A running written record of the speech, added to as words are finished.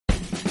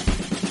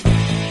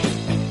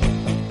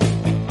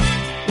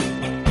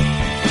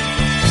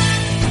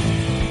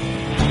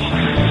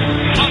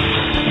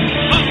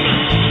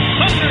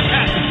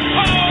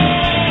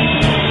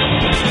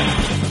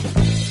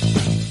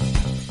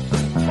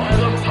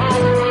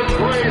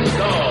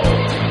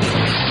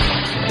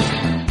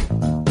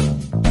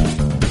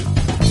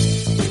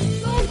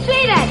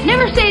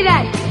never say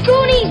that.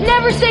 Goonies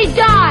never say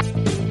die.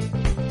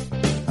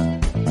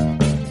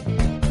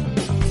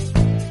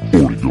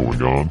 40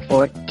 going on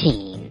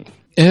 14.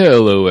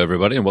 Hello,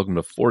 everybody, and welcome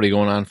to 40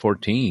 Going on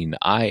 14.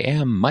 I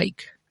am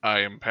Mike.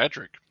 I am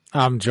Patrick.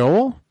 I'm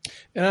Joel.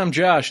 And I'm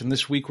Josh, and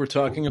this week we're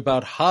talking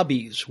about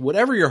hobbies.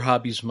 Whatever your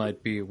hobbies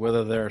might be,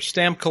 whether they're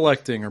stamp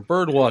collecting or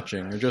bird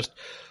watching or just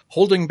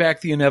holding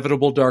back the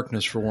inevitable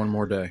darkness for one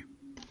more day.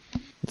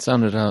 It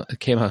started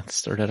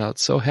out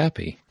so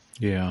happy.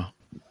 Yeah.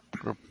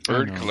 Or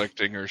bird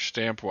collecting or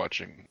stamp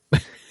watching.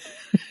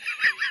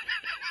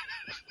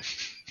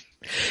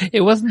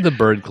 It wasn't the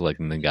bird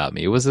collecting that got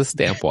me. It was the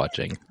stamp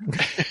watching.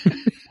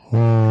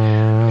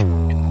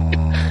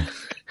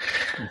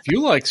 If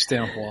you like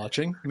stamp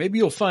watching, maybe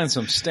you'll find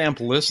some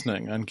stamp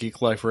listening on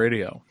Geek Life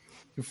Radio.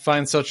 You'll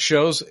find such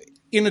shows,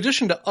 in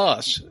addition to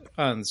us,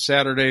 on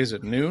Saturdays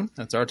at noon.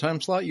 That's our time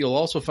slot. You'll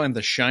also find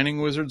the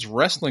Shining Wizards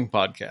Wrestling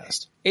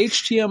Podcast,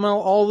 HTML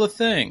All the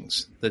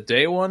Things, the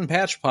Day One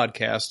Patch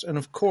Podcast, and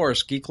of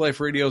course, Geek Life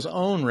Radio's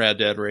own Rad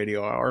Dad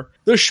Radio Hour,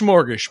 the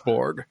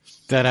Smorgasbord.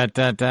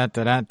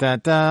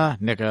 Da-da-da-da-da-da-da,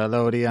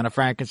 Nickelodeon of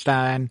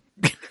Frankenstein.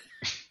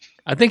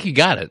 I think you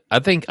got it.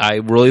 I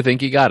really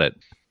think you got it.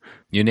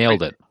 You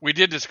nailed it. We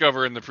did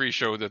discover in the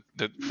pre-show that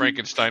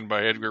Frankenstein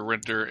by Edgar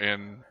Winter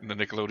and the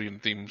Nickelodeon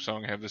theme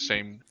song have the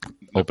same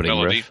Opening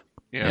melody. riff.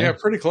 Yeah,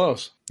 pretty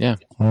close. Yeah.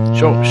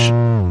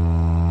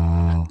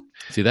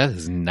 See, that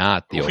is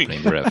not the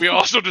opening riff. We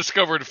also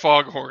discovered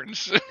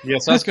foghorns.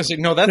 Yes, I was going to say,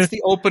 no, that's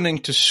the opening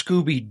to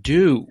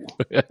Scooby-Doo.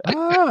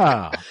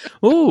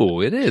 Ooh,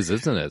 it is,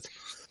 isn't it?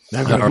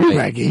 That's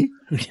Maggie.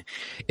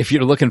 If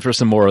you're looking for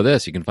some more of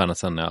this, you can find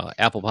us on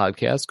Apple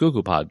Podcasts,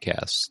 Google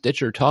Podcasts,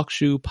 Stitcher,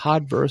 TalkShoe,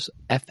 Podverse,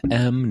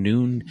 FM,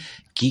 Noon,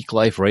 Geek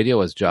Life Radio,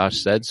 as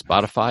Josh said,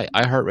 Spotify,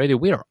 iHeartRadio.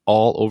 We are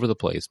all over the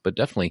place, but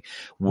definitely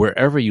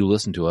wherever you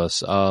listen to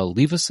us,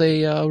 leave us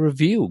a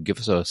review, give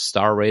us a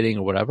star rating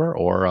or whatever,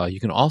 or you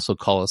can also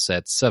call us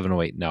at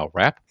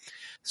 708-NOW-RAP.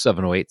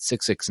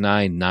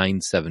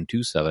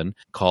 708-669-9727.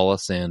 Call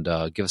us and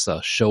give us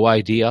a show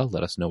idea.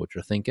 Let us know what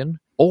you're thinking.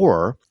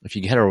 Or if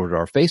you head over to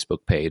our Facebook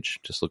page,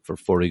 just look for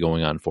 40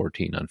 Going on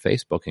 14 on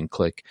Facebook and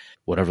click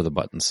whatever the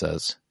button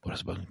says. What is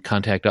the button?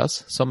 Contact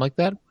us? Something like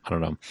that? I don't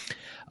know.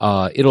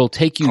 It'll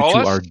take you Call to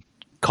us? our...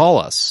 Call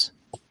us.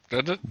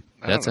 That's it?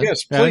 That's it?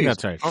 Yes, Yeah, I think please.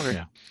 that's right. Okay.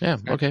 Yeah. Yeah,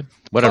 okay.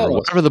 Whatever. Call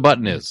us. Whatever the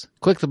button is.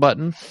 Click the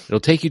button. It'll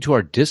take you to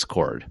our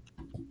Discord.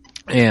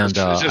 And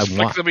Just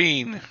flick the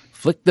bean.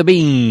 Flick the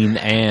bean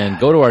and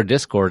go to our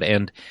Discord,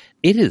 and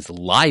it is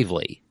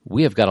lively.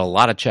 We have got a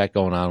lot of chat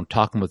going on,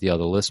 talking with the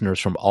other listeners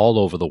from all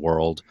over the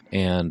world,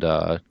 and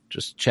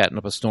just chatting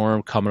up a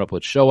storm, coming up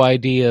with show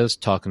ideas,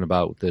 talking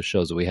about the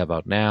shows that we have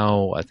out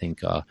now. I think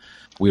some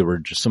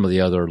of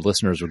the other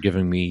listeners were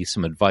giving me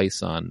some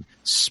advice on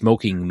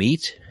smoking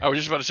meat. I was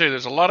just about to say,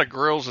 there's a lot of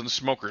grills and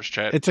smokers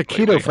chat. It's a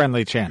lately.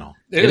 keto-friendly channel.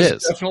 It It is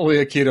is. definitely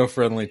a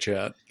keto-friendly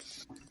chat.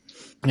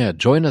 Yeah,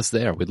 join us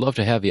there. We'd love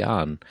to have you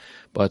on.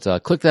 But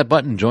click that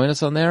button, join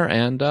us on there,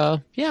 and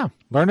yeah.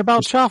 Learn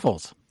about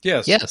shuffles.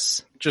 Yes.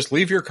 Yes. Just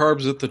leave your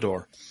carbs at the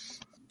door.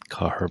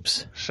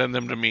 Carbs. Send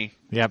them to me.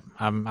 Yep,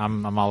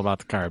 I'm all about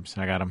the carbs.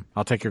 I got them.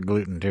 I'll take your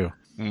gluten too.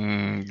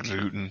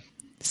 Gluten.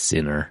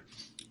 Sinner.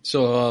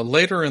 So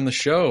later in the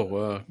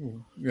show,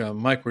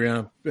 Mike, we're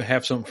going to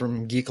have something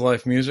from Geek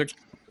Life Music.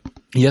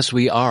 Yes,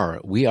 we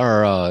are. We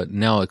are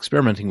now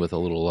experimenting with a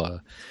little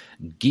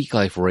Geek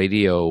Life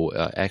Radio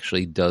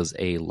actually does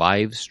a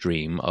live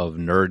stream of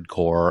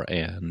nerdcore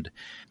and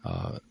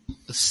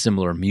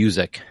similar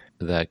music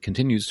that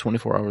continues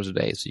 24 hours a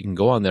day. So you can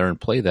go on there and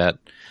play that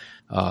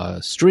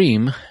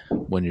stream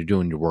when you're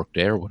doing your work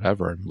day or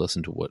whatever, and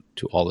listen to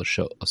all the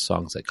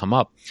songs that come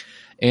up.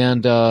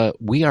 And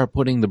we are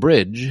putting The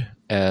Bridge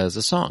as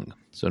a song.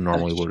 So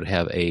normally we would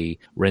have a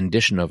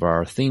rendition of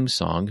our theme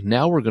song.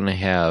 Now we're going to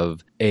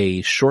have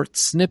a short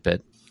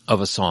snippet of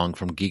a song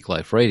from Geek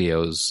Life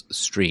Radio's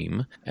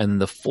stream,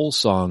 and the full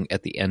song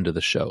at the end of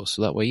the show.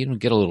 So that way you don't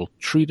get a little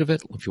treat of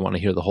it. If you want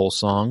to hear the whole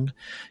song,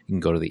 you can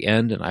go to the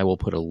end, and I will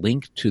put a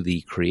link to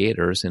the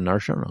creators in our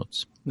show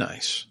notes.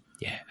 Nice.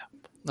 Yeah.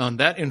 On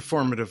that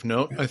informative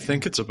note, I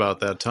think it's about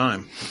that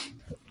time.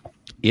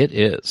 It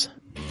is.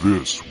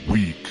 This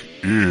week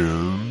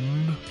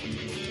in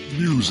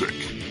music,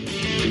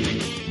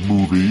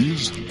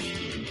 movies,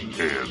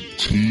 and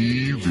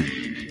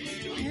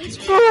TV.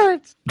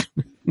 Sports.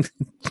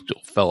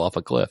 Fell off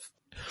a cliff.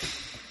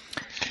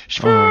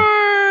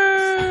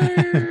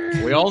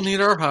 We all need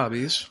our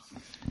hobbies.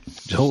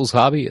 Joel's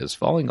hobby is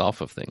falling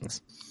off of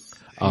things.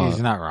 He's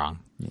not wrong.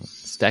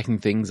 Stacking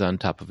things on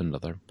top of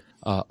another.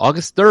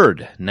 August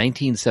 3rd,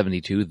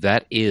 1972,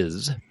 that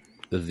is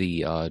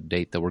the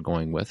date that we're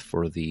going with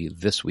for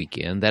this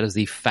weekend. That is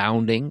the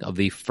founding of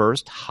the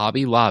first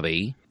Hobby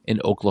Lobby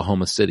in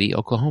Oklahoma City,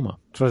 Oklahoma.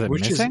 So was it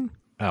Which is- missing?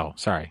 Oh,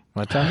 sorry.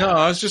 What's No, that?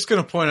 I was just going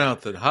to point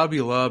out that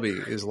Hobby Lobby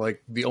is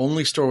like the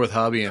only store with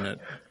hobby in it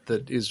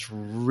that is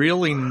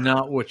really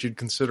not what you'd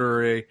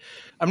consider a...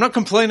 I'm not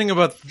complaining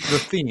about the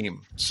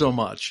theme so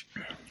much,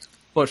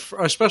 but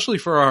especially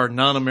for our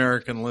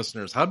non-American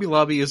listeners, Hobby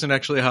Lobby isn't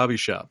actually a hobby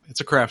shop.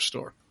 It's a craft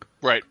store.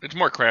 Right. It's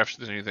more crafts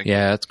than anything.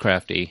 Yeah, it's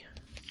crafty.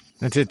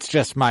 It's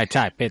just my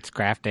type. It's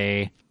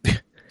crafty.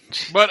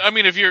 But I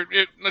mean, if you're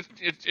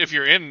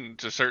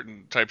into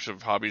certain types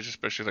of hobbies,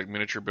 especially like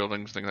miniature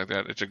buildings, things like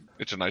that,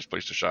 it's a nice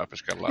place to shop.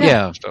 It's got a lot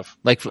of stuff.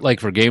 Like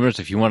for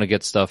gamers, if you want to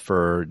get stuff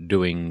for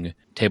doing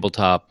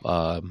tabletop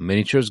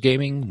miniatures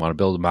gaming, want to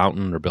build a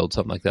mountain or build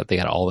something like that, they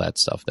got all that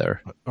stuff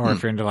there. Or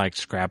if you're into like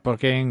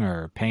scrapbooking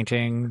or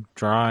painting,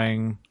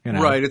 drawing,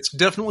 Right. It's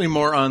definitely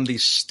more on the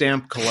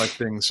stamp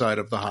collecting side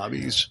of the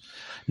hobbies.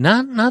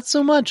 Not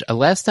so much.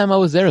 Last time I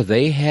was there,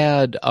 they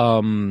had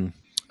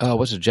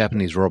what's the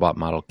Japanese robot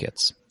model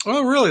kits?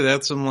 Oh, really? They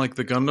had some like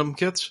the Gundam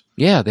kits?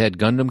 Yeah, they had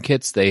Gundam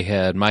kits. They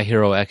had My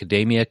Hero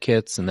Academia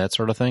kits and that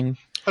sort of thing.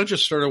 I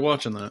just started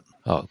watching that.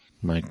 Oh,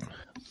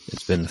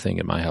 it's been a thing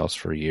at my house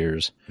for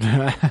years.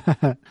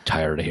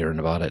 Tired of hearing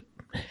about it.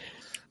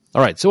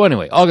 All right, so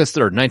anyway, August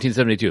 3rd,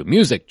 1972.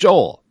 Music,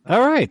 Joel.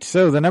 All right,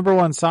 so the number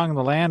one song in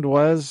the land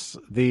was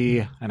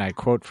and I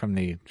quote from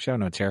the show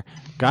notes here,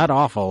 God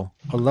Awful,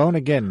 Alone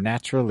Again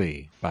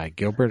Naturally by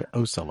Gilbert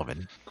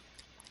O'Sullivan.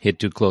 Hit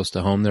too close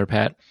to home there,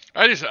 Pat?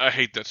 I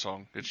hate that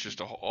song. It's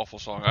just an awful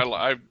song.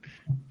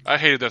 I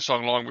hated that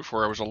song long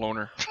before I was a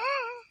loner.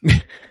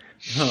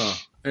 Huh.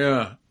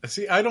 Yeah.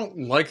 See, I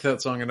don't like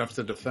that song enough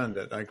to defend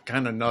it. I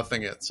kind of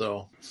nothing it,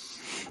 so.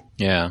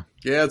 Yeah.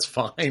 Yeah, it's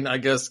fine. I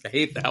guess I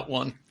hate that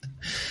one.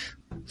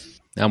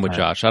 I'm with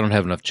Josh. I don't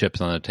have enough chips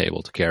on the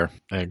table to care.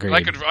 I agree.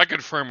 I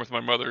confirm with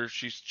my mother.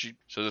 She says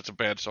it's a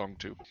bad song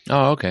too.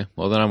 Oh, okay.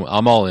 Well, then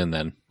I'm all in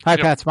then. Hi,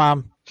 Pat's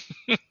mom.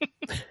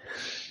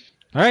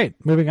 All right,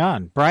 moving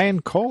on.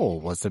 Brian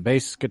Cole was the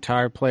bass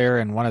guitar player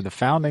and one of the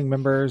founding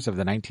members of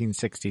the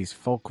 1960s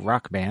folk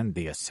rock band,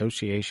 The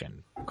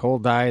Association. Cole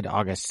died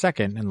August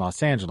 2nd in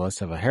Los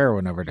Angeles of a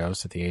heroin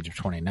overdose at the age of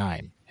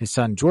 29. His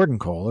son, Jordan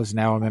Cole, is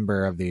now a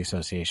member of The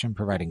Association,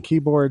 providing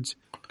keyboards,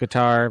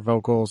 guitar,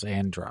 vocals,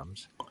 and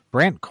drums.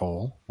 Brant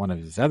Cole, one of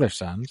his other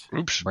sons.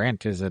 Oops.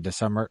 Brant is a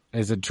drummer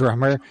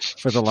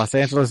for the Los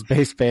Angeles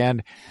based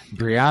band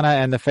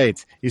Brianna and the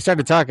Fates. You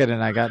started talking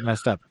and I got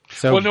messed up.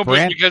 So well, no,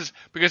 Brant,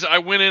 because I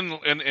went in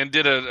and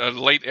did a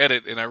late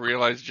edit, and I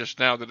realized just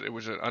now that it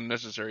was an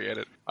unnecessary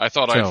edit. I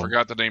thought I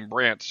forgot the name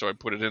Brant, so I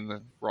put it in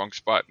the wrong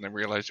spot, and I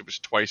realized it was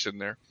twice in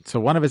there. So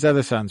one of his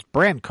other sons,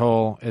 Brant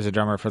Cole, is a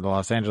drummer for the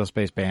Los Angeles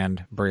based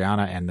band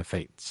Brianna and the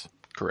Fates.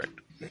 Correct.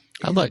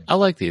 I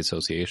like The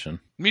Association.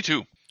 Me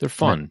too. They're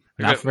fun.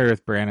 Not familiar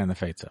with Brianna and the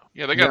Fates, though.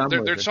 Yeah, they got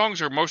their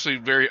songs are mostly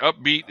very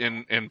upbeat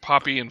and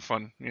poppy and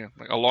fun. Yeah,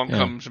 like Along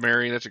Comes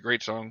Mary, that's a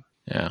great song.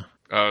 Yeah.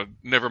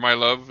 Never My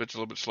Love, it's a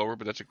little bit slower,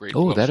 but that's a great.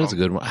 Oh, that song. is a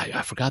good one.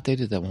 I forgot they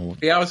did that one.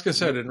 Yeah, I was gonna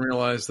say I didn't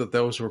realize that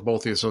those were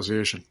both the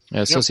Association.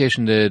 Yeah,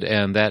 Association did,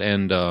 and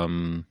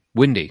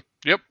Windy.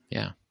 Yep.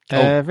 Yeah.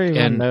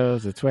 Everyone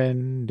knows it's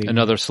Windy.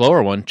 Another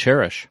slower one,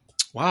 Cherish.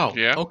 Wow.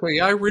 Yeah. Okay.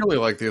 Yeah, I really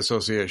like the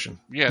Association.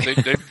 Yeah,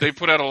 they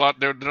put out a lot.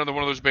 They're another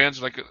one of those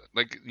bands like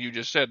you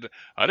just said.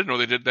 I didn't know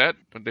they did that,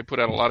 but they put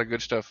out a lot of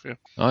good stuff. Yeah.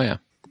 Oh yeah.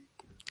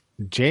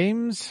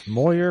 James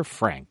Moyer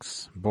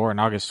Franks, born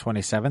August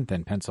 27th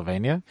in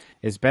Pennsylvania,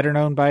 is better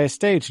known by his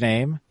stage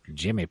name,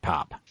 Jimmy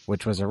Pop,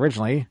 which was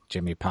originally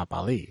Jimmy Pop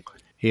Ali.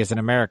 He is an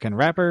American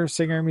rapper,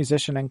 singer,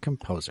 musician, and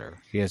composer.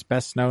 He is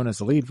best known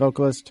as a lead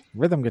vocalist,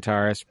 rhythm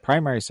guitarist,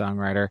 primary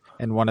songwriter,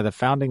 and one of the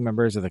founding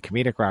members of the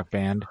comedic rock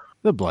band,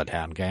 the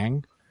Bloodhound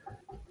Gang.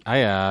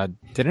 I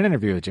did an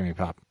interview with Jimmy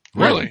Pop.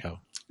 Really? Yep.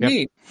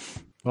 Neat.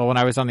 Well, when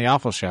I was on The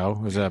Awful Show,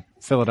 it was a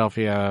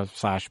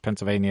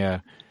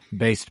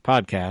Philadelphia/Pennsylvania-based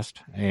podcast,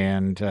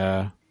 and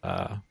the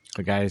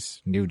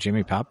guys knew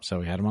Jimmy Pop, so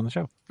we had him on the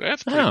show.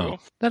 That's pretty cool.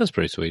 That is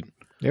pretty sweet.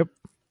 Yep.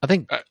 I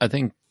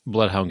think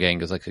Bloodhound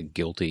Gang is like a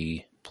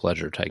guilty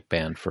pleasure type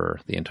band for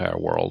the entire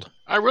world.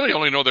 I really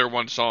only know their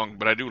one song,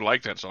 but I do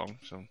like that song.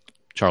 So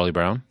Charlie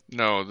Brown.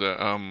 no,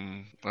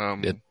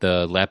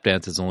 The lap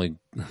dance is only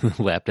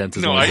lap dance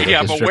is no, only good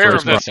I'm if the aware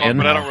of strippers that run song, in.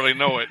 but I don't really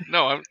know it.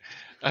 No,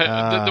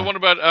 the one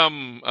about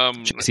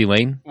J.C.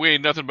 Lane. we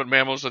ain't nothing but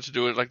mammals. Let's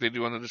do it like they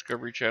do on the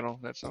Discovery Channel.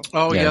 That song.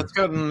 Oh, Yeah. yeah, it's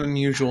got an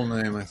unusual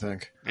name, I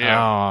think. Yeah,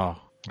 Oh, I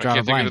draw a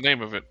can't think blank. of the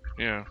name of it.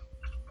 Yeah,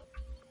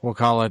 We'll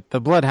call it the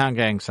Bloodhound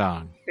Gang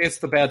song. It's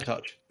the Bad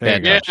Touch. There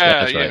you Bad go. Touch.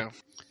 That's right.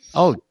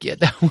 Oh, yeah.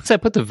 Once I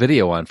put the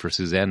video on for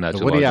Suzanne not The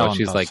too Woody long ago, Allen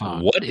she's like,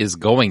 song. "What is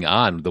going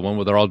on?" The one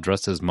where they're all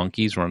dressed as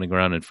monkeys running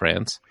around in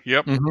France.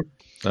 Yep.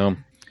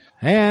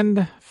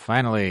 And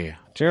finally,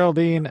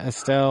 Geraldine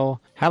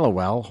Estelle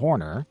Hallowell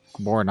Horner,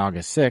 born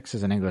August 6,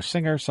 is an English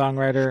singer,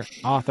 songwriter,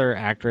 author,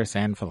 actress,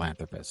 and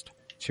philanthropist.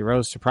 She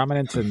rose to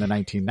prominence in the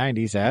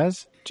 1990s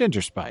as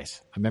Ginger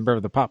Spice, a member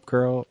of the pop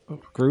girl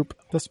group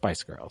The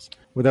Spice Girls.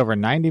 With over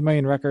 90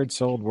 million records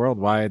sold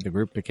worldwide, the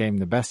group became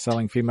the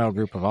best-selling female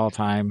group of all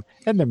time,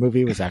 and the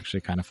movie was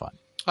actually kind of fun.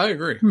 I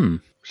agree.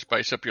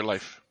 Spice up your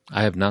life.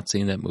 I have not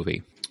seen that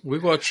movie. We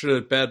watched it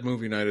at Bad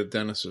Movie Night at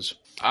Dennis's.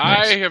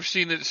 I have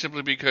seen it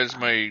simply because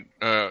my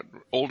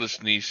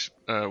oldest niece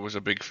was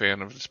a big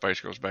fan of the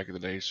Spice Girls back in the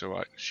day,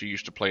 so she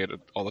used to play it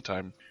all the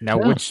time. Now,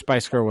 which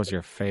Spice Girl was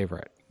your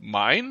favorite?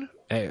 Mine?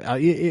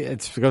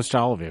 It goes to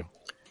all of you.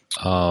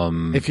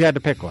 Um, If you had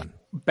to pick one.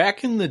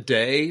 Back in the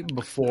day,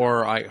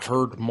 before I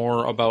heard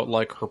more about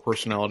like her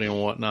personality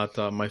and whatnot,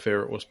 my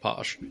favorite was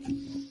Posh.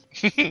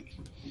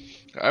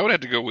 I would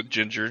have to go with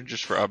Ginger,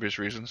 just for obvious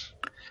reasons.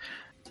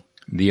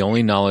 The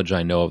only knowledge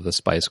I know of the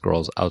Spice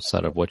Girls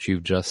outside of what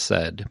you've just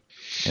said,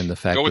 and the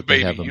fact Go that with they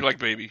Baby. have them, You like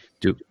Baby.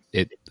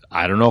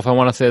 I don't know if I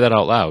want to say that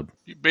out loud.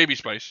 Baby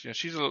Spice. Yeah,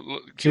 she's a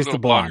little, She's little the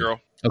blonde girl.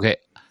 Okay,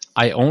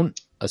 I own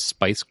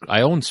Spice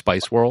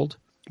World,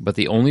 but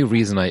the only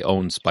reason I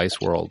own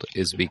Spice World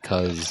is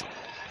because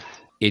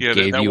it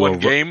gave that you one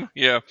game.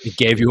 Yeah, it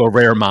gave you a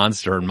rare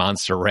monster in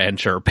Monster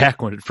Rancher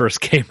back when it first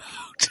came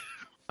out.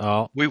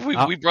 Oh, we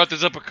brought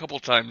this up a couple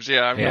times.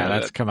 Yeah, I remember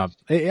that's that. come up.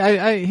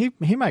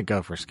 He might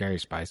go for Scary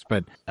Spice,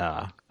 but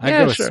I Yeah,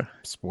 go with sure.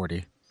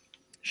 Sporty.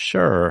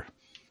 Sure.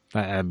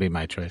 That'd be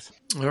my choice.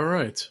 All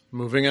right,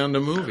 moving on to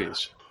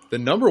movies. The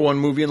number one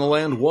movie in the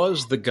land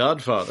was The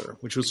Godfather,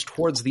 which was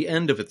towards the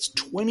end of its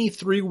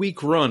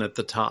 23-week run at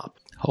the top.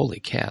 Holy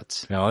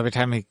cats. Well, every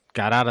time he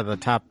got out of the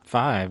top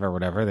 5 or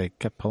whatever, they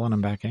kept pulling him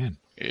back in.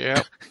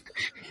 Yeah,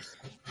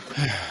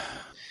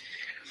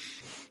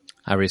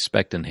 I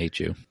respect and hate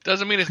you.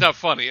 doesn't mean it's not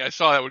funny. I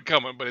saw that one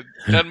coming, but it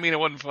doesn't mean it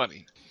wasn't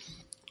funny.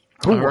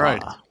 All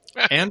right.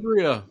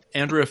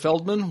 Andrea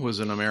Feldman was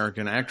an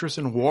American actress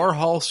and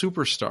Warhol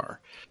superstar.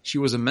 She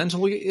was a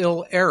mentally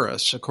ill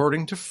heiress.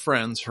 According to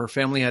friends, her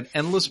family had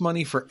endless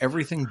money for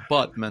everything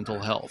but mental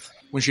health.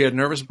 When she had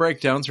nervous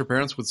breakdowns, her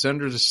parents would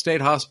send her to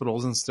state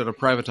hospitals instead of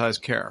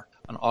privatized care.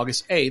 On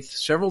August 8th,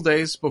 several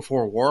days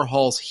before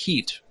Warhol's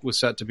Heat was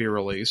set to be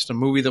released, a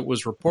movie that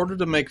was reported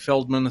to make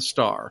Feldman a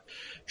star,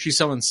 she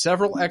summoned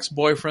several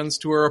ex-boyfriends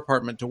to her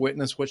apartment to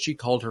witness what she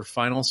called her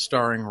final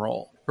starring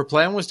role. Her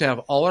plan was to have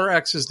all her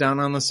exes down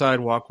on the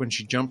sidewalk when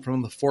she jumped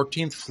from the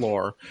 14th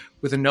floor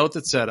with a note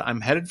that said,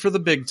 "I'm headed for the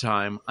big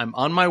time. I'm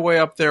on my way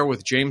up there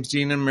with James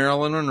Dean and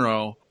Marilyn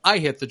Monroe. I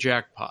hit the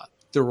jackpot."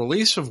 The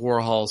release of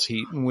Warhol's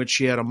Heat, in which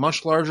she had a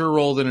much larger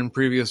role than in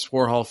previous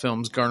Warhol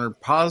films, garnered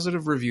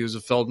positive reviews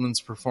of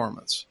Feldman's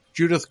performance.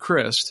 Judith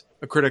Christ,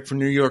 a critic for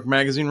New York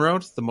Magazine,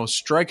 wrote, "The most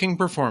striking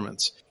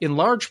performance, in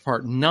large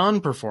part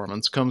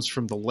non-performance, comes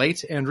from the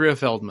late Andrea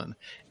Feldman,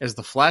 as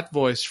the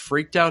flat-voiced,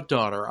 freaked-out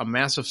daughter, a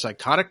mass of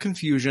psychotic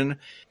confusion,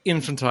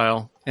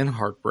 infantile, and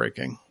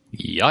heartbreaking."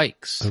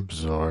 Yikes.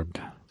 Absorbed.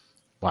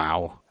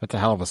 Wow. That's a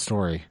hell of a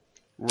story.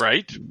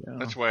 Right?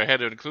 That's why I had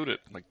to include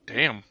it. I'm like,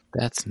 damn.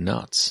 That's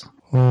nuts.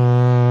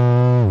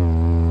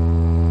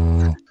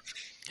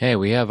 Hey,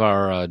 we have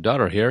our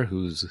daughter here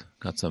who's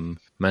got some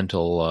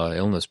mental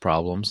illness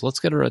problems. Let's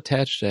get her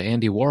attached to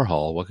Andy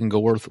Warhol. What can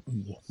go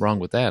wrong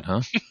with that,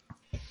 huh?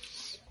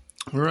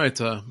 All right.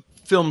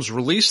 Films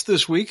released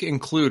this week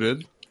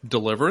included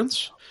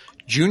Deliverance,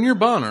 Junior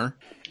Bonner,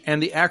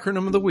 and the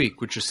acronym of the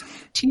week, which is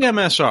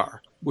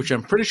TMSR, which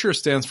I'm pretty sure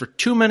stands for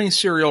Too Many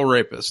Serial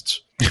Rapists.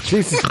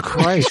 Jesus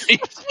Christ.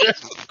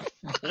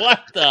 What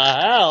the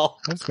hell?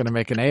 I was going to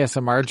make an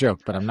ASMR joke,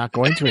 but I'm not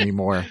going to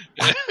anymore.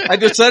 I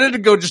decided to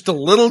go just a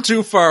little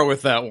too far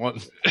with that one.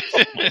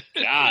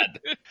 God.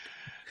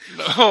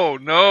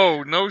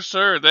 No,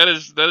 sir. That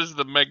is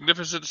the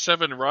Magnificent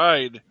Seven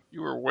ride.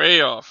 You were way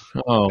off.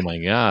 Oh, my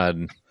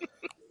God.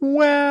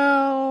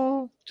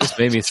 Well, Just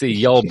made me see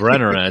Yul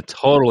Brynner in a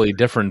totally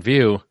different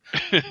view.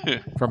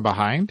 from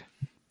behind?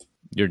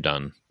 You're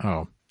done.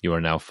 Oh. You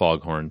are now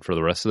Foghorn for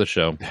the rest of the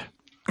show.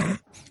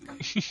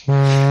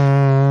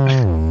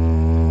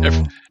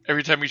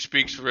 Every time he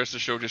speaks for the rest of the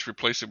show, just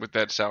replace it with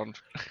that sound.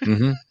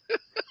 Mm-hmm.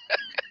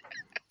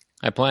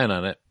 I plan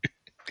on it.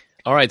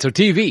 All right, so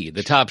TV.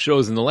 The top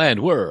shows in the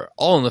land were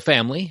All in the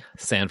Family,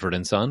 Sanford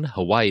and Son,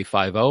 Hawaii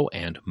Five-0,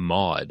 and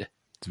Maude.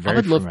 It's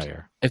very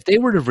familiar. If they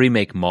were to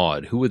remake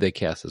Maude, who would they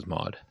cast as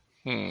Maude?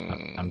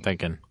 I'm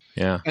thinking.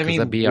 Yeah, I mean,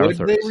 that'd be would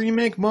Arthur. they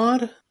remake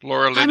Maude?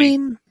 Laura Linney. I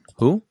mean,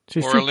 who?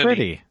 She's Laura too Linney.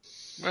 pretty.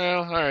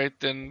 Well, all right,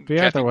 then. Yeah,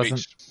 Kathy there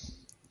wasn't-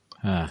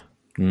 Bates.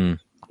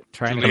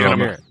 Trying to Juliana go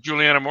Moore. here.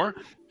 Juliana Moore?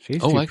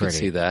 She's Oh, too I pretty. could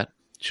see that.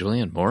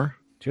 Julianne Moore?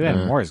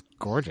 Julianne Moore is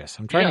gorgeous.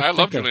 I'm trying Yeah, to I think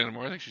love of- Juliana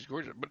Moore. I think she's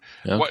gorgeous. But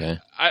Okay.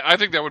 I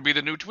think that would be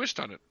the new twist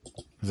on it.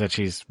 Is that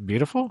she's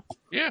beautiful?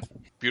 Yeah,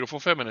 beautiful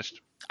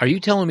feminist. Are you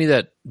telling me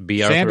that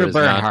B. Arthur Sandra is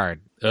not...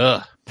 Bernhard.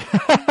 Ugh.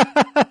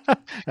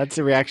 That's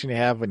the reaction you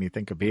have when you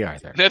think of B.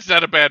 Arthur. That's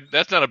not a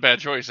bad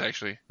choice,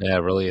 actually. Yeah,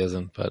 it really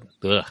isn't, but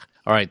ugh.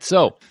 All right,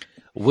 so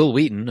Will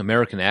Wheaton,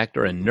 American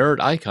actor and nerd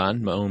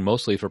icon, known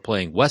mostly for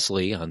playing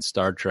Wesley on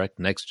Star Trek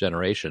Next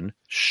Generation,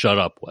 shut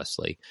up,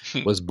 Wesley,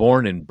 was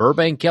born in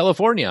Burbank,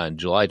 California on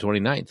July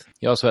 29th.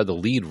 He also had the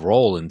lead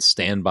role in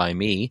Stand By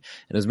Me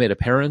and has made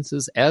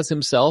appearances as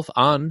himself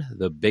on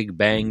The Big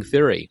Bang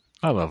Theory.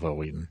 I love Will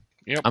Wheaton.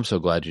 I'm so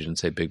glad you didn't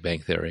say Big Bang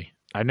Theory.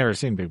 I've never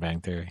seen Big Bang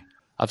Theory.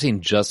 I've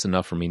seen just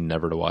enough for me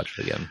never to watch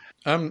it again.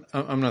 I'm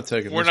not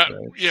taking We're this not.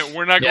 back. Yeah,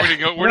 we're not going to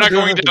go. We're We're not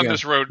doing going it down again.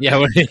 this road.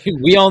 Yeah,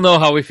 we all know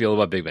how we feel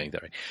about Big Bang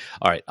Theory.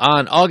 All right.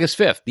 On August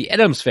 5th, the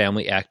Addams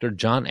Family actor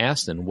John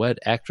Astin wed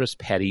actress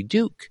Patty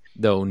Duke.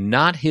 Though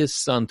not his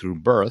son through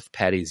birth,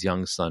 Patty's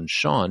young son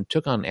Sean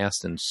took on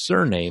Astin's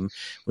surname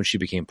when she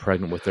became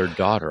pregnant with their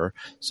daughter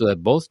so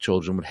that both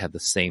children would have the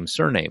same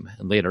surname.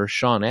 And later,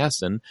 Sean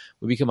Astin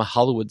would become a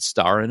Hollywood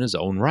star in his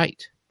own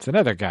right. It's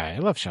another guy. I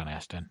love Sean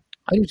Astin.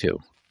 I do too.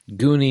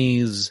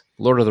 Goonies,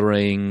 Lord of the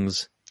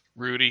Rings,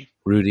 Rudy.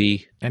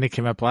 And he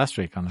came up last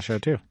week on the show,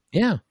 too.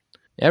 Yeah.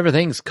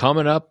 Everything's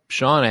coming up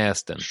Sean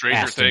Astin. Stranger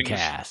Astin Things.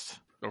 Cast.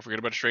 Don't forget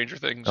about Stranger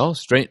Things. Oh,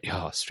 Stranger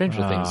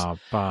Things. Oh,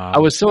 Bob. I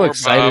was so Poor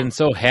excited Bob. and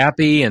so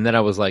happy, and then I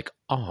was like,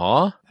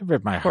 aw. That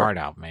ripped my heart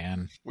out,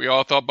 man. We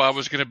all thought Bob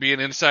was going to be an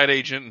inside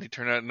agent, and he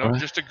turned out, no,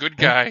 just a good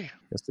guy.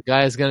 Guess the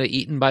guy is going to get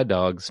eaten by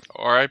dogs.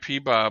 R.I.P.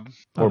 Bob.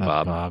 Poor I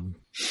love Bob.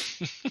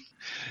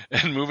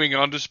 And moving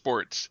on to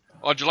sports.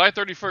 On July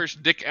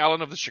 31st, Dick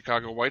Allen of the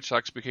Chicago White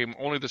Sox became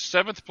only the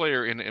 7th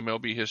player in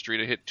MLB history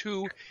to hit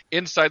 2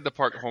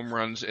 inside-the-park home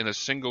runs in a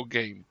single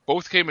game.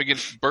 Both came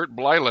against Bert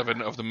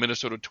Blyleven of the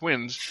Minnesota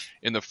Twins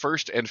in the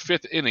 1st and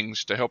 5th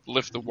innings to help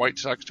lift the White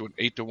Sox to an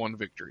 8-1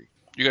 victory.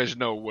 You guys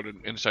know what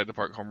an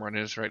inside-the-park home run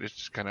is, right?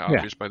 It's kind of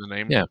obvious by the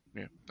name. Yeah.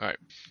 All right.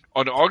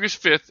 On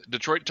August 5th,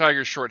 Detroit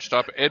Tigers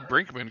shortstop Ed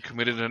Brinkman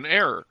committed an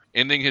error,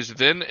 ending his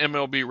then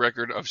MLB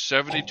record of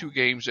 72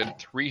 games and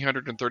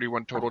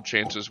 331 total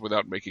chances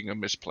without making a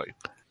misplay.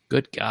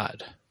 Good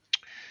God.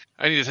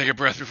 I need to take a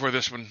breath before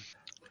this one.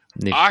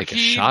 Need to take a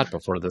shot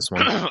before this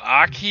one.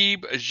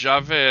 Aqib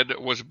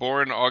Javed was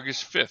born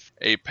August 5th.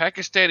 A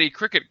Pakistani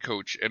cricket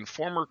coach and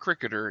former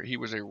cricketer, he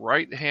was a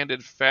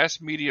right-handed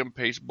fast-medium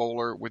pace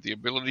bowler with the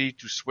ability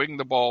to swing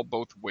the ball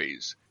both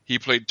ways. He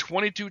played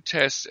 22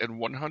 tests and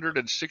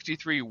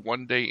 163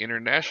 one-day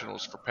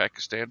internationals for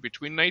Pakistan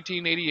between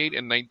 1988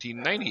 and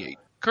 1998.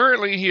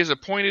 Currently, he is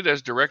appointed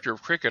as Director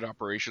of Cricket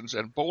Operations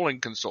and Bowling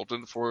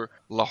Consultant for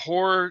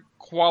Lahore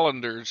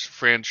Qalandars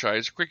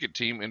franchise cricket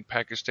team in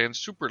Pakistan's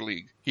Super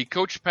League. He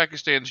coached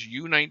Pakistan's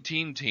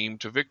U19 team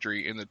to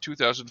victory in the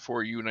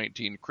 2004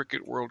 U19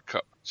 Cricket World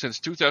Cup. Since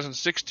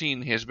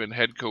 2016, he has been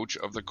head coach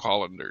of the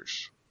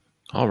Qalandars.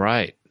 All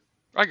right.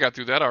 I got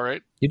through that all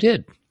right. You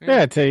did.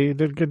 Yeah, I'd say you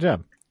did a good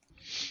job.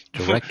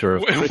 Director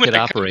of Cricket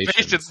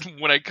Operations.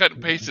 When I cut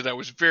and pasted, I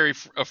was very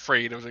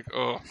afraid. I was like,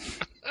 oh.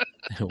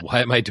 Why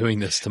am I doing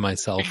this to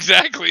myself?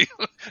 Exactly.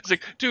 It's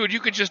like, dude, you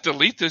could just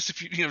delete this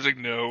if you. I was like,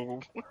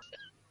 no.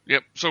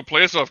 Yep. So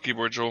play us off,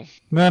 keyboard Joel.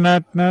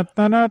 Not.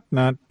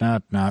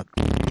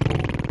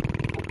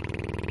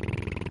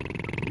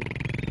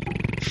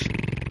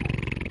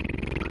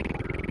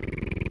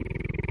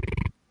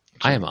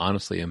 I am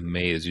honestly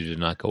amazed you did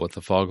not go with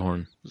the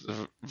foghorn. It was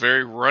a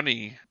very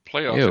runny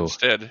playoff Ew.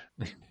 instead.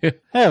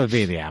 That would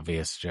be the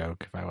obvious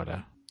joke if I would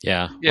have.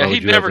 Yeah. Yeah, Why he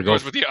would you never ever go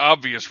goes with the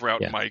obvious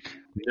route, Yeah. Mike.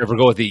 You never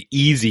go with the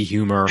easy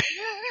humor.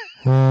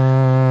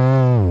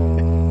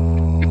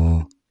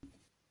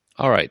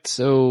 All right,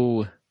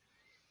 so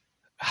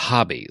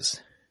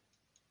hobbies.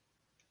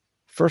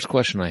 First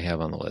question I have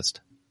on the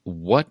list.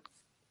 What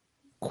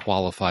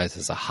qualifies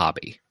as a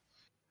hobby?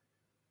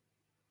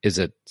 Is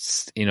it,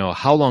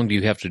 how long do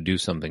you have to do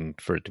something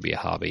for it to be a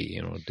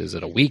hobby? Is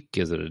it a week?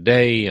 Is it a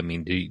day? I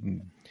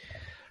mean,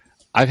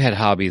 I've had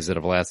hobbies that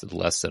have lasted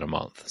less than a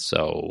month.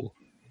 So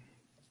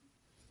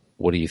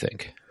what do you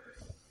think?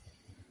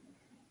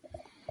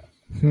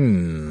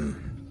 Yeah,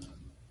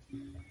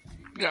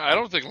 I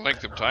don't think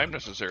length of time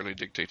necessarily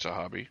dictates a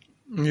hobby.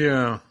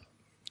 Yeah.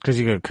 Because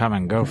you could come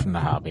and go from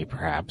the hobby,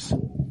 perhaps.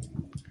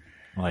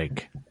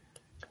 Like,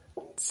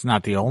 it's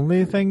not the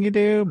only thing you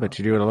do, but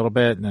you do it a little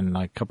bit, and then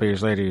like a couple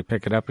years later you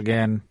pick it up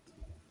again.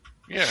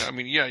 Yeah, I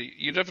mean, yeah,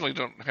 you definitely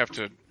don't have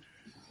to.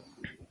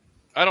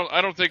 I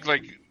don't think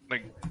like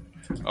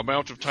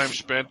amount of time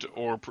spent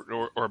or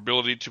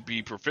ability to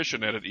be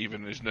proficient at it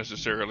even is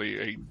necessarily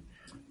a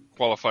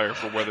qualifier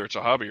for whether it's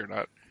a hobby or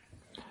not.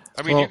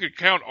 I mean, Well, you could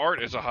count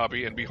art as a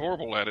hobby and be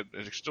horrible at it,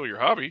 and it's still your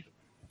hobby.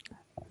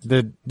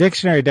 The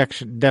dictionary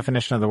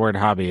definition of the word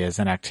hobby is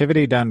an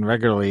activity done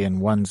regularly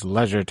in one's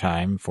leisure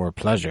time for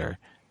pleasure.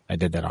 I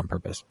did that on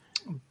purpose.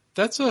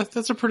 That's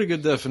a pretty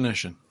good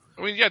definition.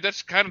 I mean, yeah,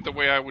 that's kind of the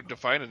way I would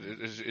define it.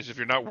 Is if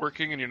you're not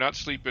working and you're not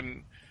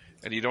sleeping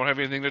and you don't have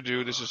anything to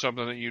do, this is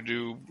something that you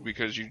do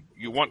because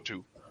you want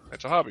to.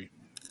 That's a hobby.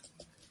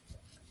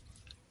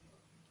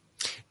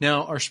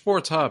 Now, are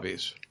sports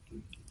hobbies?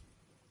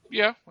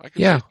 Yeah, I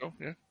can Yeah. say so.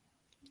 Yeah.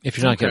 If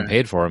you're not Okay. getting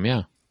paid for them,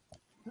 yeah.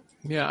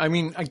 Yeah, I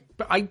mean,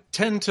 I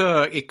tend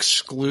to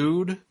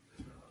exclude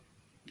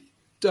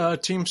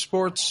team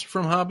sports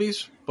from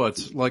hobbies,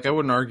 but like I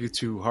wouldn't argue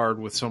too hard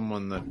with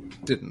someone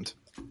that didn't.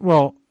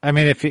 Well, I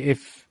mean,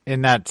 if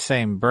in that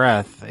same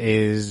breath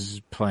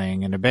is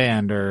playing in a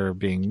band or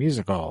being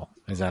musical,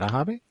 is that a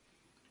hobby?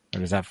 Or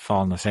does that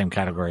fall in the same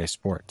category as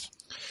sports?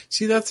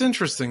 See, that's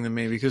interesting to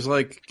me because,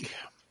 like,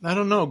 I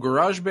don't know,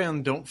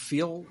 GarageBand don't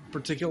feel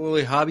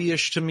particularly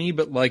hobbyish to me,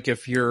 but like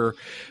if you're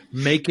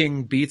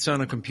making beats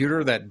on a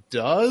computer, that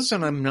does,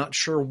 and I'm not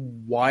sure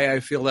why I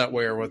feel that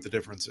way or what the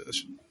difference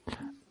is.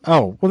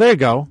 Oh, well, there you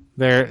go.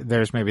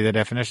 There's maybe the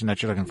definition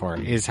that you're looking for.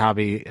 Is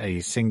hobby a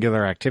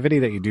singular activity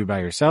that you do by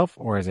yourself,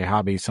 or is a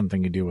hobby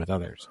something you do with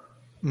others?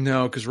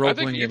 No, because I think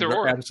role-playing games either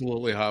are or.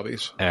 absolutely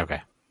hobbies.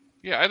 Okay.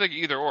 Yeah, I think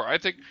either or. I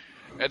think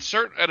at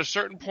a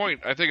certain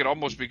point, I think it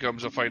almost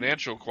becomes a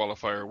financial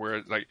qualifier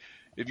where, like,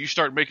 if you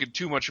start making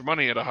too much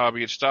money at a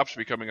hobby, it stops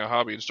becoming a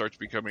hobby and starts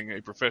becoming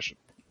a profession.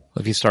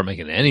 If you start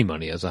making any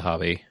money as a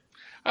hobby,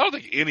 I don't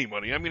think any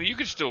money. I mean, you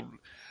could still,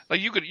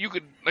 like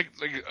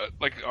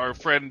our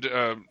friend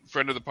of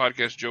the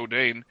podcast, Joe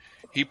Dane,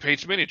 he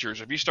paints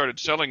miniatures. If he started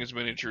selling his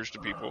miniatures to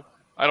people,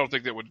 I don't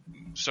think that would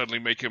suddenly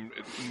make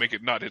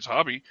it not his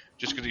hobby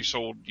just because he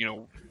sold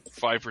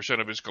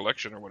 5% of his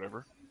collection or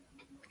whatever.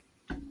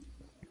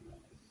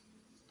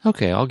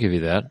 Okay, I'll give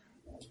you that.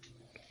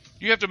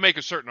 You have to make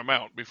a certain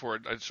amount before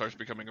it starts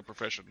becoming a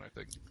profession, I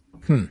think.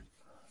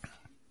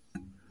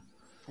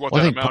 What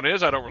Well, I that think amount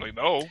is, I don't really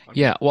know.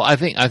 Yeah, well, I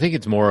think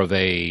it's more of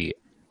a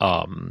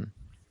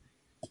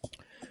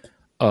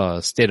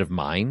state of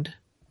mind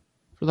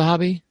for the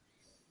hobby.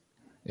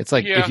 It's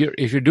like Yeah.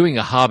 if you're doing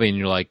a hobby and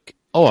you're like,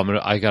 oh,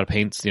 I got to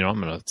paint. I'm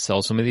gonna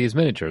sell some of these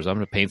miniatures. I'm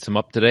gonna paint some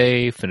up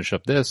today. Finish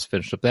up this.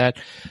 Finish up that.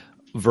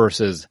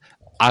 Versus,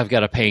 I've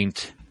got to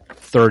paint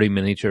 30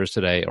 miniatures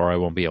today, or I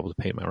won't be able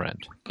to pay my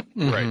rent.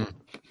 Right.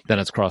 Then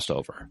it's crossed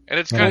over. And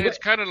it's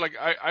kind of like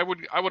I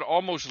would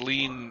almost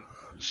lean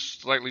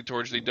slightly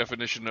towards the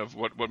definition of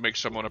what makes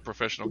someone a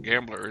professional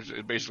gambler. Is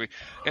it basically,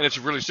 and it's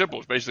really simple.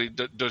 It's basically,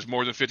 does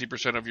more than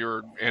 50% of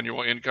your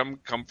annual income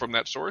come from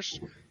that source?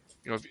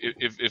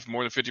 If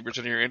more than 50%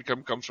 of your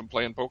income comes from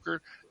playing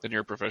poker, then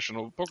you're a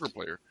professional poker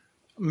player.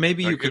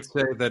 Maybe you could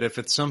say that if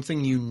it's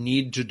something you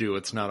need to do,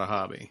 it's not a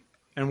hobby.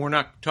 And we're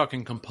not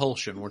talking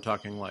compulsion. We're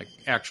talking like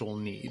actual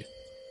need.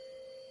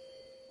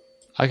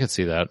 I could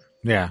see that.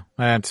 Yeah,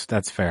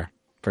 that's fair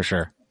for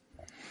sure.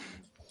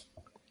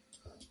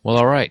 Well,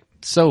 all right.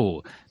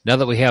 So now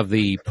that we have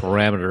the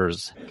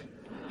parameters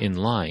in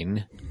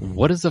line,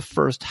 what is the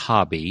first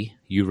hobby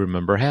you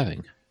remember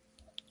having?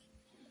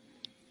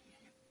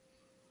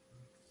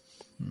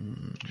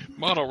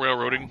 Model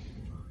railroading.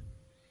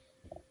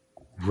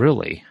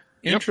 Really?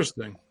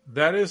 Interesting.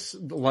 That is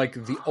like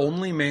the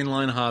only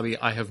mainline hobby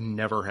I have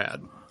never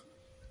had.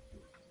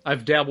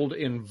 I've dabbled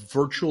in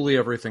virtually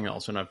everything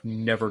else, and I've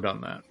never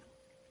done that.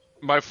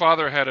 My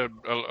father had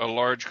a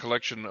large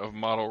collection of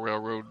model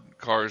railroad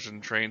cars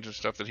and trains and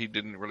stuff that he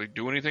didn't really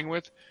do anything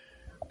with.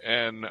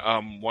 And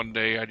one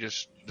day I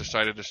just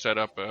decided to set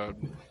up a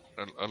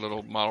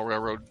little model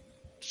railroad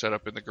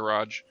setup in the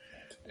garage.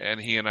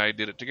 And he and I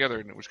did it together,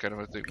 and it was kind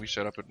of a thing we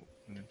set up.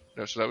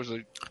 So that was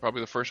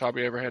probably the first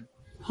hobby I ever had.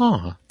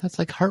 Huh. That's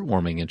like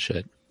heartwarming and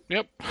shit.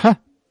 Yep.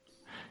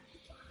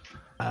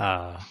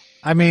 I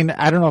mean,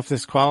 I don't know if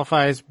this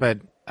qualifies, but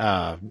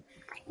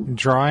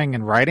drawing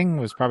and writing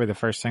was probably the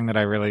first thing that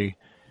I really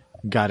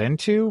got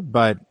into.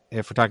 But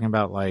if we're talking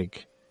about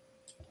like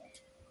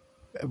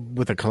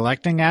with a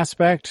collecting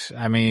aspect,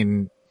 I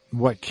mean,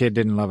 what kid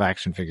didn't love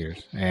action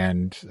figures?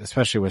 And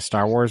especially with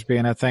Star Wars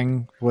being a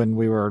thing when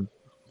we were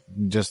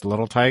just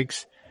little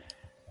tykes.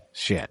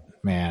 Shit,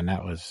 man,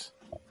 that was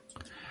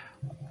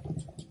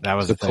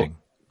the thing.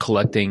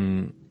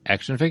 Collecting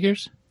action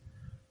figures?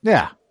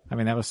 Yeah. I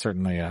mean, that was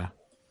certainly a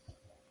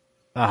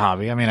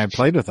hobby. I mean, I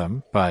played with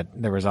them, but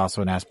there was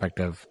also an aspect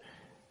of,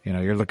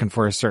 you're looking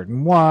for a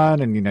certain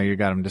one and, you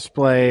got them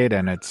displayed,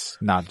 and it's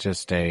not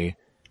just You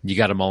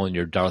got them all in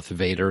your Darth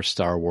Vader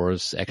Star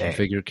Wars action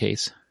figure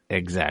case?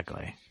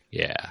 Exactly.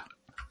 Yeah.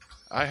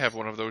 I have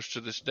one of those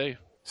to this day.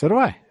 So do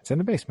I. It's in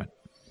the basement.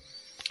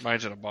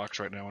 Mine's in a box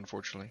right now,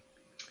 unfortunately.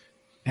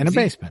 In a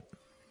basement.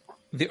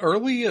 The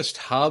earliest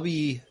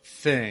hobby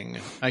thing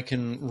I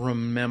can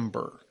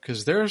remember,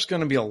 because there's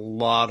going to be a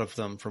lot of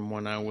them from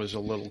when I was a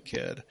little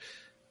kid,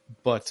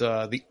 but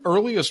the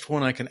earliest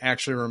one I can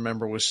actually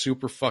remember was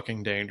super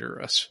fucking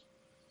dangerous.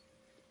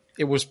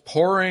 It was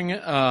pouring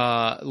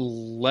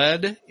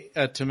lead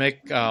to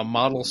make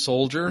model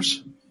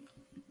soldiers.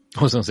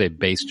 I was going to say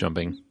base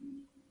jumping.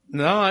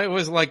 No, it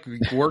was like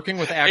working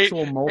with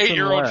actual molten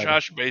 8-year-old lead.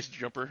 Josh base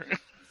jumper.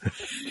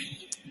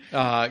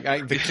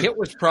 The kit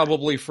was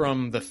probably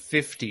from the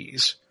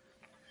 50s.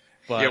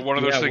 But Yeah, one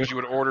of those things you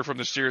would order from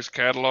the Sears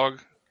catalog.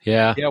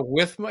 Yeah. Yeah,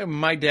 with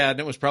my dad, and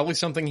it was probably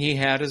something he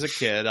had as a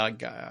kid.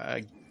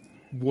 I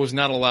was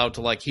not allowed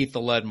to heat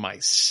the lead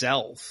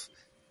myself.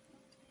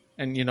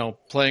 And,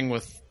 playing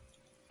with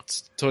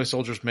toy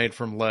soldiers made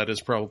from lead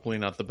is probably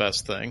not the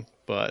best thing,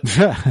 but...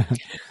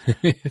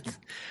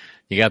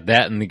 You got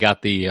that, and you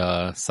got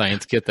the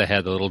science kit that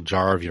had the little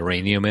jar of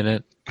uranium in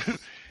it.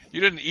 You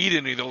didn't eat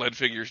any of the lead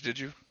figures, did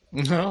you?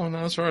 No,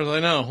 not as far as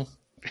I know.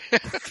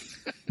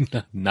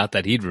 Not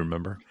that he'd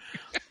remember.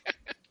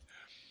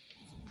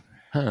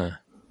 Huh.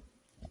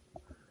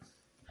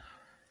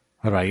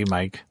 What about you,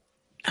 Mike?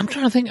 I'm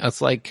trying to think.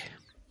 It's like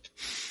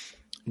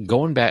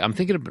going back. I'm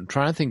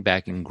trying to think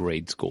back in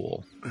grade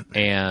school,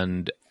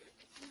 and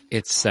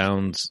it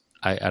sounds.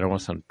 I don't want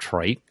to sound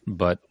trite,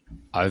 but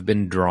I've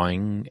been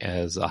drawing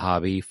as a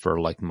hobby for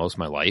most of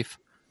my life.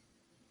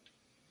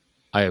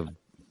 I have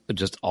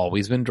just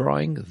always been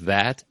drawing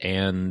that,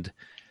 and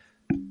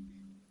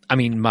I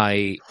mean,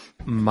 my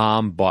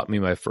mom bought me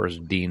my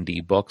first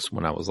D&D books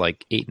when I was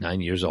 8, 9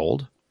 years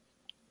old.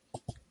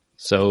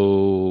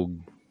 So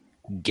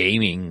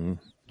gaming,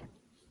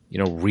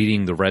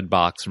 reading the red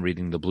box and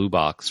reading the blue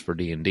box for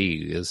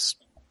D&D is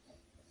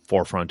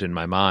forefront in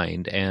my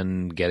mind,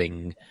 and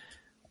getting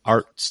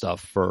art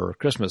stuff for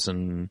Christmas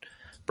and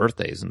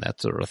birthdays and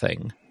that sort of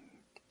thing.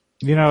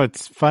 You know,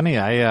 it's funny.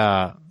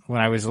 When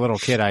I was a little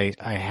kid, I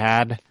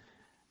had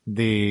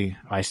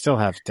I still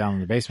have down in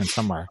the basement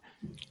somewhere,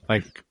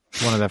 like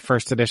one of the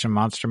first edition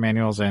monster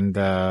manuals and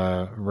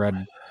the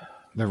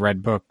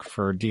red book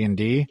for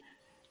D&D,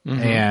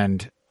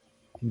 and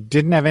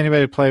didn't have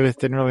anybody to play with.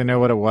 Didn't really know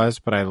what it was,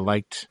 but I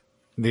liked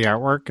the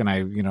artwork, and I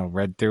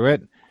read through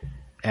it,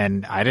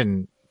 and I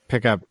didn't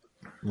pick up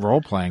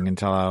role playing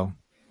until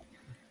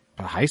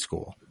high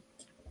school.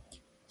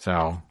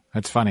 So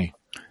it's funny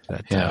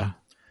that Yeah.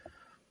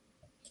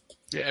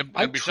 Yeah, and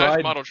I besides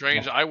tried- model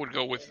trains, I would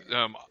go with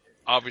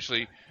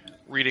obviously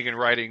reading and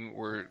writing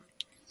were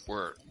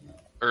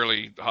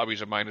early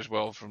hobbies of mine as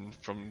well from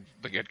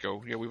the get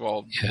go. Yeah, we've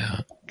all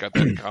got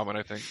that in common,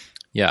 I think.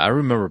 Yeah, I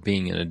remember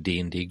being in a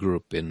D&D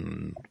group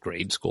in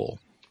grade school.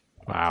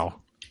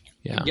 wow.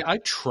 Yeah. Yeah, I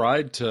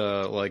tried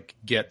to like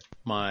get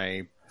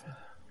my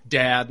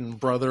dad and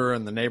brother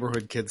and the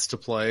neighborhood kids to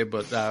play,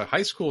 but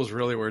high school is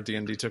really where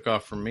D&D took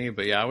off for me.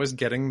 But yeah, I was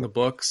getting the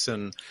books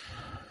and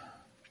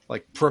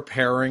like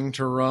preparing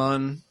to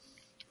run,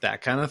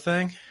 that kind of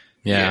thing.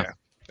 Yeah.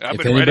 I've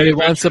If been writing anybody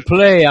wants to adventures-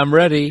 play, I'm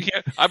ready.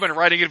 Yeah, I've been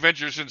writing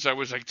adventures since I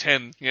was like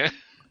 10. Yeah.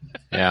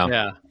 Yeah.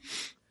 Yeah.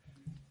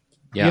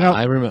 Yeah, You know-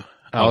 I remember.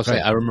 Oh, I'll go say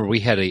ahead. I remember we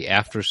had a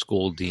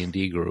after-school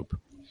D&D group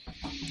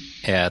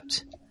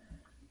at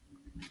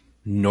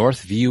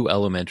Northview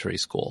Elementary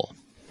School,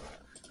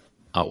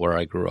 out where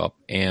I grew up,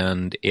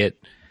 and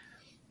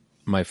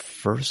my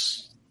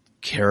first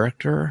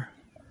character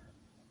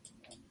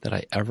that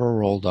I ever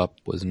rolled up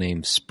was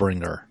named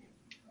Springer,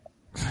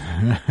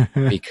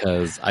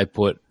 because I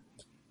put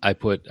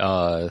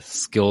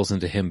skills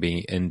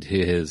into into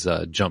his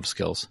jump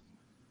skills.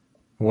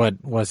 What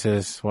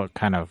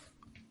kind of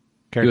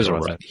He was character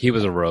was it? he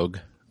was a rogue.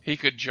 He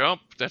could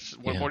jump. That's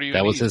what Yeah, more do you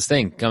that need? was his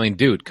thing. I mean,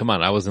 dude, come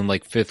on. I was in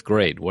like 5th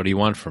grade. What do you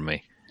want from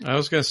me? I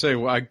was going to say,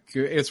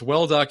 it's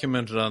well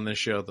documented on this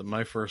show that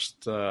my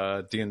first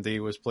D&D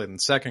was played in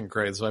 2nd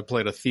grade, so I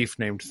played a thief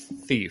named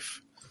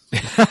Thief.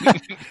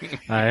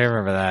 I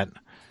remember that.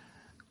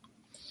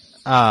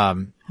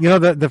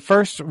 The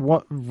first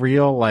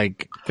real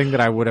like thing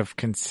that I would have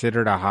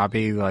considered a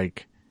hobby,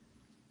 like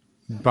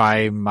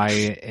by my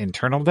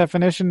internal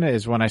definition,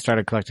 is when I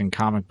started collecting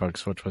comic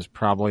books, which was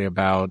probably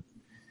about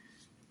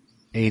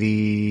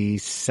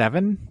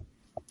 87.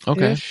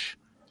 Okay.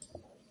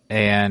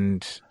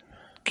 And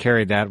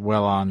carried that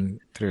well on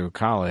through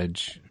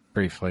college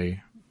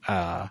briefly.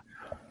 But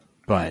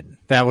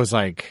that was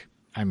like,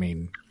 I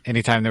mean,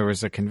 anytime there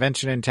was a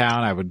convention in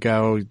town, I would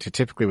go to,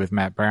 typically with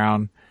Matt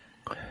Brown.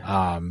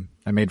 I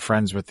made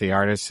friends with the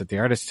artists at the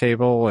artist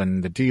table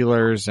and the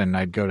dealers, and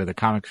I'd go to the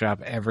comic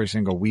shop every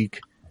single week.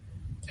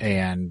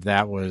 And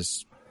that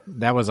was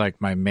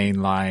like my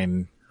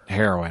mainline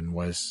heroine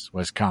was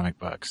comic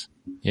books.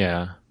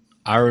 Yeah.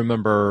 I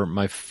remember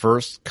my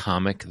first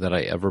comic that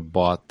I ever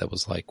bought that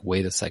was like,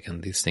 wait a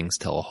second, these things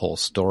tell a whole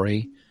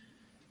story,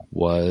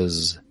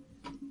 was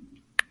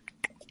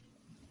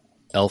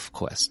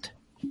ElfQuest.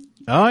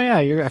 Oh yeah,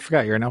 I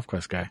forgot you're an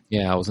ElfQuest guy.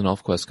 Yeah, I was an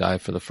ElfQuest guy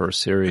for the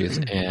first series,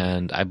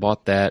 and I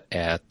bought that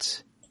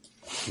at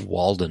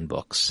Walden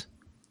Books.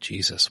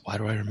 Jesus, why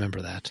do I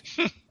remember that?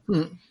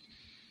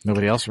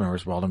 Nobody else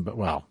remembers Walden, but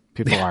well,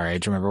 people our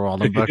age remember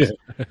Walden Books.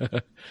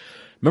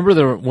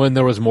 Remember when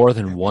there was more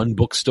than one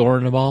bookstore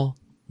in the mall?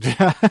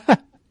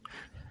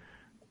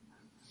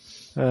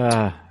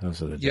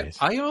 Those are the Yeah, days.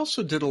 I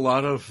also did a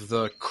lot of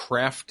the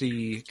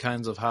crafty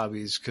kinds of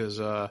hobbies because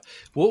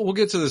we'll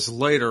get to this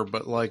later,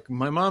 but like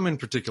my mom in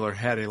particular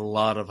had a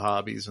lot of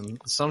hobbies,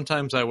 and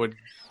sometimes I would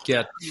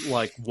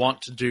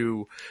want to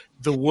do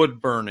the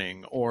wood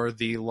burning or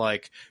the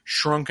like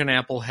shrunken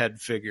apple head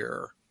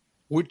figure,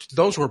 which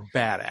those were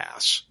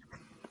badass.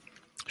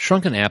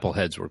 Shrunken apple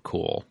heads were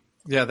cool.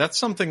 Yeah, that's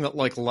something that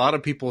like a lot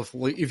of people,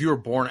 if you were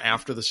born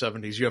after the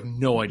 70s, you have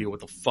no idea what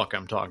the fuck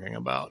I'm talking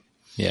about.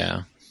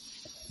 Yeah.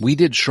 We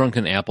did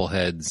shrunken apple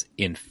heads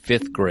in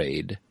 5th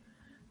grade,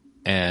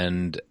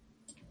 and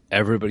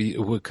everybody,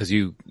 because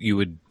you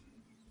would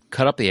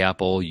cut up the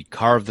apple, you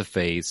carve the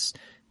face,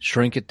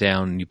 shrink it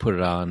down, and you put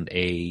it on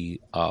a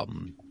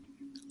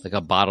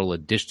bottle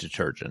of dish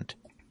detergent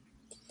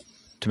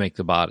to make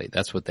the body.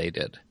 That's what they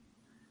did.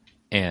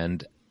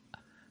 And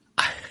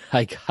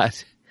I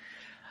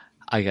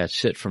got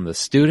shit from the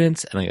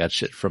students, and I got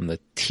shit from the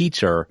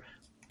teacher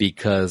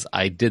because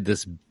I did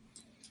this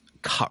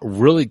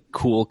really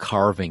cool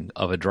carving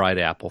of a dried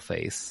apple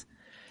face,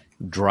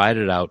 dried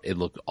it out. It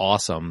looked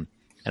awesome.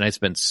 And I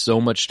spent so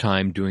much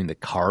time doing the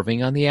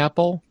carving on the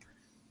apple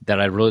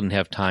that I really didn't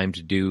have time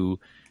to do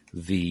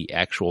the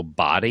actual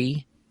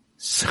body.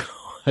 So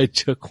I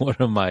took one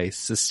of my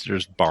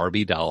sister's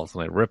Barbie dolls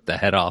and I ripped the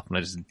head off and I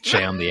just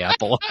jammed the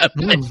apple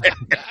on there.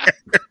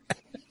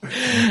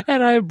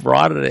 And I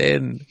brought it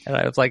in, and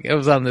I was like, it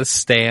was on this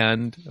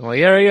stand. I'm like,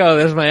 there you go,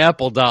 there's my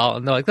apple doll.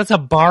 And they're like, that's a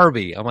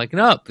Barbie. I'm like,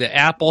 no, the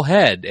apple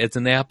head. It's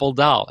an apple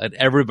doll. And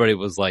everybody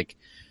was like,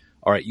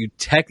 all right, you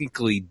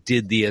technically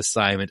did the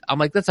assignment. I'm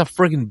like, that's a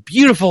friggin'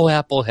 beautiful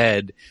apple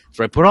head.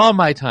 So I put all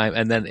my time,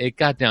 and then it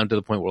got down to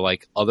the point where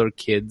like other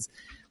kids,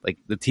 like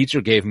the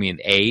teacher gave me an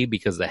A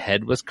because the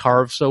head was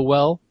carved so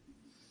well,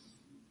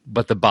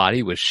 but the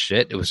body was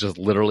shit. It was just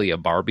literally a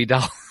Barbie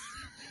doll.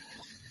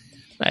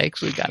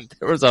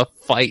 There was a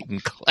fight in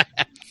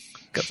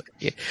class.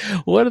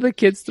 One of the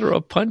kids threw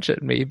a punch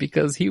at me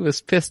because he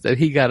was pissed that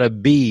he got a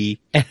B,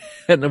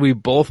 and we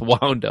both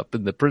wound up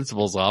in the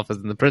principal's office,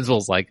 and the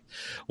principal's like,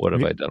 what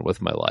have I done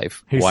with my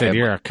life? He said,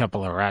 you're a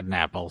couple of rotten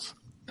apples.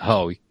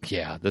 Oh,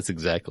 yeah, that's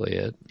exactly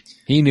it.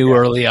 He knew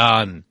early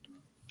on.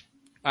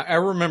 I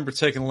remember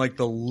taking like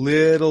the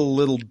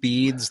little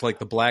beads, like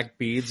the black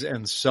beads,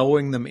 and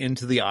sewing them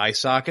into the eye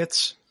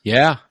sockets.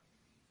 Yeah.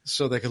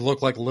 So they could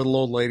look like little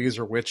old ladies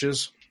or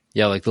witches.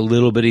 Yeah, like the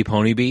little bitty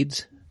pony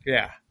beads.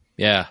 Yeah.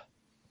 Yeah.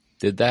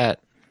 Did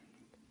that.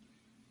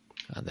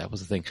 God, that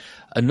was the thing.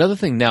 Another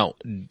thing now,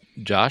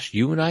 Josh,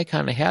 you and I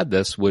kind of had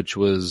this, which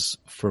was,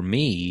 for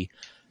me,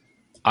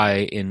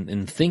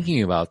 in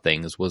thinking about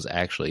things, was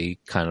actually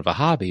kind of a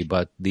hobby,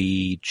 but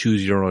the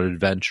Choose Your Own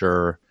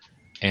Adventure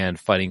and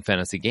Fighting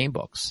Fantasy game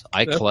books.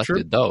 I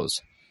collected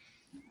those.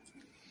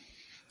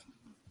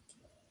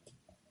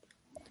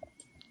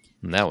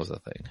 And that was a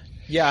thing.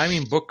 Yeah, I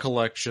mean, book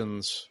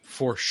collections,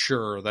 for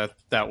sure,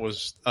 that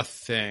was a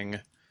thing.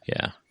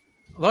 Yeah.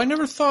 Although I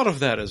never thought of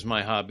that as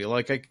my hobby.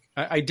 Like,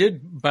 I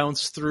did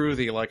bounce through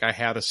I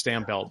had a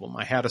stamp album.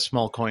 I had a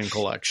small coin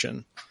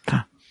collection.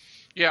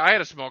 Yeah, I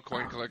had a small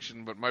coin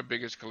collection, but my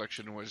biggest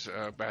collection was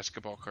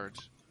basketball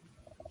cards.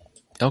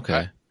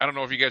 Okay. I don't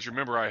know if you guys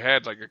remember, I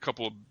had like a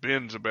couple of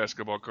bins of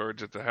basketball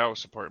cards at the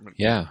house apartment.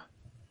 Yeah.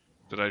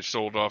 That I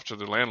sold off to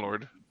the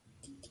landlord.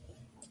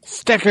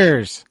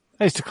 Stickers!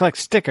 I used to collect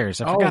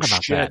stickers. I forgot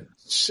about that.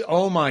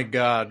 Oh my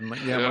God.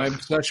 My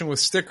obsession with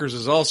stickers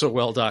is also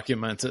well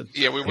documented.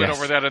 Yeah, we went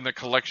over that in the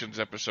collections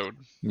episode.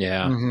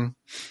 Yeah. Mm-hmm.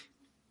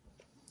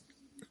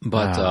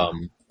 But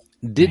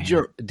did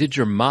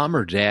your mom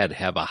or dad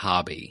have a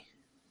hobby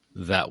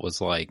that was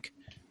like,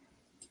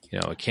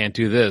 I can't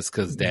do this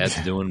because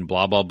dad's doing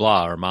blah, blah,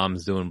 blah, or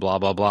mom's doing blah,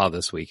 blah, blah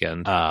this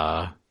weekend?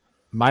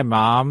 My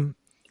mom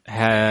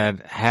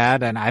had,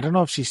 and I don't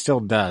know if she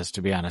still does,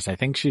 to be honest. I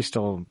think she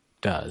still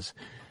does.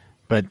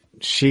 But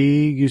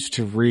she used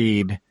to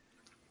read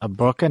a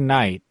book a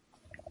night,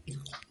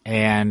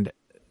 and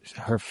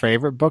her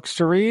favorite books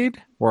to read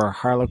were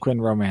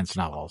Harlequin romance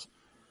novels.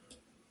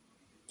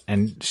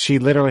 And she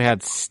literally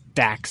had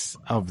stacks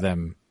of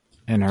them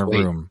in her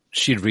room.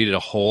 She'd read a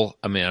whole,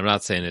 I'm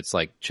not saying it's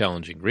like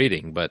challenging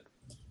reading, but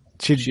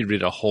she'd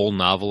read a whole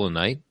novel a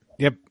night?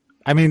 Yep.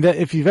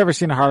 If you've ever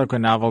seen a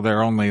Harlequin novel,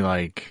 they're only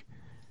like,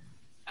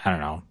 I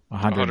don't know,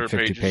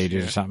 150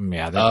 pages or something.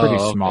 Yeah, they're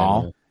pretty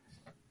small. Okay.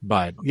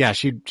 But yeah,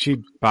 she'd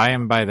buy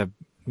them by the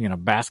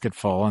basket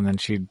full, and then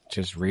she'd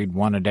just read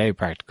one a day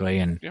practically.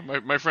 And yeah,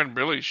 my friend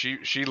Billy,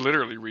 she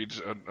literally reads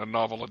a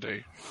novel a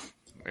day,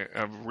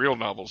 real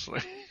novels.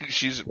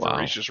 She's a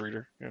voracious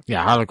reader.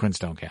 Yeah, Harlequins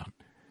don't count.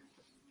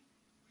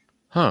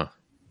 Huh.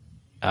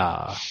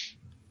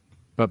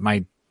 But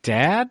my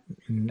dad,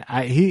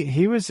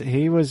 he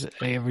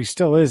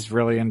still is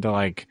really into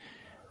like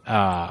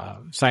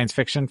science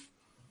fiction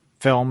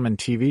film and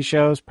TV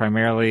shows,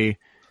 primarily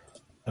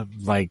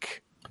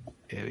like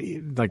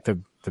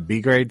the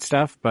B grade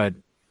stuff, but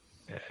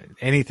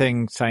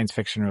anything science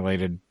fiction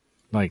related,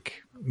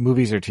 like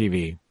movies or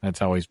TV,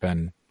 that's always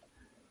been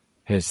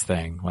his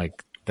thing.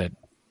 Like that,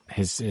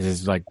 his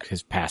like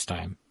his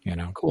pastime.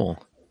 Cool.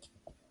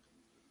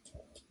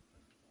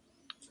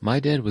 My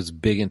dad was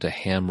big into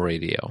ham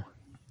radio.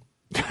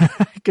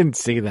 I can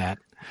see that.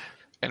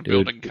 And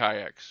building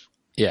kayaks.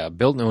 Yeah,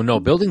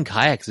 building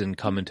kayaks didn't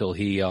come until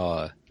he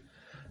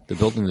the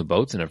building the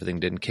boats and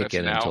everything didn't kick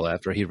in until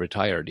after he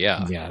retired.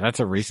 Yeah. Yeah, that's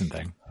a recent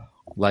thing.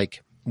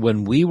 Like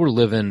when we were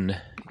living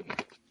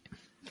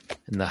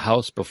in the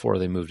house before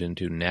they moved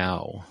into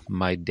now,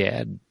 my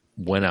dad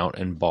went out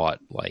and bought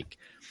like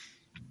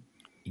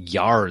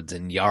yards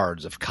and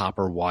yards of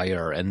copper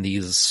wire and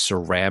these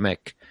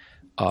ceramic,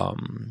 I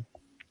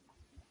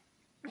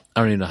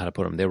don't even know how to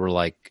put them. They were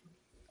like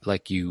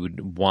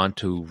you'd want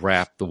to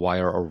wrap the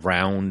wire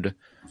around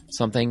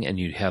something, and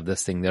you'd have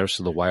this thing there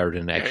so the wire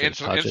didn't actually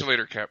touch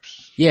insulator it.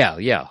 Caps.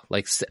 Yeah,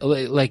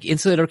 like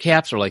insulator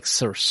caps or like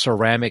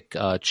ceramic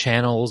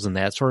channels and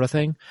that sort of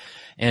thing.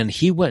 And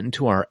he went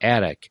into our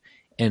attic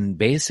and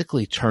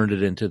basically turned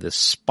it into this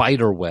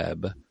spider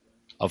web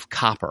of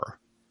copper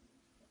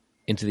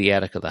into the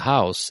attic of the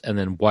house, and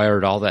then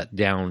wired all that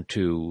down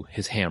to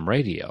his ham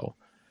radio.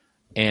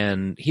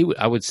 And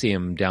I would see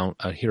him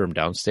hear him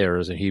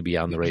downstairs, and he'd be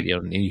on the radio.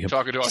 And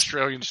talking to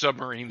Australian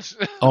submarines.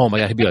 Oh my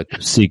God, he'd be like,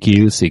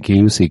 CQ,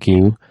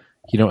 CQ,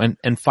 CQ.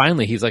 And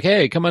finally he's like,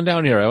 hey, come on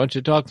down here. I want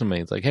you to talk to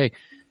me. It's like, hey,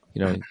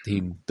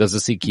 he does the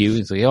CQ.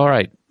 He's like, all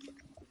right.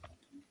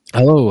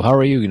 Hello, how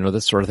are you?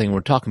 This sort of thing.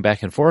 We're talking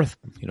back and forth.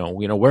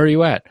 Where are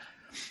you at?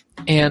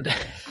 And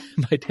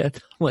my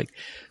dad's like,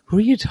 who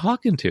are you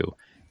talking to?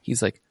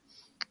 He's like,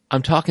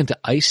 I'm talking to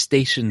Ice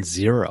Station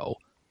Zero.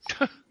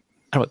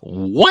 I'm like,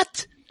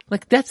 what?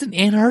 Like, that's in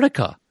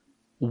Antarctica.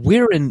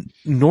 We're in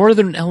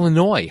northern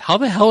Illinois. How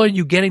the hell are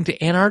you getting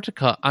to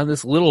Antarctica on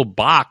this little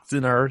box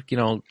in our,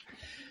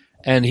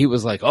 And he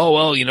was like, oh,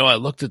 well, I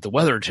looked at the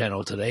Weather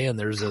Channel today and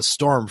there's a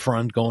storm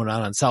front going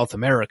on in South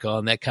America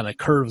and that kind of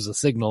curves the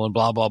signal and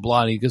blah, blah,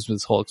 blah. And he gives me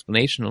this whole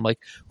explanation. I'm like,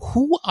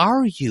 who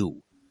are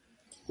you?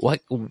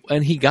 Like,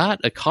 and he got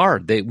a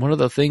card. One of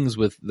the things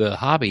with the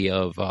hobby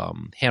of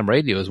ham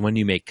radio is when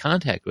you make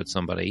contact with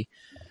somebody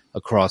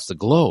across the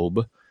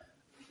globe,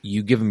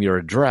 you give them your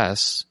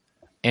address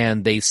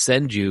and they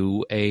send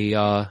you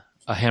a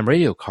ham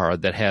radio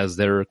card that has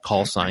their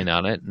call sign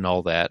on it and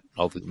all that,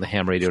 all the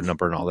ham radio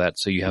number and all that.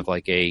 So you have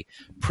like a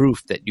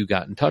proof that you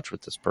got in touch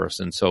with this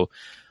person. So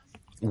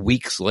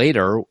weeks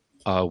later,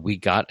 we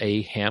got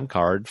a ham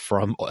card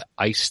from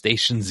Ice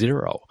Station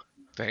Zero.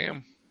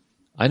 Damn.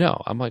 I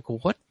know. I'm like,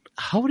 what?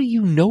 How do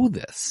you know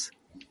this?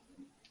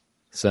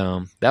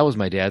 So that was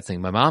my dad's thing.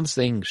 My mom's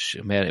thing,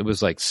 man, it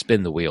was like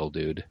spin the wheel,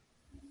 dude.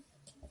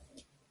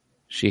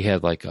 She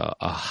had like a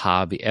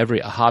hobby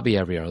every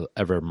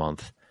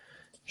month.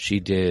 She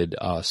did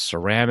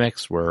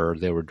ceramics where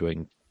they were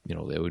doing, they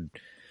would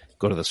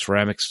go to the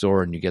ceramic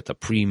store and you get the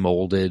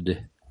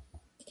pre-molded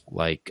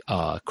like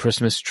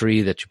Christmas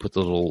tree that you put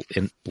the little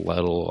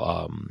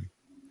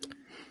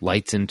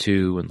lights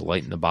into and the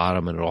light in the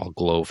bottom and it'll all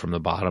glow from the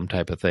bottom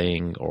type of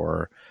thing.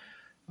 Or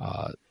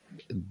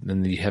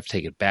then you have to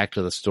take it back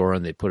to the store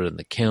and they put it in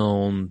the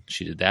kiln.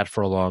 She did that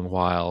for a long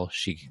while.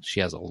 She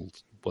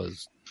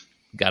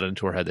got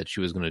into her head that she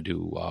was going to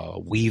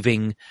do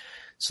weaving.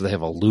 So they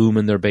have a loom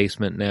in their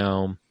basement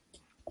now.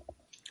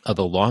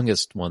 The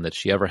longest one that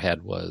she ever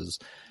had was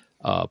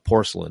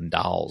porcelain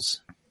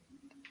dolls.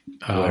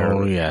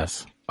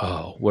 Yes.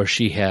 Where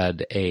she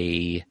had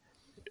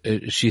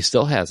she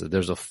still has it.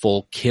 There's a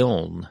full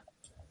kiln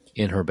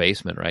in her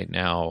basement right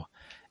now.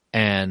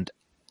 And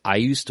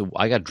I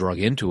got drug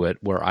into it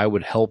where I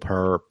would help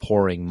her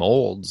pouring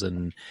molds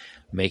and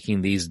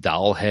making these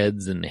doll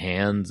heads and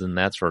hands and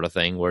that sort of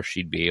thing where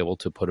she'd be able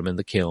to put them in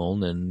the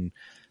kiln and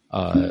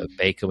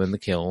bake them in the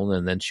kiln,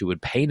 and then she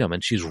would paint them,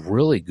 and she's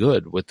really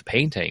good with the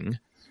painting,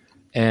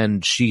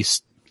 and she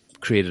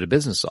created a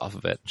business off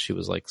of it. She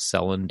was like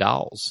selling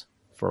dolls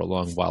for a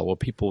long while where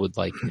people would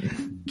like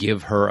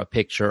give her a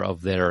picture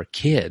of their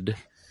kid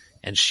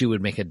and she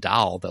would make a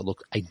doll that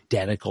looked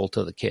identical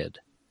to the kid.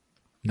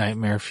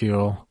 Nightmare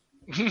fuel.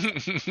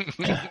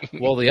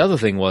 Well, the other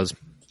thing was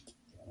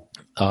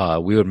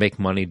we would make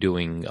money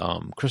doing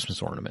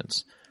Christmas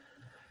ornaments.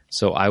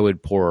 So I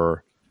would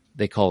pour,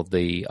 they called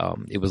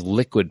it was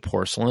liquid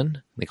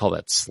porcelain. They call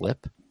that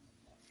slip.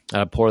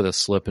 I'd pour the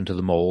slip into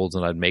the molds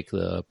and I'd make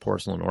the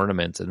porcelain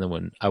ornaments. And then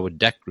when I would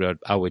decorate,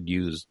 I would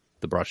use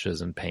the brushes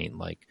and paint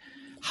like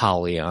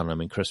holly on them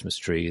and Christmas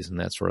trees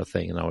and that sort of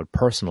thing. And I would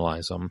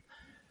personalize them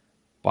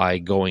by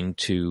going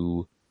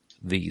to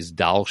these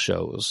doll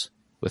shows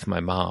with my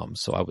mom.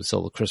 So I would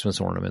sell the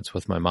Christmas ornaments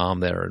with my mom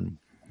there and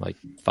like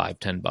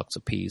 $5-10 a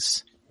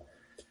piece.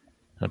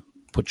 And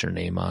put your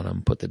name on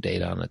them, put the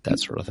date on it, that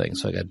sort of thing.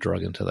 So I got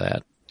drug into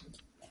that.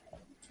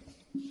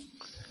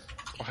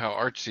 How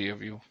artsy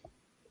of you.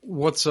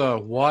 What's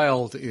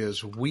wild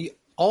is we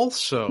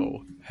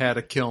also had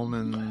a kiln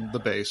in the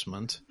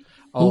basement,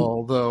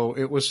 although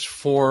it was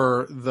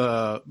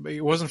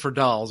it wasn't for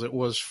dolls, it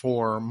was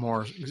for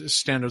more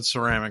standard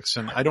ceramics,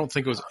 and I don't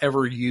think it was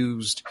ever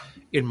used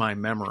in my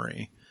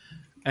memory.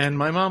 And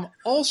my mom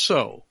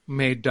also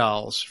made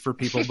dolls for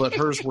people, but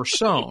hers were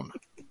sewn.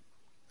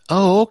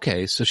 Oh,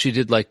 okay. So she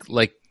did like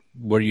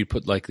where you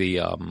put like the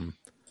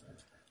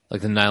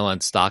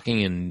nylon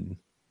stocking and.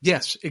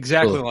 Yes,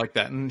 exactly like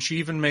that. And she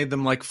even made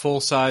them like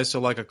full size. So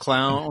like a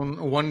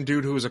clown, one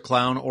dude who was a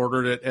clown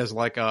ordered it as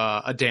like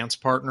a dance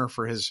partner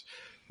for his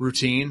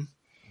routine.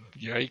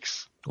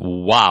 Yikes.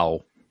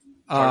 Wow.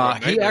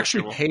 He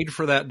actually paid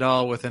for that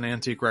doll with an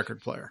antique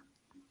record player.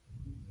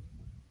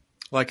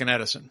 Like an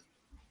Edison.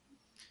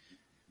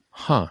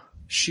 Huh.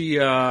 She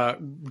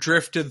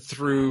drifted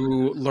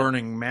through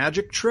learning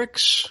magic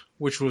tricks,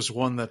 which was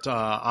one that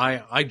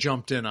I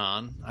jumped in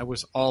on. I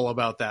was all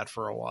about that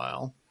for a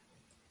while.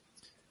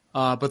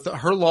 But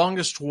her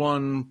longest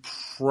one,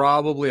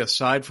 probably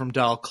aside from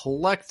doll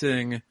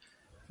collecting,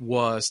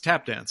 was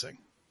tap dancing.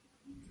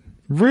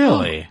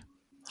 Really?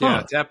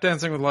 Yeah, tap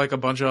dancing with like a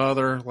bunch of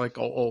other like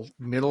old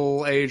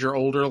middle age or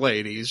older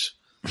ladies.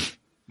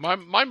 My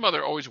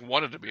mother always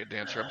wanted to be a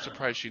dancer. I'm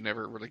surprised she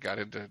never really got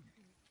into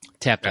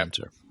tap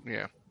dancer.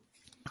 Yeah.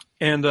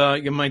 And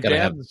my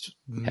dad's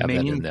have that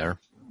in there.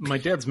 My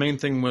dad's main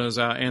thing was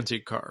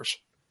antique cars,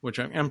 which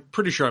I'm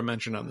pretty sure I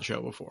mentioned on the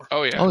show before.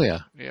 Oh yeah. Oh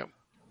yeah. Yeah.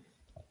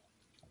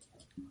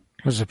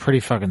 It was a pretty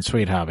fucking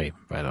sweet hobby,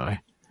 by the way.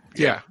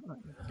 Yeah.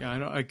 Yeah, I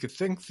know. I could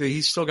think that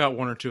he's still got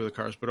one or two of the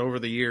cars, but over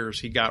the years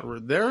he got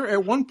there.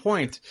 At one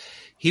point,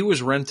 he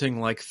was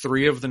renting like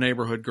 3 of the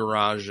neighborhood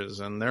garages,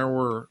 and there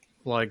were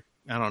like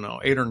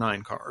 8 or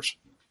 9 cars.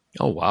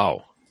 Oh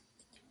wow!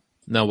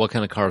 Now, what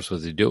kind of cars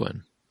was he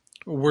doing?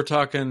 We're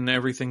talking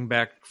everything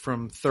back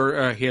from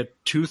he had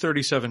 2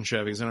 37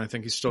 Chevys, and I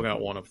think he's still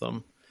got one of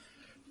them.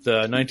 The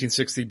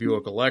 1960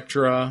 Buick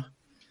Electra.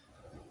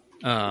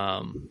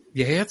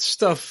 He had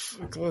stuff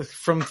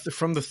from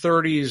the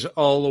 30s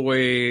all the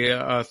way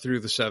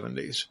through the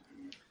 70s.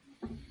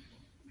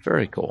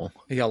 Very cool.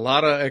 Yeah,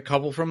 a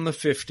couple from the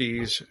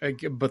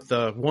 50s, but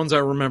the ones I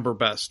remember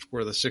best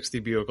were the 60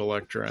 Buick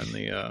Electra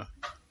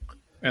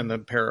and the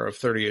pair of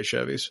 38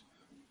 Chevys.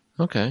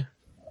 Okay.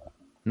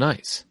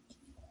 Nice.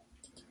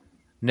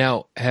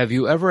 Now, have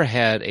you ever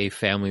had a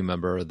family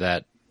member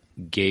that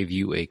gave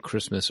you a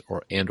Christmas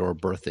or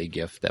birthday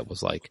gift that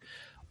was like,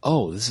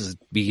 oh, this is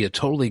be a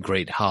totally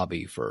great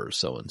hobby for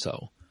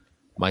so-and-so?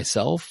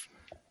 Myself,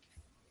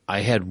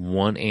 I had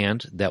one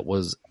aunt that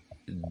was,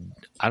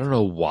 I don't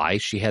know why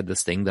she had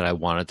this thing that I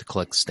wanted to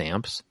collect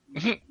stamps,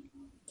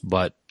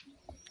 but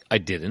I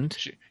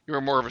didn't. You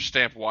were more of a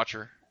stamp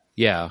watcher.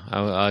 Yeah, I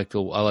like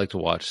to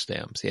watch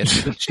stamps. Yeah,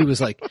 she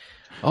was like,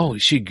 oh,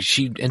 she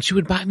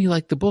would buy me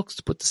like the books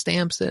to put the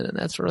stamps in and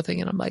that sort of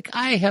thing. And I'm like,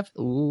 I have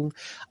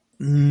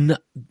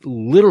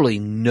literally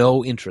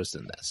no interest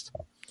in this.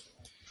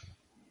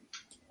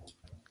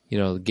 You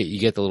know, you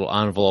get the little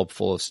envelope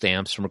full of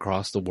stamps from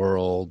across the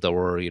world that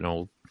were, you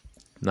know,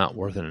 not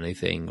worth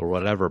anything or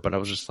whatever. But I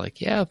was just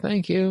like, yeah,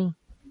 thank you.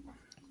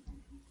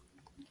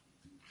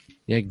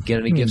 Yeah, get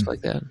any gifts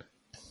like that?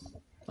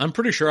 I'm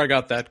pretty sure I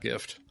got that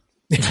gift.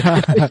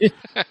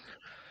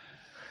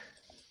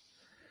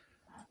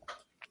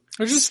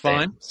 Which is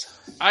fine.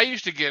 I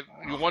used to get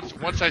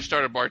once I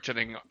started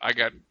bartending, I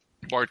got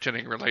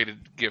bartending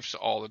related gifts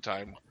all the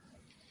time.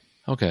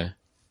 Okay.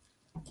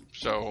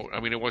 So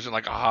I mean, it wasn't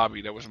like a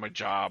hobby; that was my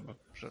job.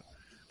 So,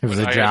 It was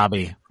a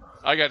jobby.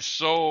 I got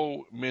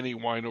so many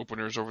wine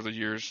openers over the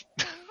years.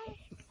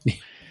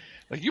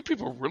 Like, you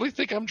people really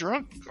think I'm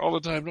drunk all the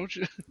time, don't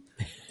you?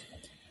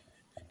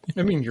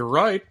 I mean, you're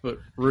right, but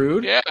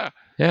rude. Yeah.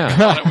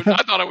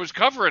 I thought I was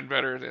covering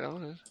better. You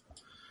know?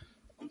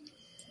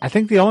 I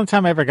think the only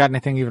time I ever got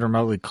anything even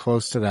remotely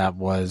close to that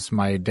was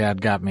my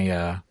dad got me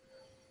one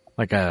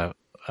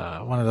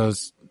of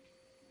those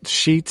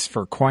sheets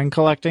for coin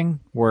collecting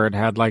where it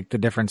had like the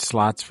different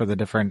slots for the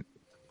different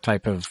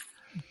type of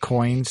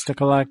coins to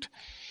collect.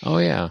 Oh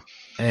yeah.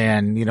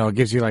 And, you know, it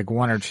gives you like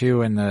one or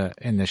two in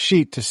the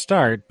sheet to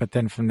start, but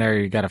then from there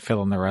you got to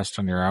fill in the rest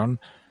on your own.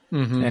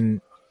 Mm-hmm.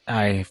 And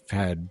I've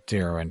had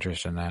zero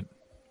interest in that.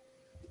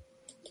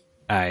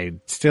 I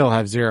still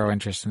have zero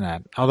interest in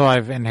that. Although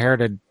I've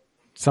inherited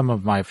some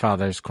of my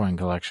father's coin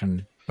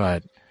collection,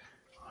 but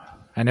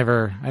I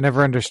never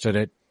understood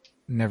it.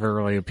 Never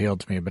really appealed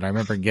to me, but I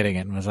remember getting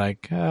it and was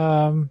like,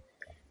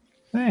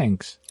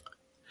 thanks.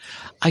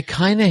 I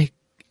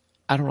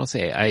don't want to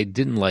say I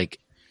didn't like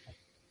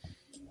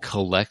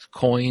collect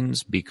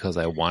coins because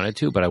I wanted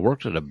to, but I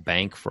worked at a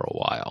bank for a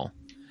while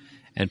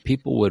and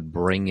people would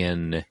bring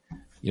in,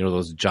 you know,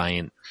 those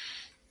giant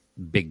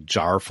big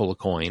jar full of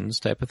coins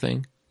type of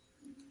thing.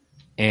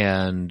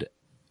 And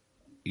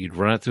you'd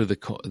run it through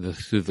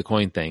the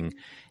coin thing,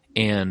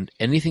 and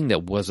anything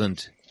that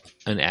wasn't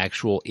an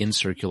actual in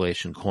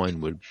circulation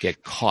coin would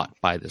get caught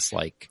by this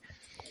like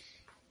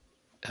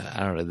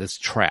I don't know, this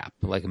trap,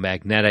 like a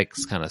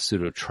magnetics kind of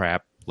pseudo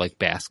trap, like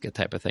basket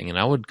type of thing. And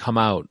I would come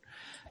out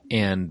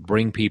and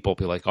bring people,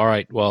 be like, all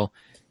right, well,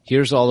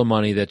 here's all the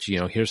money that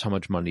here's how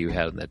much money you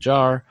had in that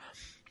jar.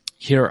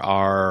 Here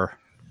are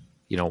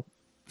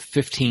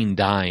 15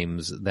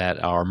 dimes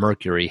that are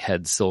mercury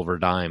head silver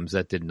dimes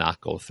that did not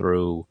go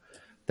through.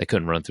 They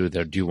couldn't run through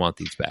there. Do you want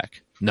these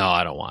back? No,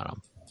 I don't want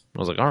them. I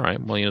was like, all right,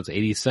 well, it's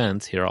 80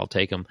 cents. Here, I'll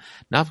take them.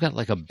 Now I've got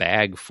like a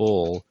bag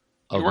full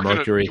of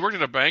mercury. You worked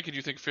in a bank and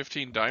you think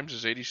 15 dimes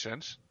is 80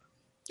 cents?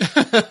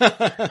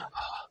 I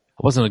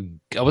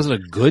wasn't a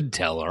good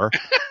teller.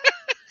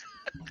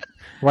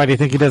 Why do you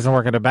think he doesn't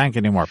work at a bank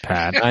anymore,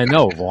 Pat? I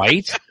know,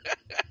 right?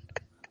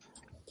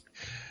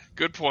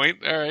 Good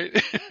point. All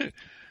right.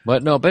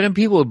 But then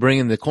people would bring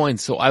in the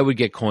coins. So I would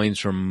get coins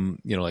from,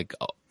 like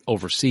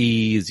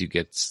overseas. You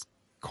get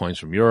coins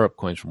from Europe,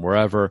 coins from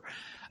wherever.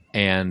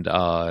 And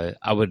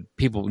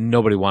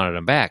nobody wanted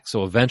them back.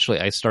 So eventually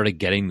I started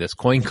getting this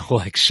coin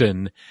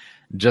collection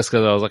just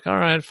because I was like, all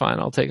right, fine,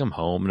 I'll take them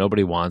home.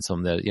 Nobody wants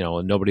them.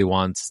 Nobody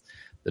wants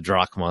the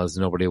drachmas.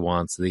 Nobody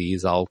wants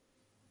these.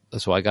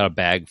 So I got a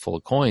bag full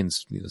of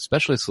coins,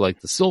 especially like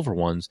the silver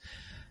ones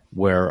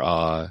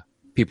where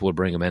people would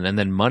bring them in, and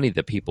then money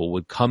that people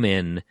would come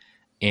in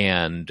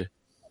and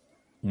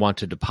want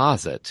to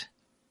deposit.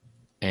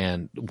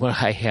 And when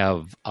I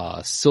have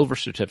silver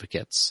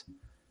certificates,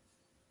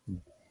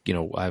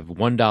 I have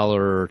 $1,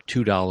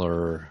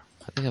 $2.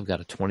 I think I've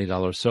got a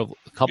 $20 silver,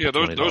 a couple. Yeah,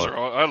 $20. Those are.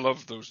 I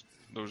love those.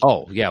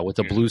 Oh yeah, with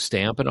the blue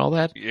stamp and all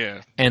that.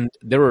 Yeah. And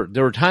there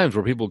were times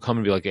where people would come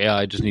and be like, "Yeah,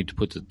 I just need to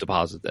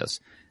deposit this."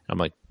 And I'm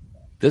like,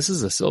 "This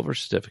is a silver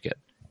certificate.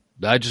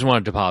 I just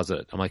want to deposit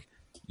it." I'm like,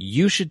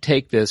 "You should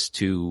take this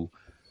to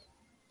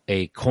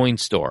a coin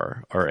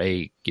store or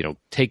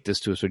take this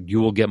to a store. You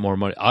will get more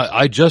money."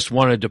 I just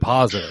want to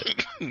deposit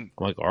it. I'm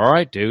like, all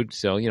right, dude.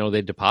 So,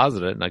 they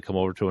deposit it, and I come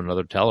over to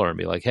another teller and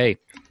be like, hey,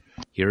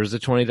 here's a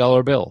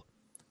 $20 bill.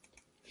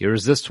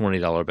 Here's this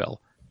 $20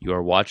 bill. You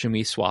are watching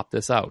me swap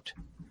this out.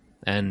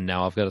 And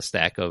now I've got a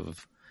stack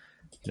of,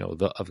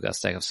 I've got a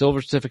stack of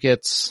silver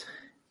certificates.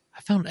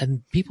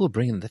 And people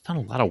they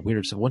found a lot of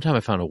weird stuff. One time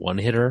I found a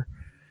one-hitter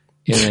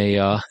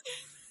in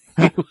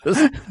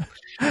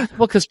Well,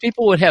 because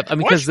people would have. I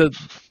mean, because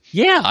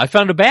I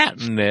found a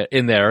bat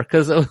in there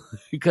because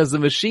the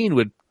machine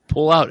would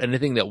pull out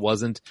anything that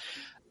wasn't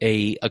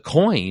a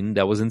coin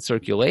that was in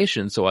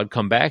circulation. So I'd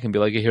come back and be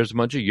like, here's a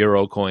bunch of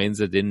euro coins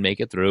that didn't make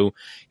it through.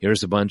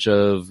 Here's a bunch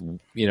of,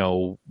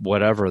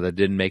 whatever that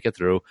didn't make it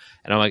through.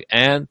 And I'm like,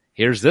 and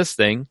here's this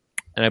thing.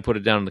 And I put it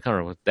down on the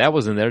counter. That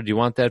was in there. Do you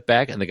want that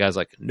back? And the guy's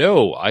like,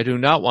 no, I do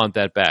not want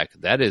that back.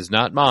 That is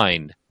not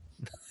mine.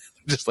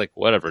 Just like,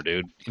 whatever,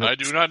 dude. I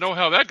do not know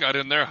how that got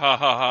in there. Ha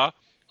ha ha.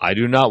 I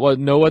do not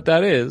know what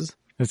that is.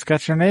 It's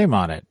got your name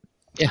on it.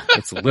 Yeah,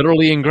 it's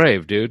literally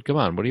engraved, dude. Come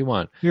on, what do you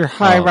want? You're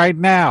high right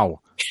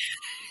now.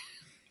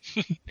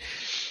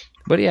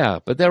 But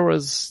there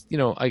was,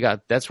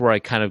 that's where I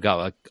kind of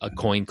got a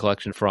coin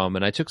collection from,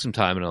 and I took some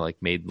time and I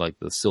made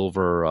the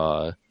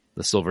silver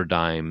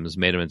dimes,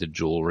 made them into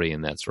jewelry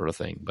and that sort of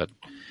thing. But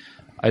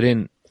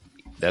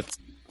that's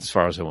as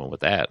far as I went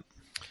with that.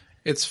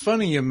 It's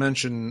funny you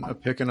mention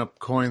picking up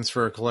coins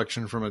for a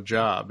collection from a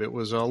job. It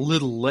was a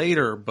little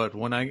later, but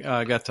when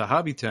I got to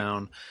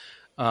Hobbytown,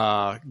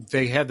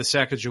 they had the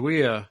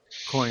Sacagawea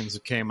coins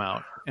that came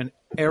out. And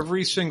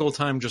every single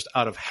time, just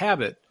out of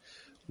habit,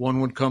 one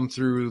would come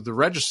through the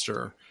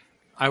register,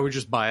 I would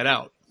just buy it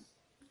out.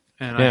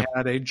 And I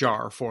had a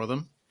jar for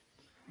them.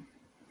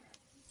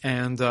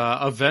 And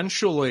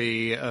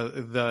eventually,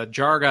 the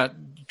jar got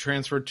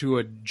transferred to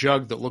a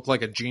jug that looked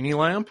like a genie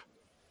lamp,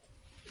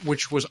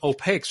 which was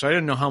opaque, so I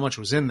didn't know how much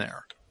was in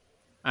there.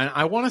 And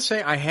I want to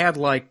say I had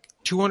like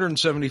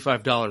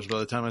 $275 by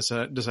the time I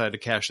decided to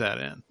cash that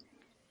in.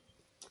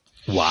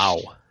 Wow.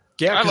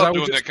 Yeah, I love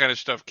doing that kind of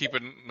stuff.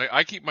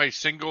 I keep my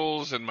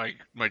singles and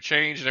my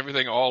change and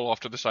everything all off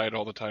to the side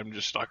all the time and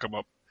just stock them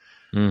up.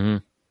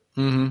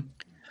 Mm-hmm. Mm-hmm.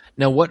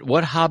 Now,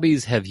 what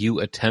hobbies have you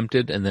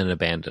attempted and then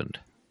abandoned?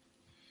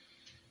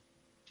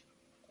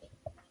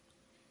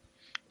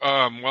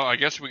 Well, I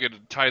guess we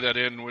could tie that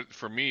in with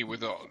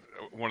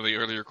one of the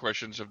earlier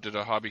questions of did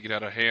a hobby get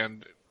out of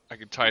hand. I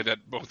could tie that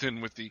both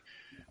in with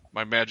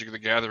my Magic the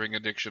Gathering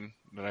addiction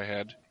that I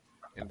had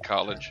in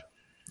college.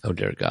 Oh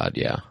dear God,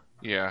 yeah.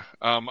 Yeah.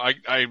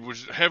 I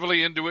was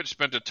heavily into it,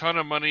 spent a ton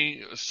of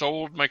money,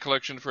 sold my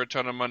collection for a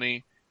ton of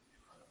money,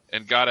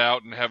 and got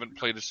out and haven't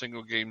played a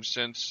single game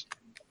since.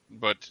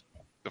 But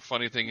the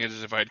funny thing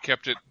is if I had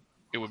kept it,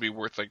 it would be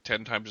worth like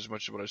 10 times as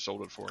much as what I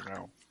sold it for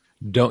now.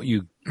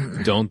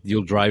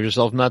 You'll drive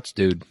yourself nuts,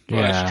 dude.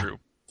 Well, yeah. That's true.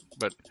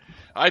 But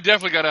I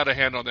definitely got out of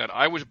hand on that.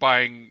 I was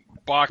buying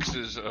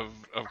boxes of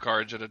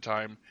cards at a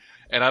time.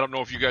 And I don't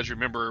know if you guys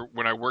remember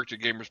when I worked at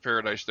Gamers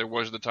Paradise, there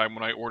was the time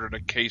when I ordered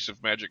a case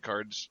of Magic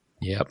cards.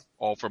 Yep.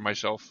 All for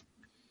myself.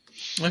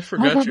 I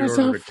forgot you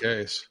ordered a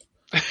case.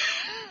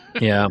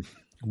 Yeah.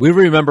 We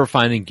remember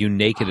finding you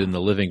naked in the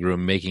living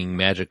room making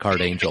Magic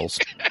card angels.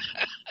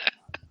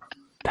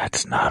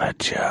 That's not a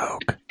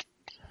joke.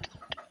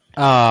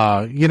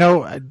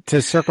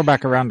 To circle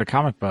back around to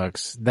comic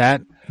books,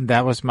 that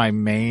was my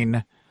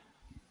main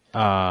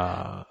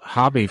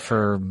hobby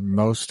for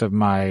most of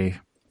my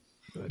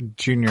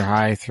junior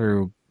high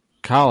through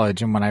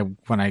college. And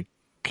when I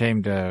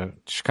came to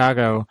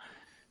Chicago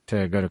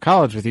to go to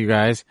college with you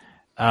guys,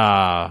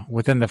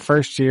 within the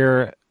first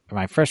year,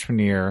 my freshman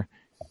year,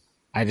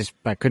 I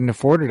couldn't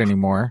afford it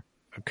anymore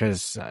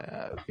because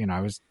I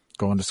was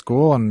going to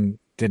school and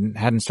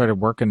hadn't started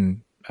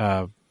working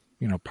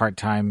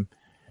part-time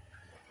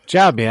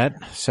job yet.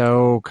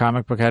 So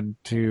comic book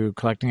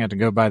collecting had to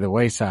go by the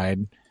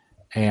wayside,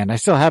 and I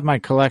still have my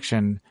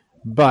collection,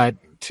 but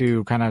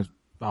to kind of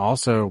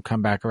also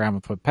come back around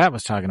with what Pat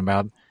was talking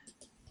about,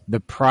 the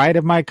pride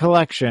of my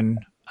collection,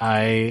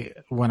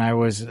 when I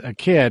was a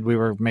kid, we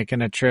were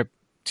making a trip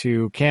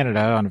to Canada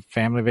on a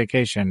family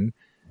vacation,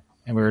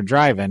 and we were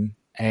driving,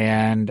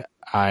 and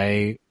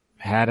I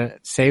had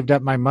saved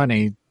up my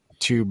money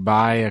to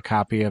buy a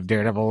copy of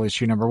Daredevil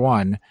issue number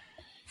 1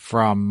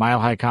 from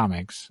Mile High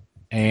Comics,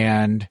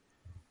 and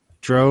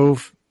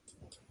drove,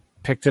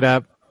 picked it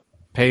up,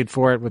 paid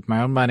for it with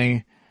my own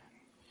money,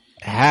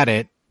 had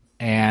it,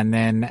 and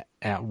then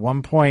at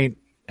one point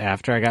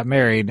after I got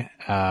married,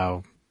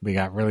 we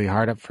got really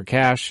hard up for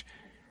cash.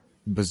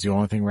 It was the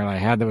only thing really I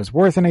had that was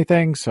worth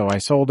anything, so I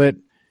sold it,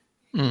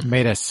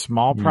 made a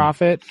small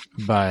profit,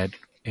 but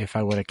if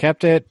I would have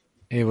kept it,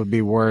 it would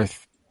be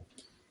worth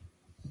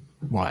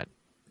what?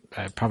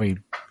 I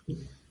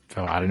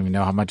don't even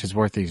know how much it's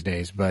worth these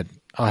days, but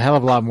a hell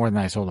of a lot more than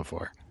I sold it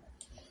for.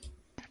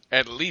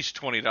 At least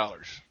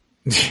 $20.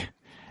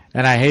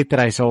 And I hate that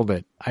I sold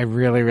it. I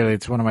really, really,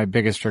 it's one of my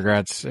biggest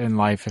regrets in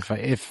life.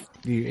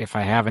 If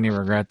I have any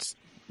regrets,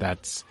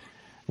 that's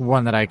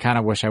one that I kind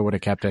of wish I would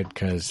have kept it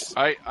because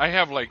I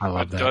have like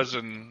a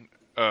dozen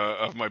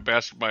of my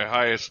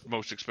highest,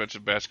 most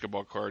expensive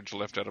basketball cards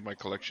left out of my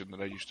collection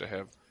that I used to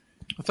have.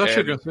 I thought you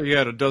were going to say you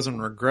had a dozen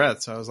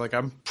regrets. I was like,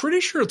 I'm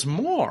pretty sure it's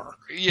more.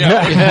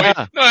 Yeah.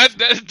 Wait, no,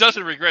 that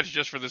dozen regrets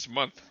just for this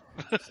month.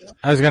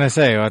 I was going to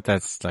say,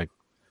 that's like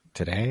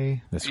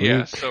today, this week?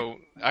 Yeah, so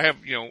I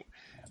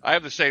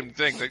have the same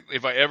thing. Like,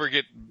 if I ever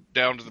get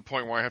down to the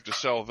point where I have to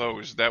sell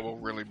those, that will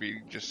really be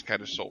just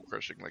kind of soul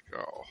crushing. Like,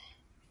 oh.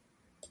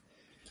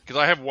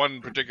 because I have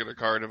one particular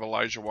card of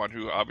Elijah Wan,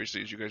 who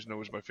obviously, as you guys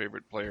know, is my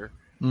favorite player.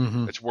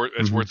 Mm-hmm. It's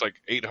worth like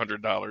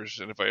 $800,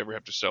 and if I ever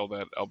have to sell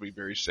that, I'll be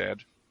very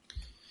sad.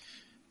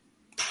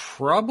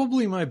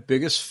 Probably my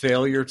biggest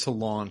failure to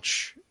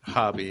launch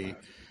hobby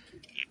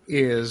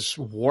is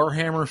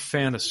Warhammer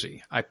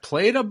Fantasy. I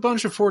played a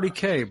bunch of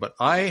 40K, but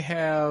I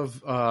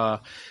have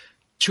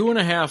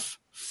 2.5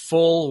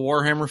 full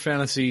Warhammer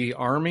Fantasy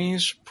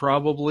armies,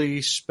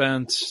 probably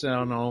spent, I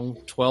don't know,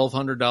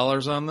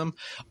 $1,200 on them.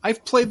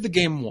 I've played the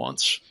game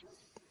once.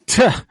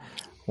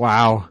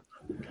 Wow.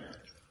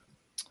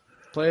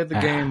 Played the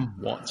game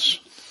once.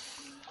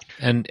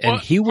 And Well,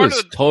 he part was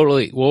of the-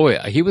 totally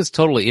he was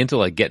totally into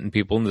like getting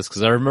people in this,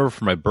 because I remember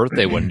for my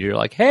birthday one year,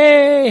 like,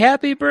 hey,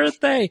 happy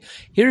birthday!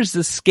 Here's the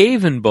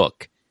Skaven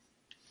book.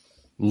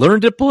 Learn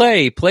to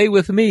play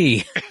with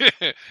me.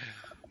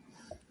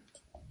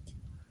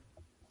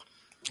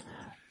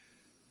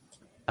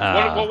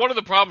 One of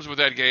the problems with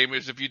that game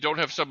is if you don't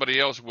have somebody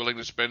else willing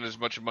to spend as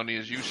much money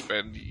as you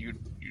spend, you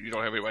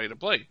don't have anybody to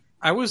play.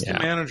 I was the Yeah.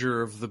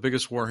 manager of the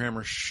biggest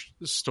Warhammer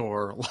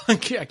store.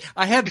 Like,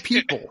 I had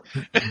people.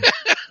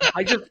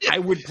 I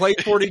would play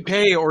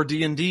 40K or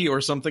D&D or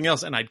something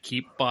else, and I'd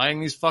keep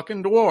buying these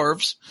fucking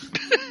dwarves,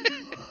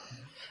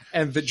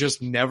 and that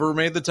just never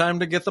made the time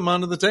to get them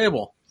onto the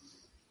table.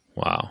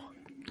 Wow.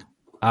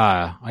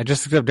 I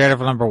just looked up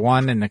Daredevil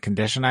 #1 in the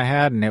condition I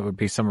had, and it would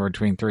be somewhere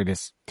between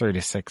 3,000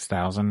 to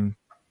 6,000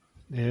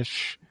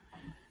 ish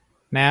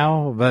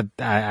now. But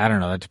I don't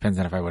know. That depends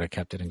on if I would have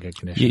kept it in good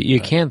condition. You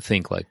but- can't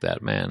think like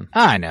that, man.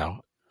 I know.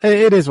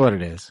 It is what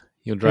it is.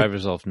 You'll drive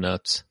yourself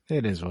nuts.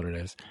 It is what it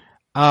is.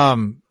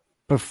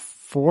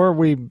 Before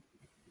we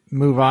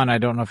move on, I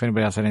don't know if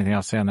anybody else had anything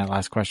else to say on that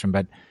last question,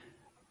 but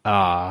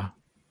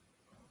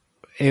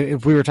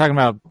if we were talking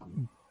about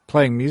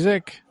playing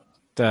music,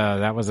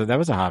 that was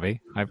a hobby.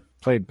 I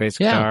played bass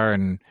guitar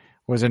and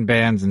was in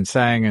bands and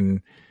sang,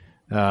 and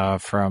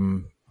bought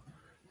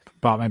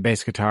my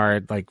bass guitar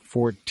at like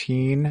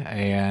 14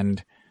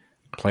 and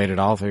played it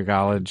all through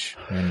college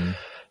and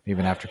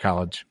even after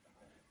college.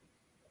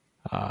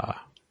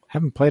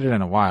 Haven't played it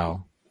in a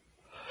while,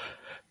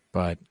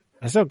 but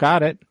I still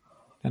got it,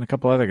 and a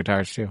couple other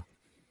guitars too.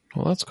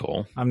 Well, that's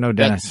cool. I'm no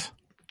Dennis.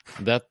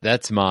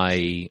 That's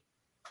my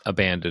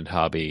abandoned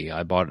hobby.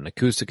 I bought an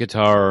acoustic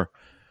guitar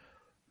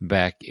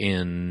back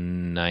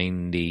in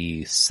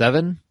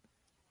 97,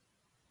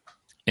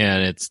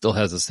 and it still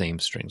has the same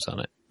strings on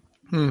it.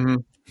 Mm-hmm.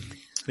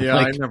 Yeah,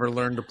 Like- I never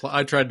learned to play.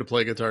 I tried to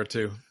play guitar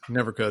too.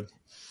 Never could.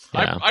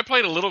 Yeah. I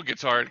played a little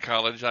guitar in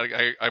college.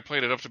 I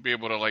played enough to be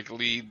able to like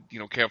lead,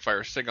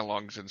 campfire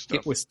sing-alongs and stuff.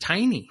 It was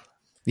tiny.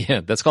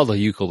 Yeah, that's called a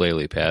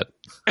ukulele, Pat.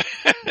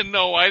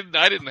 No, I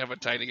didn't have a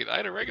tiny guitar. I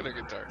had a regular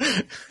guitar.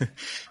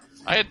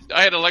 I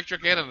had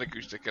electric and an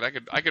acoustic, and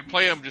I could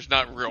play them, just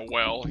not real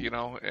well,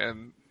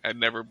 And I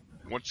never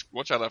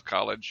once I left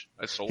college,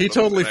 I sold. He them,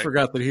 totally and I-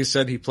 forgot that he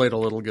said he played a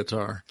little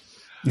guitar.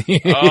 Oh,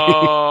 Yeah.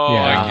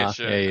 I get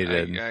you. Yeah, you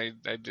didn't.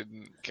 I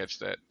didn't catch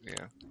that.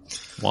 Yeah.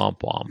 Womp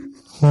womp.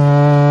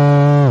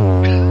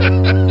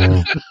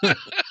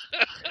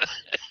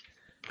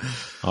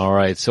 All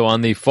right, so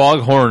on the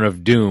Foghorn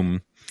of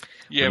Doom,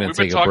 Yeah, gonna we've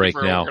been take a talking break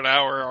for now. over an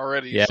hour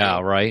already. yeah,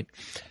 so- right.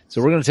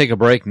 So we're going to take a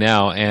break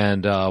now,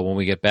 and when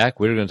we get back,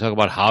 we're going to talk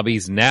about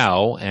hobbies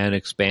now and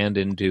expand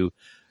into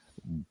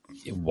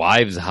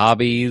wives'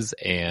 hobbies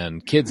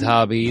and kids'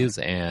 hobbies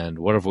and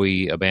what have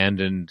we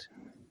abandoned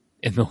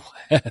in the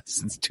West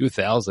since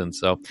 2000.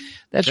 So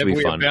that should Have be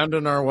we fun.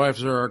 abandon our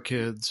wives or our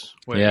kids?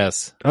 Wait,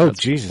 Yes. Oh, That's-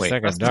 Jesus, wait,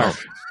 that got that's-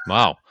 dark.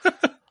 Wow.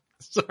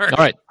 sorry. All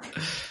right.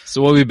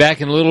 So we'll be back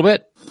in a little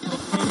bit.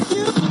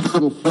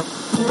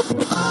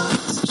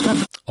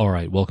 All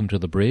right, welcome to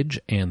The Bridge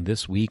and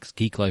this week's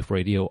Geek Life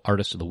Radio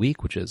Artist of the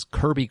Week, which is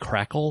Kirby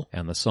Crackle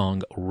and the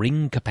song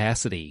Ring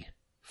Capacity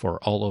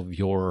for all of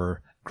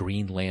your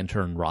Green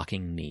Lantern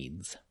rocking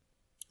needs.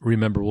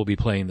 Remember, we'll be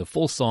playing the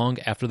full song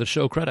after the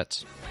show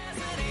credits.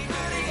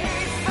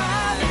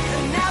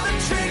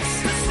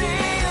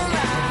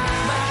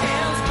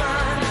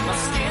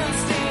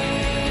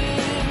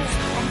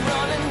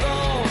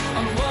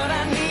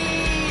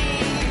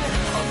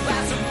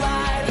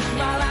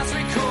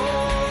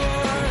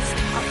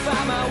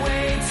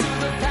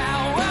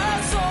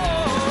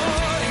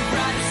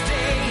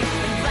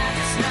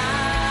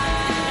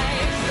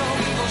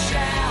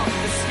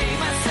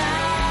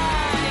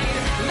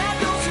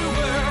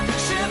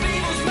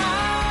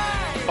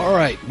 All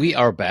right, we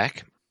are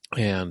back,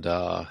 and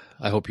I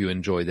hope you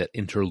enjoyed that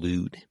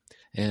interlude.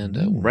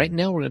 And right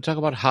now, we're going to talk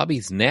about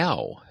hobbies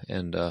now,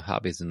 and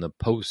hobbies in the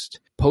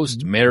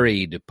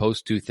post-married,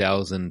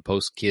 post-2000,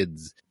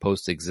 post-kids,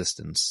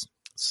 post-existence.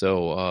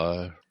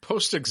 So,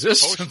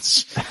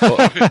 Post-existence.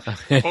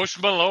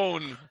 Post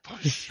Malone.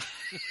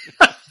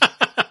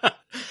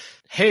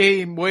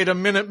 Hey, wait a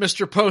minute,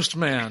 Mr.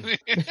 Postman.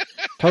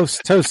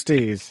 Post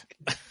toasties.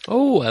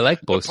 oh, I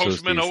like The post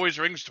postman toasties. always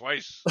rings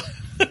twice.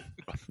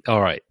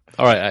 All right.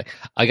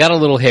 I got a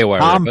little haywire,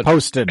 Tom but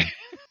posted.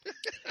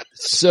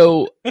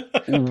 so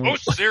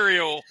Post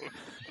cereal.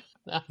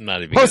 I'm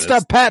not even Post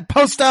gonna- up, Pat.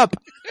 Post up.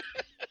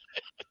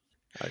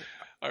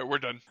 All right, we're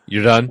done.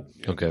 You're done?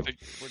 Yeah, Okay. I think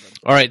we're done.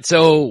 All right.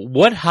 So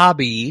what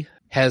hobby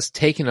has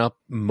taken up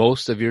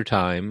most of your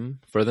time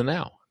for the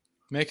now?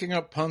 Making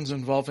up puns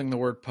involving the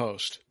word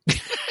post.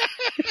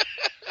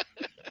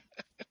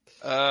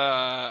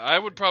 I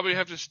would probably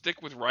have to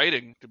stick with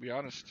writing, to be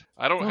honest.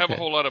 I don't have a Okay.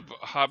 whole lot of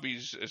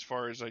hobbies as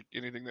far as like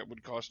anything that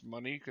would cost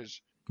money,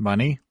 because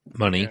Money?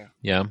 Money.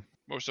 Yeah.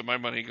 most of my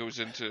money goes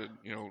into,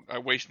 I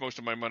waste most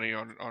of my money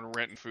on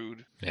rent and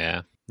food.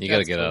 Yeah. You got to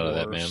That's get the out of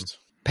that, man. worst.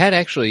 Pat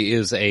actually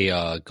is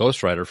a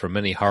ghostwriter for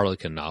many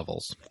Harlequin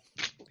novels.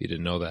 You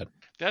didn't know that.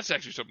 That's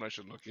actually something I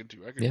should look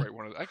into. I could Yeah. write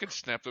one of. I could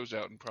snap those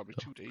out in probably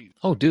 2 days.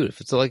 Oh, dude,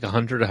 if it's like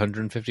 100,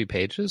 150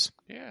 pages,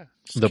 Yeah.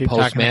 Just The keep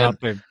talking postman- about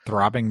the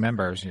throbbing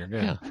members. You're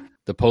good. Yeah.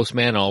 the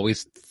postman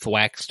always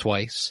thwacks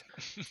twice.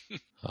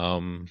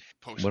 Postman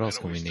What else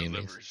can we always name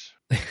delivers.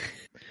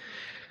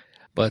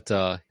 But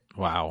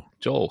Wow.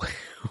 Joel,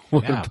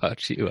 what Yeah.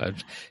 about you? I'm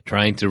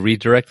trying to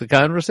redirect the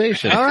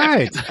conversation. All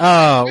right.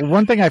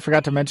 One thing I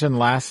forgot to mention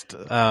last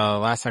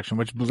section,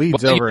 which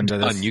bleeds Well, over you're into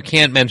this. done. You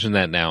can't mention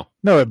that now.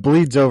 No, it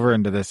bleeds over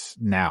into this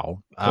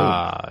now.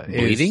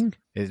 Bleeding?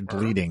 Is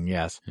bleeding,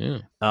 yes.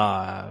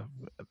 Yeah.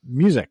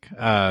 Music.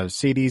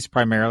 CDs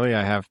primarily.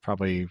 I have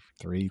probably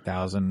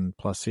 3,000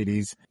 plus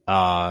CDs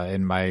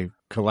in my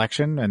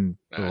collection, and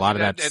a lot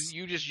of and that's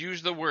you just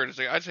use the word. It's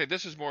like, I'd say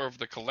this is more of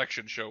the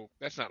collection show.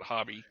 That's not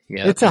hobby.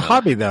 Yeah. it's a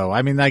hobby though.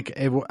 I mean, like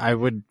I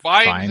would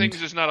Buying find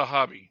things is not a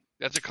hobby.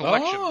 That's a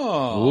collection.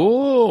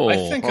 Oh, Oh,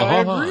 I think I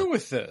agree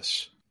with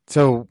this.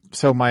 so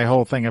my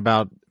whole thing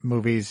about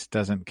movies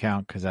doesn't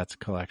count because that's a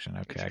collection.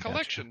 Okay, It's I a gotcha.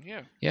 collection,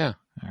 yeah. Yeah.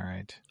 All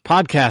right,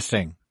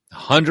 podcasting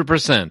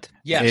 100%.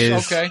 Yes,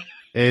 Is- okay.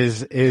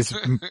 is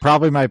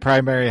probably my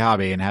primary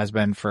hobby and has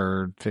been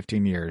for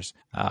 15 years.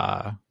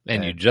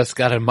 And you just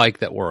got a mic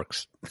that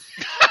works.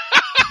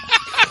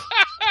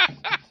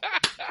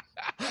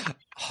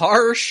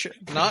 Harsh,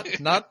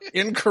 not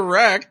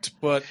incorrect,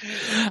 but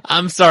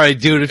I'm sorry,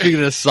 dude, if you're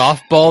going to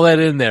softball that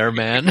in there,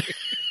 man.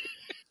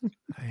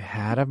 I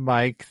had a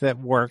mic that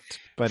worked,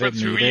 but For it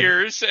 2 needed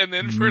years, and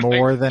then for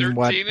more like than 13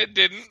 what- it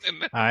didn't.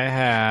 And then, I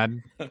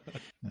had.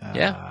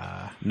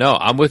 Yeah. No,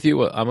 I'm with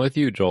you. I'm with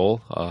you,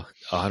 Joel.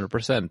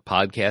 100%.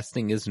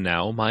 Podcasting is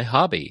now my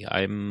hobby.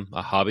 I'm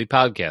a hobby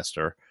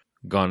podcaster.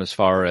 Gone as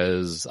far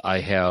as I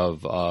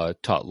have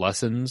taught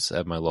lessons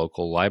at my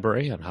local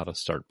library on how to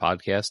start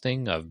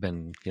podcasting. I've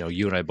been,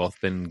 you and I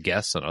both been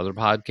guests on other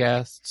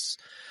podcasts.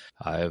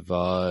 I've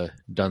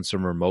done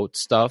some remote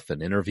stuff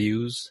and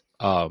interviews.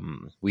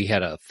 We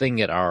had a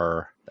thing at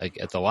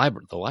at the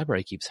library. The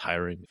library keeps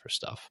hiring me for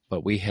stuff,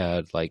 but we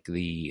had like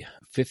the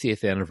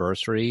 50th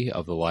anniversary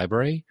of the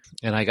library,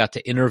 and I got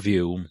to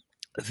interview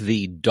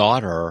the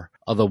daughter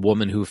of the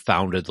woman who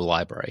founded the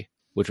library,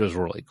 which was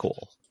really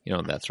cool,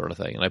 that sort of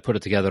thing. And I put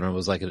it together, and it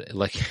was like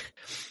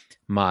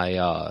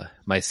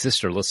my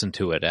sister listened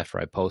to it after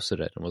I posted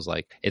it and was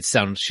like,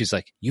 she's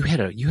like, you have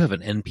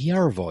an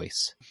NPR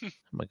voice. I'm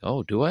like,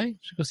 oh, do I?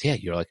 She goes, yeah.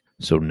 You're like,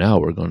 so now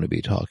we're going to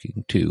be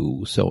talking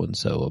to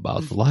so-and-so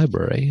about the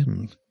library.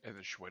 And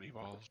the sweaty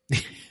balls.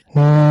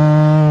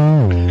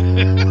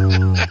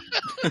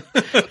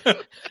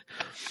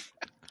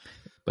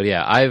 but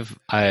yeah,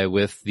 I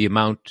with the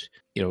amount,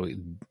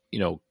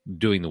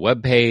 doing the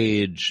web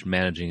page,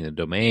 managing the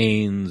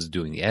domains,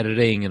 doing the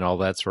editing and all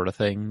that sort of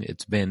thing.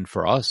 It's been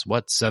for us,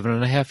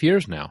 7.5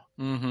 years now.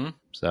 mm-hmm.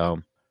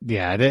 So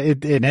Yeah,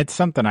 and it's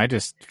something I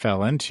just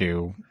fell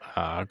into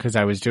because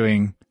I was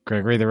doing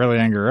Gregory the Really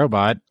Angry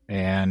Robot,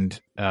 and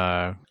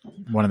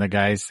one of the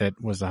guys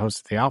that was the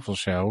host of the Awful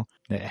Show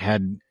I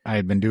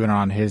had been doing it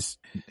on his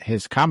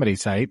comedy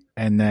site,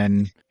 and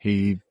then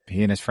he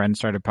and his friends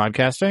started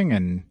podcasting,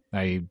 and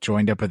I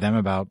joined up with them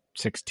about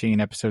 16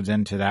 episodes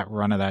into that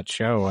run of that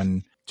show,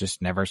 and just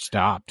never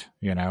stopped.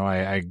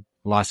 I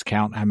lost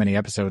count how many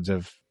episodes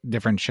of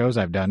different shows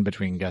I've done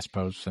between guest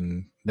posts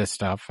and this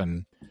stuff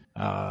and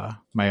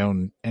my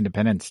own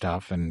independent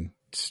stuff, and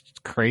it's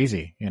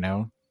crazy,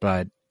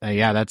 but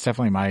yeah, that's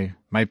definitely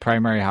my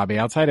primary hobby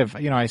outside of,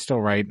 I still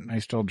write, I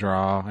still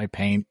draw, I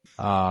paint,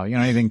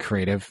 anything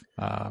creative,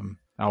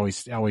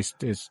 always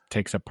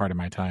takes up part of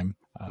my time,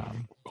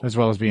 as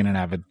well as being an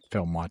avid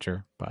film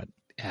watcher, but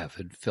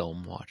avid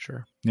film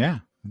watcher. yeah,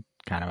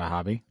 kind of a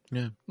hobby.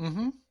 Yeah.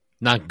 Mm-hmm.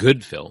 Not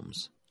good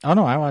films. Oh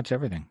no, I watch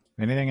everything,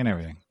 anything and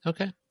everything.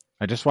 Okay.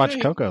 I just watched Hey.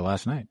 Coco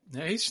last night.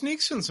 Yeah, he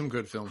sneaks in some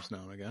good films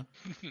now and again.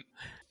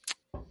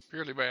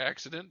 Purely by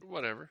accident,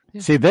 whatever.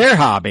 See, their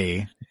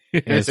hobby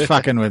is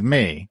fucking with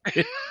me.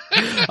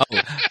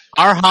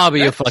 Our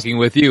hobby of fucking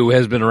with you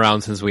has been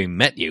around since we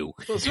met you.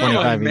 Well, it's not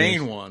my 25 main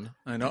years. one.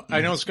 I know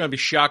it's going to be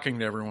shocking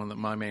to everyone that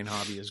my main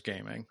hobby is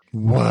gaming.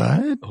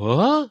 What?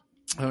 What?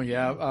 Oh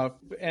yeah,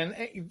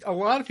 and a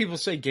lot of people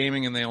say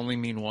gaming and they only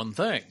mean one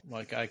thing.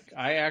 Like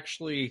I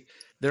actually,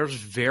 there's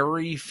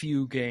very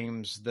few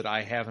games that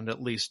I haven't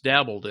at least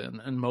dabbled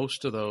in, and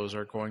most of those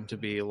are going to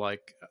be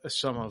like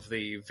some of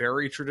the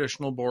very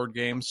traditional board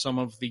games, some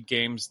of the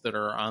games that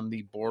are on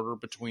the border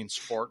between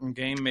sport and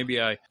game.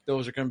 Maybe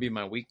those are going to be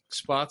my weak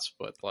spots,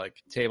 but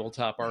like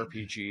tabletop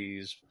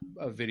RPGs,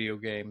 video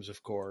games,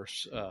 of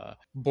course,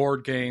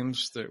 board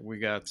games that we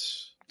got.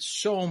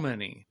 So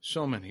many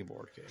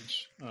board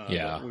games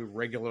that we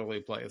regularly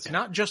play. It's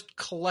not just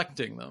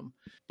collecting them,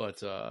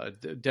 but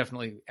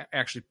definitely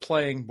actually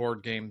playing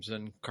board games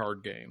and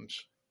card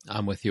games.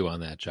 I'm with you on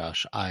that,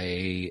 Josh.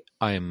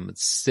 I'm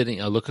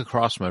sitting, I look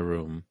across my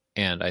room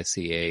and I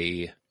see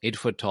a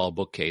 8-foot tall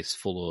bookcase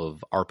full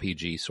of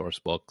RPG source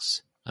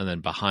books. And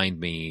then behind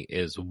me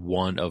is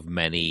one of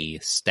many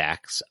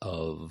stacks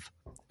of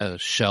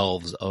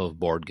shelves of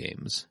board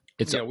games.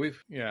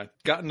 We've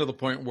gotten to the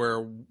point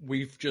where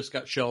we've just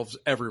got shelves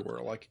everywhere,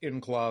 like in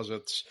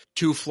closets,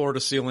 2 floor to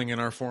ceiling in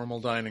our formal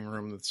dining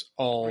room. That's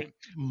all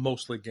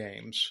mostly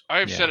games. I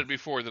have said it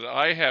before that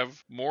I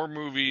have more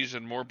movies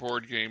and more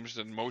board games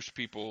than most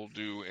people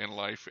do in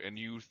life, and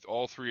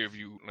all three of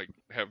you,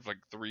 have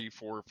 3,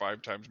 4,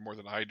 5 times more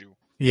than I do.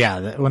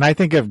 Yeah, when I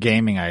think of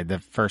gaming, the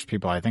first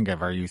people I think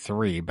of are you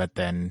three, but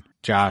then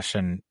Josh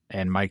and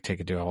Mike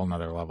take it to a whole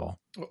nother level.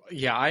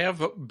 Yeah, I have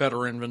a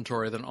better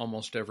inventory than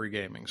almost every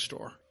gaming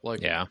store.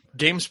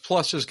 Games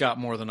Plus has got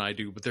more than I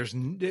do, but there's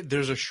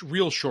a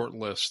real short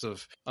list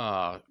of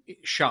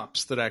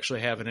shops that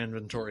actually have an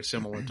inventory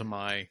similar to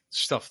my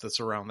stuff that's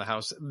around the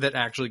house that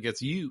actually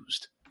gets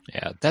used.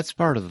 Yeah, that's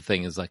part of the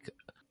thing is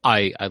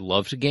I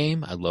love to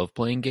game. I love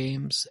playing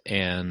games,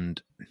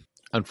 and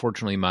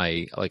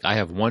unfortunately I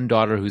have one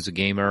daughter who's a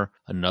gamer,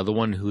 another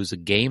one who's a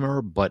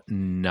gamer but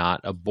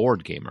not a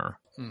board gamer.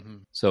 Mm-hmm.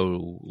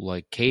 So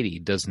Katie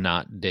does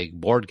not dig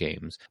board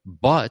games,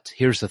 but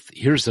here's the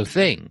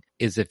thing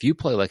is if you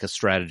play a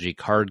strategy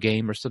card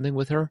game or something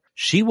with her,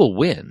 she will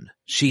win.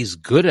 She's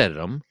good at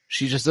them.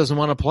 She just doesn't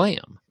want to play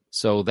them.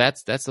 So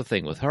that's the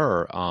thing with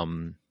her.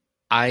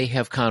 I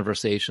have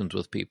conversations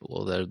with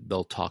people that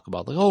they'll talk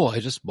about I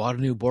just bought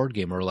a new board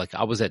game, or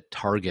I was at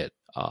Target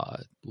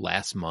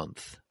last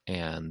month.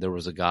 And there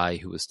was a guy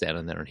who was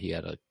standing there, and he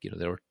had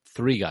there were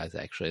 3 guys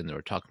actually, and they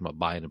were talking about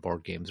buying a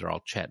board games. They're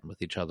all chatting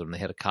with each other, and they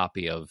had a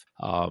copy of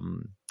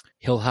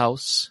Hill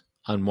House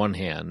on one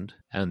hand,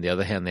 and on the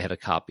other hand, they had a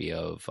copy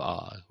of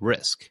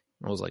Risk.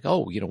 And I was like,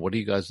 what are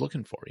you guys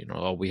looking for?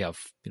 We have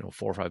 4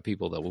 or 5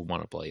 people that we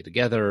want to play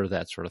together,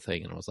 that sort of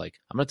thing. And I was like,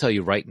 I'm going to tell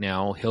you right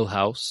now, Hill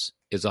House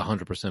is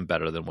 100%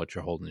 better than what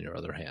you're holding in your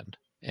other hand.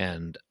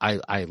 And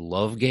I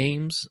love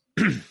games.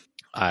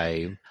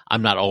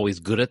 I'm not always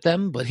good at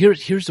them, but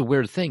here's the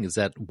weird thing is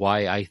that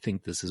why I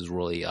think this is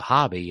really a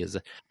hobby is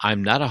that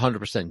I'm not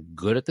 100%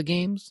 good at the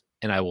games,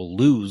 and I will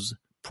lose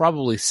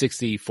probably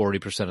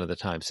 40% of the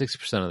time,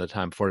 60% of the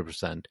time,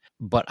 40%,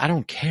 but I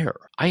don't care.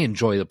 I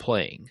enjoy the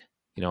playing.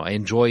 I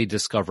enjoy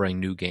discovering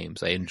new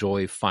games. I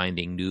enjoy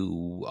finding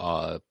new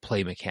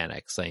play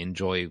mechanics. I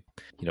enjoy,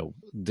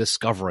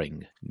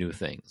 discovering new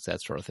things,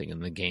 that sort of thing in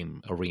the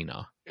game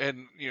arena.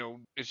 And,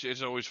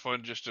 it's always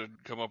fun just to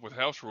come up with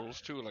house rules,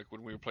 too, like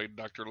when we played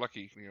Dr.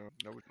 Lucky.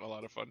 That was a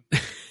lot of fun.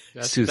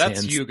 That's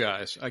you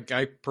guys.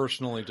 I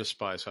personally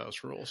despise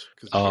house rules.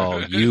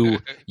 Oh,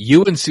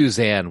 you and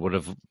Suzanne would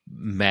have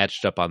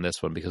matched up on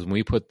this one, because when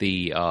we put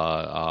the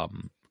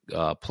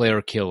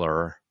player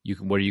killer,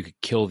 where you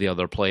could kill the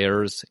other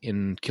players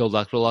in Kill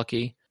Dr.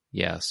 Lucky.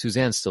 Yeah,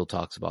 Suzanne still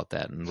talks about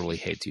that and really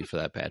hates you for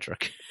that,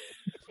 Patrick.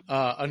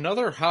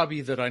 Another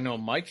hobby that I know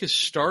Mike is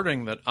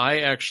starting that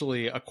I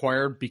actually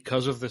acquired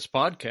because of this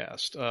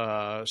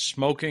podcast,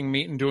 smoking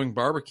meat and doing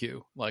barbecue.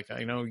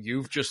 I know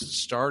you've just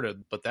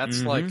started, but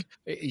that's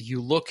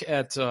you look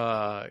at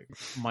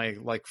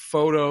my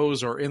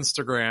photos or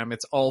Instagram,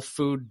 it's all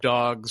food,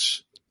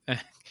 dogs.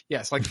 Yeah,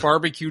 it's like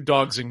barbecue,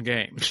 dogs, and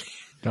games.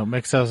 Don't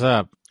mix those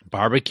up.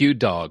 Barbecue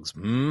dogs.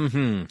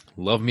 Mm-hmm.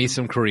 Love me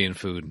some Korean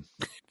food.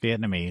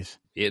 Vietnamese.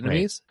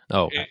 Vietnamese?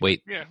 Oh,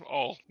 wait. Yeah,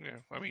 all. Yeah,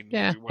 I mean.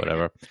 Yeah,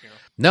 whatever.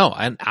 No,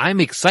 and I'm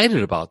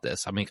excited about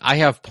this. I mean, I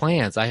have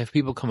plans. I have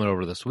people coming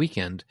over this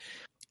weekend,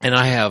 and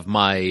I have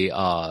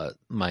my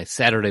my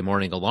Saturday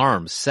morning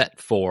alarm set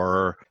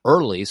for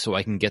early so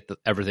I can get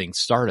everything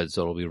started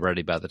so it'll be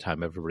ready by the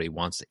time everybody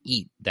wants to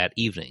eat that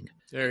evening.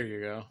 There you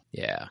go.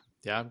 Yeah.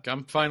 Yeah,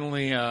 I'm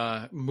finally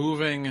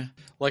moving.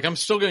 I'm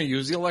still going to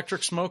use the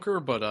electric smoker,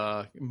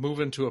 but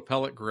moving to a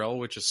pellet grill,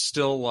 which is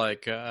still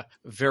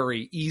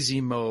very easy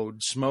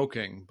mode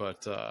smoking.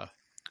 But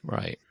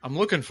right, I'm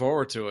looking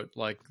forward to it.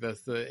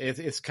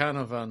 It's kind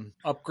of an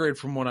upgrade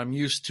from what I'm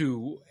used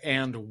to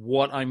and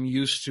what I'm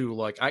used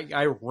to.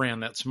 I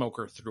ran that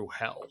smoker through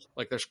hell.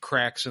 There's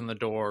cracks in the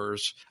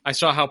doors. I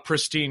saw how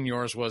pristine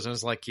yours was, and I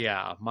was like,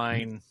 yeah,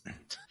 mine.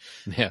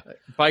 Yeah.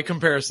 By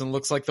comparison,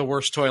 looks like the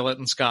worst toilet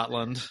in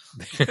Scotland.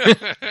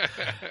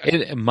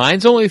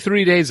 Mine's only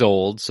 3 days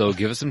old, so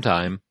give it some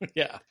time.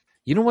 Yeah.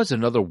 You know what's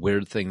another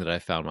weird thing that I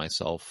found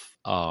myself?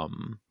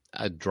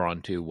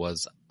 drawn to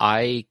was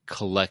I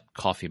collect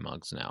coffee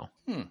mugs now,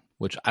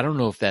 which I don't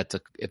know if that's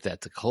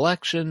a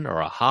collection or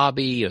a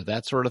hobby or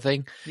that sort of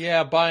thing.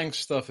 Yeah, buying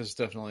stuff is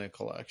definitely a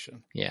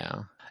collection.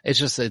 Yeah.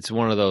 It's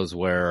one of those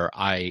where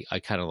I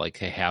kind of like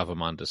to have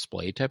them on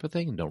display type of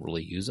thing and don't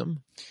really use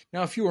them.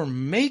 Now, if you were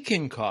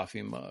making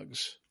coffee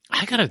mugs,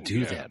 I gotta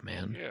do that,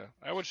 man. Yeah,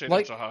 I would say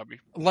Like- that's a hobby.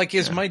 like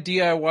is my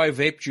DIY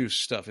vape juice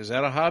stuff, is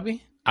that a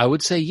hobby? I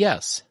would say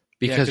yes,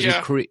 because Yeah.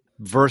 you create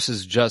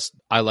versus just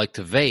I like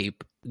to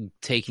vape.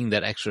 Taking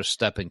that extra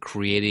step and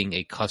creating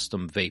a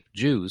custom vape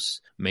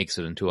juice makes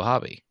it into a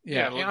hobby.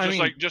 Yeah, I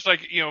mean, just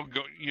like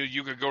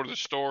you could go to the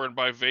store and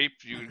buy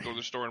vape. You could go to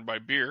the store and buy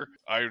beer.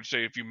 I would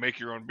say if you make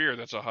your own beer,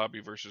 that's a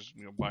hobby versus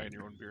buying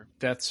your own beer.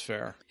 that's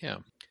fair. Yeah.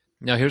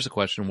 Now here's a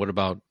question: what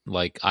about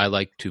like I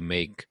like to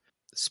make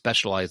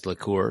specialized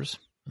liqueurs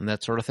and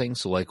that sort of thing?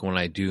 So like when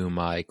I do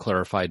my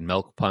clarified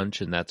milk punch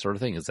and that sort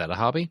of thing, is that a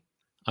hobby?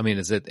 I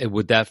mean,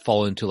 would that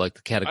fall into like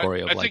the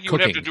category of I like think you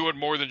cooking? would have to do it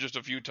more than just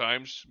a few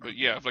times. But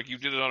yeah, if like you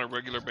did it on a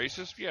regular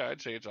basis, yeah,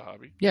 I'd say it's a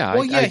hobby. Yeah.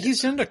 Well,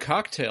 he's into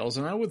cocktails,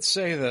 and I would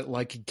say that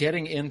like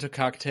getting into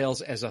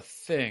cocktails as a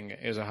thing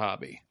is a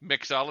hobby.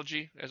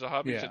 Mixology as a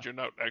hobby, Yeah. since you're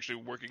not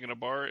actually working in a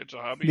bar, it's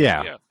a hobby.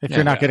 Yeah. If Yeah.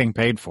 you're not getting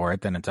paid for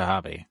it, then it's a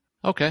hobby.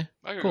 Okay.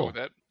 I could Cool. go with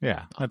that.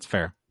 Yeah, that's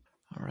fair.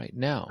 All right.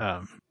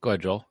 Now, go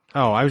ahead, Joel.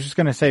 Oh, I was just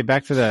gonna say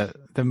back to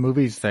the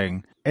movies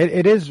thing.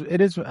 It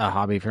is a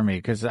hobby for me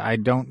because I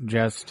don't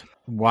just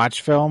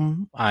watch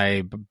film.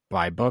 I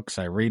buy books.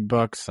 I read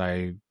books.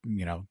 I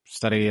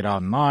study it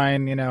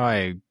online.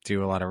 I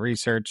do a lot of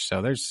research.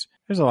 So there's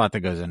a lot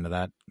that goes into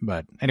that.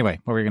 But anyway,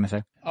 what were you gonna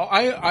say? Oh,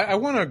 I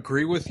want to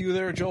agree with you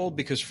there, Joel,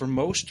 because for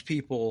most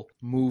people,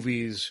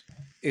 movies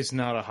is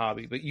not a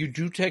hobby, but you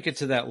do take it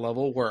to that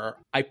level where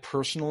I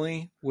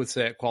personally would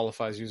say it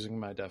qualifies using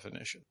my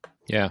definition.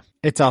 Yeah.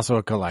 It's also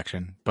a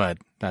collection, but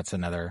that's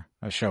a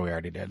show we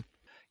already did.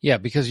 Yeah,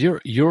 because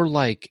you're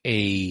like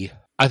I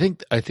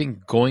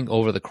think going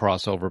over the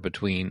crossover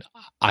between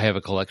I have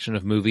a collection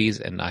of movies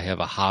and I have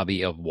a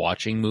hobby of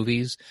watching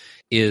movies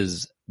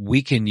is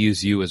we can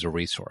use you as a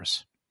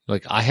resource.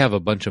 Like I have a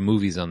bunch of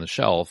movies on the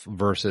shelf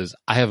versus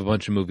I have a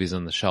bunch of movies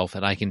on the shelf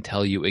and I can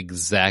tell you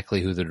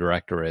exactly who the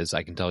director is.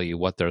 I can tell you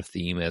what their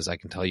theme is. I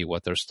can tell you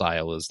what their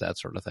style is, that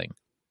sort of thing.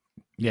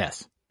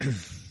 Yes,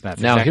 that's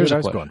Now, exactly here's what I a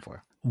was question. going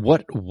for.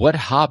 What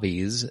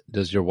hobbies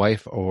does your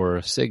wife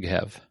or Sig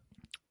have?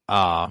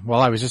 Well,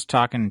 I was just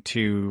talking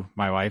to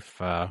my wife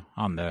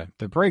on the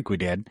break we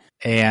did,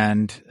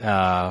 and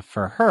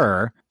for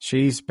her,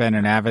 she's been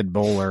an avid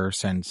bowler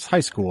since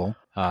high school.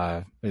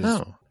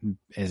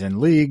 Is in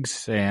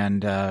leagues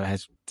and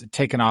has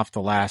taken off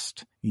the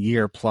last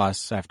year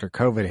plus after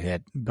COVID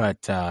hit,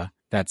 but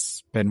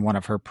that's been one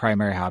of her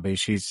primary hobbies.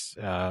 She's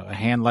a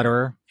hand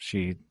letterer.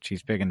 She's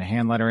big into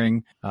hand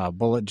lettering,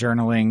 bullet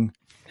journaling,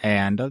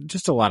 and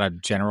just a lot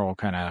of general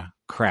kind of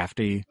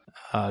crafty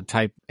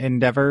type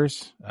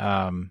endeavors.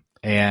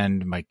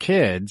 And my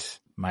kids,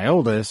 my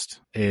oldest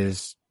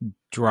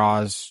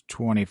draws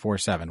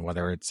 24/7,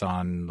 whether it's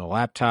on the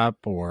laptop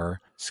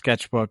or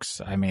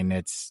sketchbooks. I mean,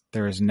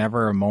 there is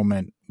never a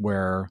moment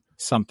where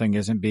something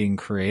isn't being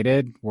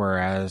created.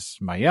 Whereas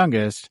my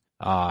youngest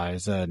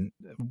was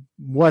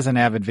an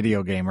avid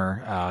video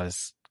gamer,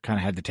 kind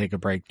of had to take a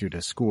break due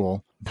to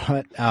school,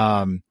 but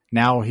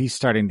now he's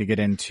starting to get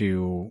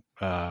into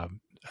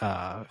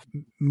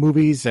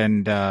movies,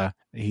 and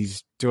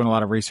he's doing a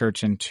lot of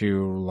research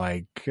into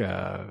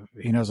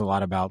he knows a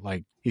lot about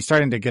he's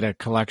starting to get a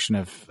collection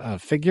of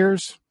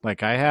figures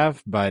like I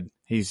have, but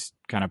he's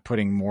kind of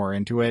putting more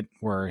into it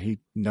where he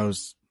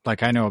knows,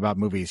 like I know about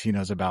movies, he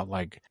knows about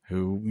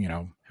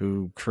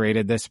who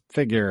created this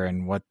figure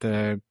and what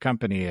the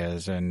company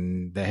is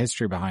and the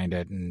history behind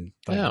it, and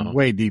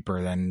way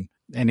deeper than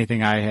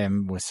anything I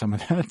am with some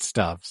of that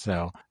stuff.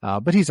 So,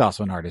 but he's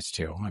also an artist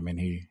too. I mean,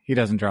 he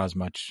doesn't draw as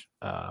much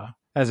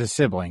as a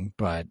sibling,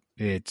 but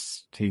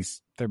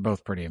they're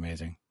both pretty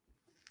amazing.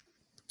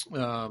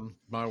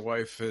 My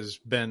wife has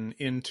been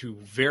into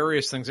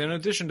various things in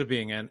addition to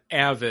being an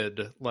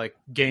avid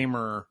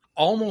gamer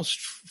almost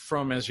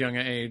from as young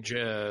an age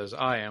as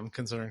I am,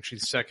 considering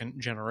she's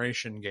second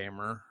generation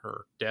gamer.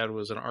 Her dad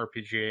was an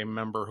RPGA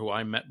member who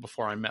I met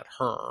before I met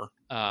her.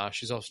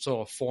 She's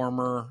also a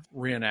former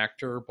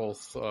reenactor,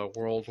 both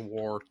World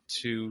War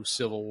II,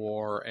 Civil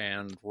War,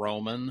 and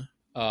Roman.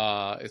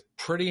 Is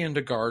pretty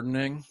into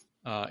gardening.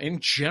 In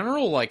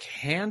general,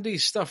 handy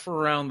stuff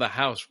around the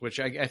house,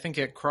 which I think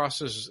it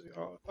crosses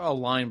a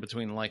line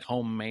between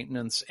home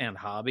maintenance and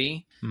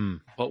hobby.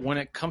 But when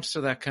it comes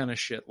to that kind of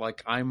shit,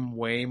 I'm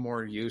way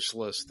more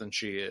useless than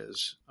she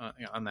is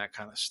on that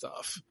kind of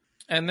stuff.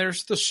 And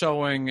there's the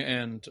sewing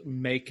and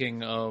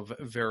making of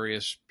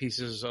various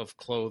pieces of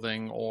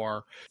clothing,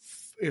 or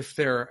if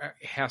there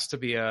has to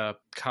be a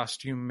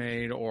costume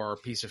made or a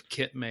piece of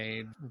kit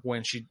made.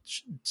 When she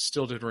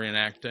still did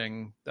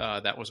reenacting,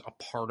 that was a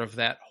part of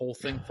that whole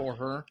thing for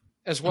her,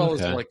 as well as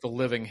the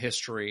living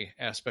history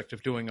aspect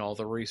of doing all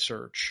the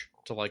research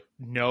to like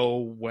know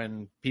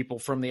when people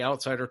from the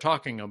outside are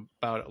talking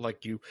about it.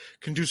 Like you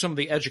can do some of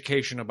the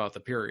education about the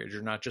period.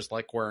 You're not just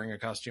like wearing a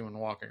costume and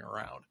walking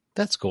around.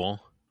 That's cool.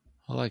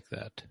 I like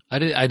that.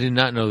 I did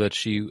not know that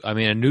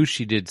I knew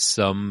she did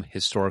some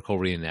historical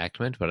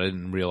reenactment, but I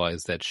didn't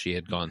realize that she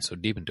had gone so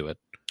deep into it.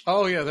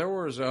 Oh yeah, there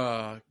was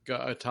a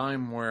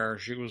time where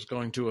she was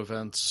going to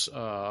events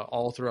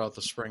all throughout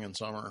the spring and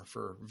summer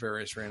for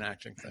various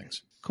reenacting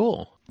things.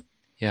 Cool.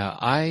 Yeah,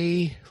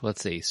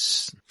 let's see.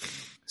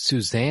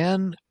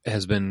 Suzanne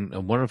has been,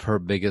 one of her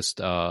biggest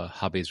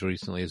hobbies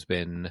recently has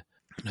been,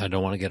 I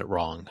don't want to get it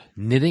wrong,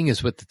 knitting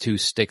is with the two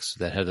sticks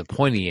that have the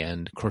pointy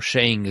end.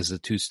 Crocheting is the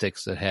two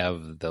sticks that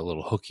have the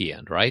little hooky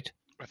end, right?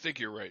 I think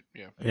you're right.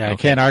 Yeah. Yeah, I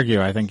can't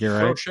argue. I think you're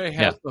right. Crochet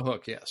has the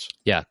hook, yes.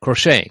 Yeah,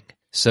 crocheting.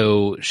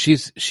 So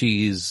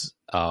she's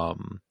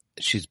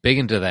big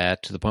into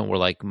that, to the point where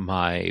like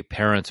my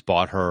parents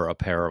bought her a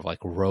pair of like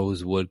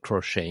rosewood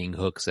crocheting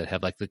hooks that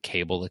have like the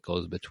cable that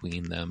goes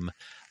between them.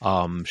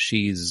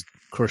 She's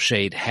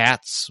crocheted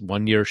hats.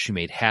 One year she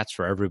made hats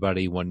for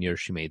everybody. One year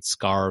she made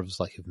scarves,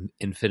 like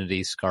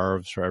infinity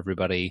scarves for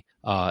everybody.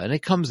 And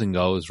it comes and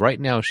goes. Right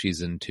now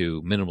she's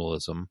into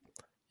minimalism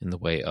in the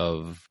way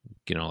of,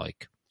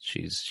 like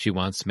she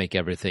wants to make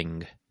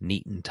everything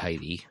neat and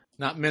tidy.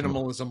 Not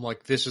minimalism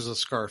like this is a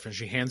scarf and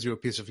she hands you a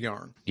piece of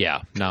yarn.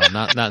 Yeah, no,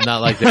 not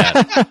like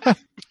that.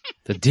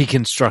 The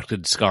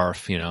deconstructed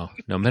scarf, No,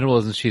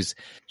 minimalism.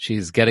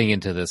 She's getting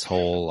into this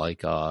whole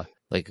like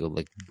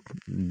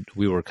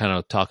we were kind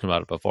of talking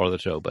about it before the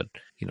show, but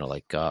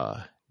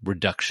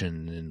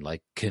reduction and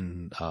like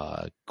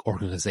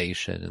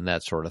organization and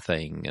that sort of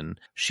thing. And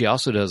she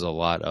also does a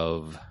lot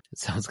of, it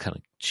sounds kind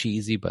of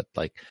cheesy, but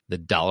like the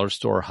dollar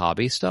store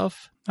hobby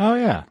stuff. Oh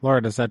yeah,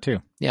 Laura does that too.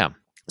 Yeah.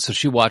 So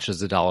she watches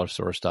the dollar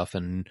store stuff,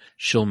 and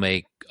she'll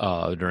make,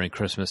 during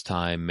Christmas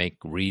time, make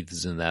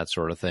wreaths and that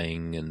sort of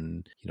thing,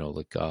 and,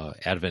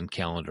 advent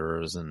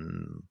calendars,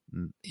 and,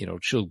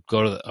 she'll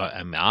go to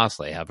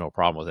honestly, I have no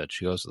problem with it.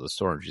 She goes to the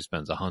store and she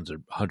spends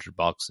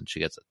 $100 and she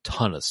gets a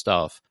ton of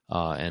stuff,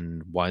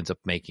 and winds up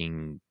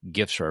making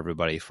gifts for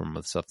everybody from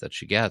the stuff that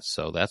she gets.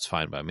 So that's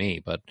fine by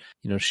me. But,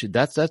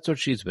 that's what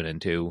she's been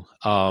into.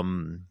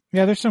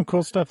 Yeah, there's some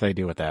cool stuff they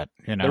do with that.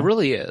 There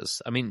really is.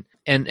 I mean,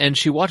 and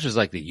she watches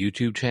like the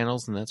YouTube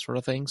channels and that sort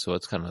of thing. So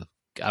it's kind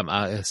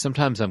of,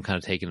 sometimes I'm kind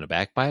of taken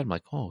aback by it. I'm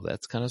like, oh,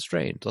 that's kind of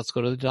strange. Let's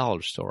go to the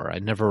dollar store. I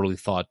never really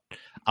thought,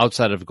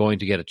 outside of going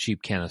to get a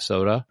cheap can of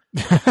soda.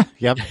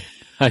 Yep.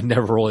 I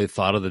never really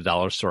thought of the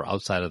dollar store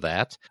outside of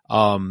that.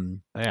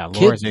 Yeah,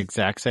 Laura's the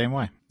exact same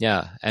way.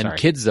 Yeah. And Sorry.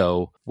 Kids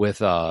though, with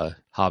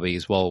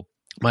hobbies, well,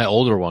 my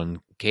older one,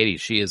 Katie,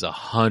 she is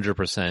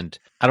 100%,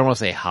 I don't want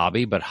to say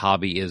hobby, but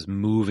hobby is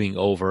moving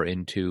over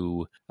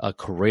into a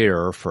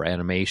career for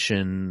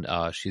animation.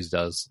 She's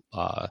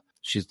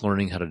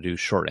learning how to do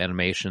short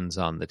animations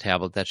on the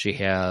tablet that she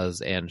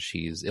has, and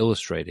she's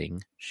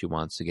illustrating. She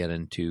wants to get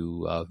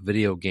into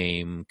video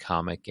game,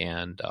 comic,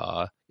 and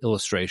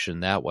illustration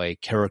that way,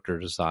 character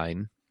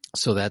design.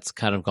 So that's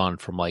kind of gone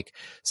from like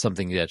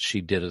something that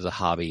she did as a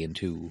hobby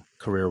into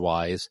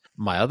career-wise.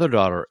 My other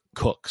daughter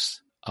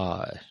cooks.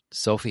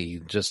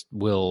 Sophie just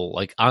will,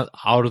 like, out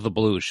of the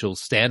blue, she'll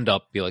stand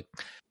up, be like,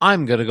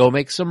 I'm gonna go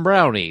make some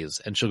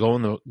brownies, and she'll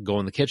go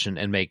in the kitchen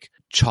and make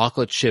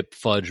chocolate chip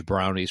fudge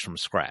brownies from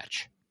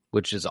scratch,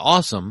 which is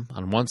awesome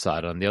on one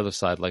side. On the other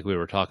side, like we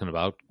were talking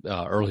about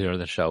earlier in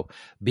the show,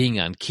 being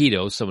on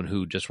keto, someone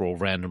who just will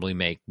randomly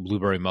make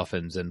blueberry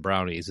muffins and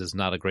brownies is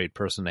not a great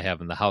person to have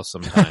in the house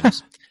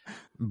sometimes.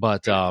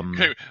 But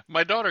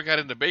my daughter got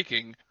into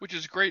baking, which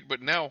is great,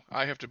 but now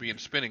I have to be in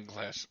spinning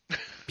class.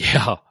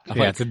 yeah,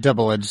 it's a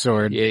double-edged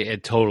sword. Yeah,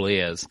 it totally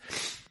is.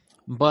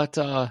 But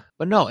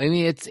no, I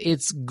mean,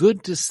 it's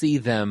good to see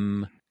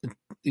them.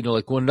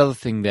 Like one other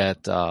thing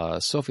that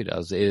Sophie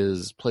does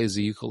is plays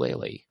the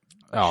ukulele.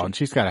 Oh, and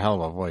she's got a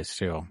hell of a voice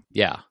too.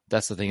 Yeah,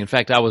 that's the thing. In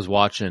fact, I was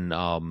watching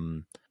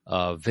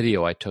a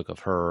video I took of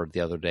her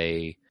the other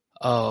day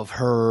of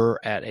her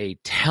at a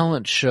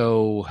talent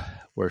show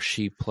where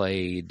she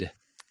played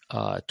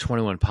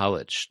 21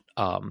 Pilots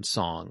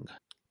song.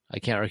 I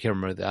can't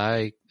remember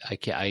I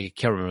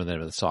can't remember the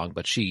name of the song,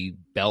 but she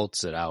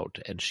belts it out,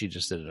 and she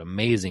just did an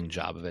amazing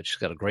job of it. She's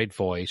got a great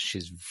voice.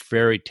 She's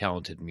very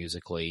talented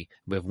musically.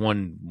 We have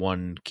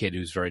one kid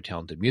who's very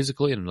talented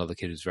musically, and another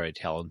kid who's very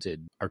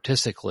talented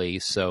artistically.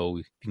 So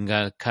you can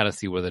kind of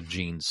see where the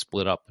genes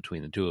split up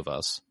between the two of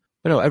us.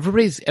 But no,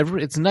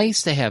 it's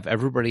nice to have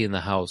everybody in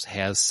the house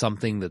has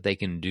something that they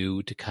can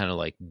do to kind of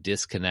like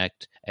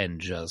disconnect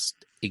and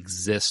just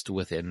exist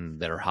within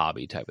their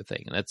hobby type of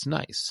thing, and that's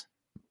nice.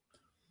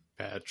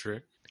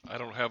 Patrick, I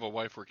don't have a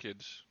wife or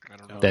kids. I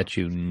don't know. That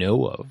you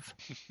know of.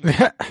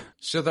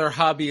 So their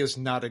hobby is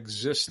not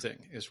existing,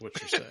 is what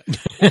you're saying.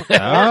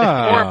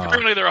 Or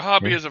apparently their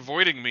hobby is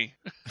avoiding me.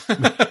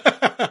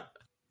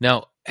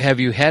 Now,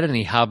 have you had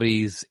any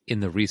hobbies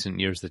in the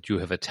recent years that you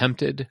have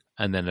attempted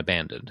and then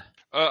abandoned?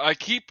 I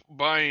keep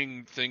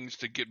buying things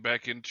to get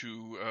back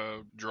into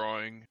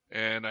drawing,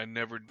 and I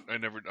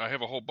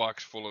have a whole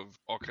box full of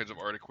all kinds of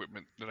art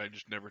equipment that I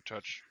just never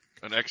touch.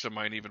 An ex of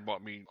mine even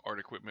bought me art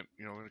equipment,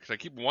 because I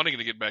keep wanting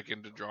to get back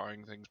into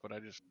drawing things, but I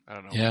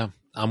don't know. Yeah,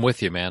 I'm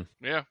with you, man.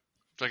 Yeah.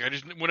 It's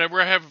like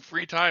whenever I have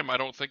free time, I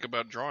don't think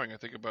about drawing. I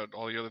think about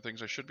all the other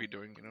things I should be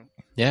doing,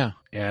 Yeah.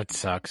 Yeah, it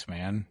sucks,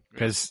 man.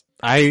 Because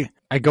I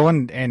go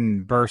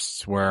in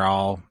bursts where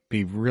I'll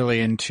be really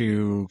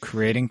into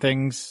creating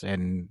things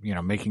and,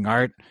 making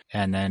art,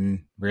 and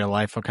then real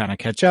life will kind of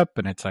catch up,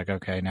 and it's like,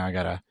 okay, now I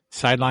got to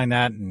sideline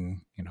that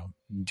and,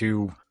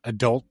 do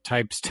adult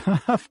type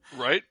stuff.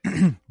 Right?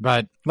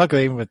 But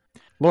luckily with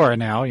Laura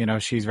now,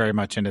 she's very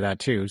much into that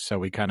too. So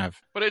we kind of.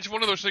 But it's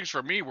one of those things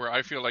for me where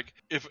I feel like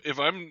if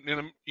I'm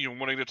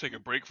wanting to take a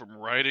break from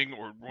writing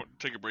or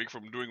take a break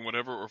from doing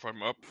whatever, or if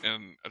I'm up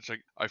and it's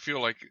like I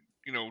feel like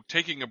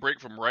taking a break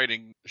from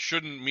writing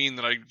shouldn't mean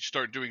that I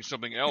start doing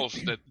something else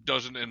that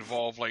doesn't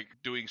involve like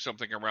doing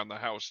something around the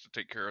house to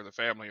take care of the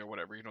family or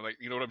whatever. You know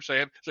what I'm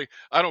saying? It's like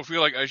I don't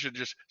feel like I should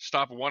just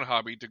stop one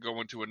hobby to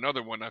go into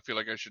another one. I feel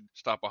like I should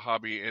stop a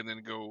hobby and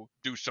then go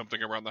do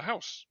something around the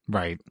house.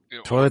 Right.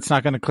 Toilet's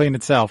not going to clean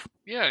itself.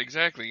 Yeah,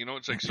 exactly.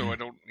 It's like, so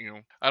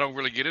I don't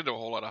really get into a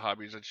whole lot of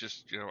hobbies. It's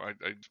just, I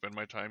spend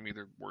my time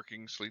either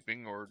working,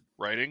 sleeping, or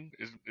writing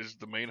is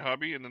the main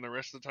hobby. And then the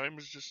rest of the time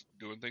is just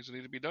doing things that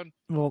need to be done.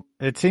 Well,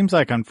 it seems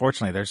like,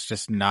 unfortunately, there's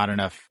just not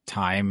enough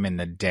time in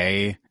the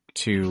day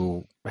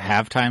to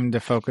have time to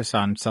focus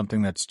on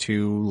something that's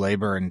too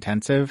labor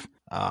intensive.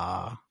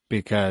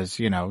 Because,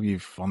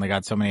 you've only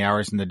got so many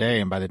hours in the day,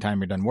 and by the time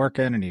you're done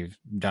working and you've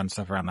done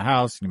stuff around the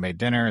house and you made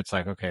dinner, it's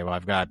like, okay, well,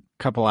 I've got a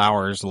couple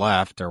hours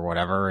left or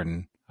whatever,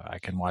 and I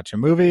can watch a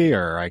movie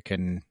or I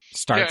can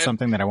start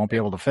something that I won't be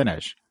able to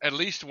finish. At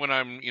least when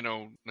I'm,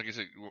 like I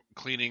said,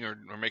 cleaning or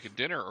making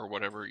dinner or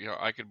whatever,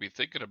 I could be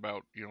thinking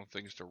about,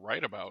 things to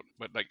write about.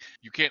 But, like,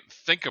 you can't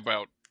think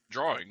about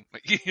drawing.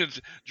 Like,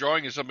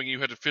 drawing is something you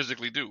had to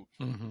physically do.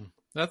 Mm-hmm.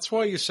 That's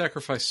why you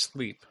sacrifice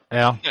sleep.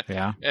 Yeah.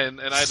 And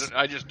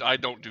I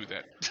don't do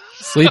that.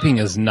 Sleeping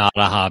is not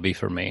a hobby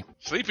for me.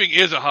 Sleeping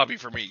is a hobby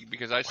for me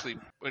because I sleep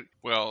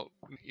well.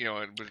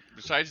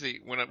 Besides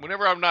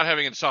whenever I'm not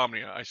having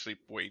insomnia, I sleep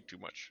way too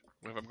much.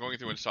 If I'm going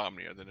through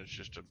insomnia, then it's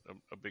just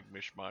a big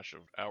mishmash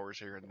of hours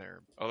here and there.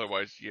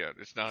 Otherwise, yeah,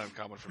 it's not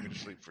uncommon for me to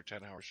sleep for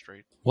 10 hours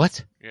straight.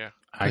 What? Yeah.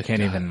 I can't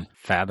even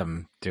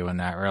fathom doing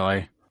that,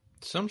 really.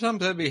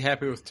 Sometimes I'd be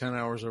happy with 10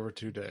 hours over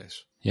 2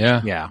 days.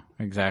 Yeah. Yeah,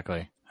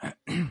 exactly.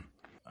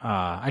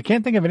 I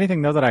can't think of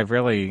anything, though, that I've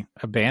really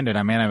abandoned.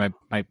 I mean, I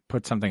might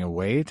put something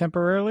away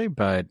temporarily,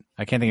 but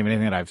I can't think of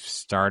anything that I've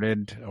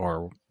started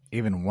or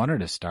even wanted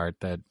to start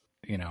that,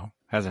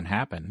 hasn't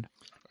happened.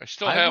 I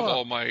still have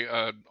all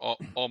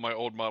my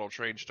old model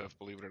train stuff,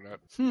 believe it or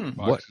not.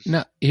 What?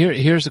 Now,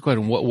 here's the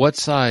question. What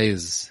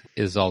size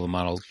is all the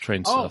model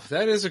train stuff? Oh,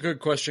 that is a good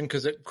question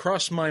because it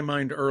crossed my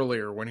mind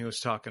earlier when he was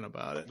talking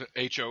about it.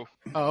 The HO.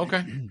 Oh,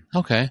 okay.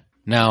 Okay.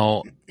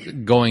 Now,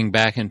 going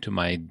back into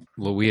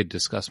we had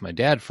discussed my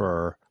dad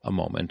for a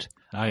moment.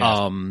 Oh,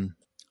 yes.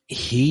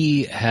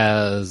 He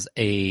has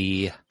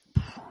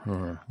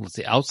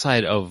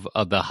outside of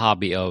the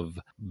hobby of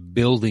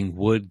building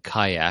wood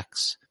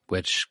kayaks,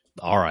 which,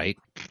 all right,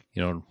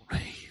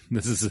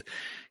 this is,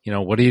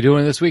 what are you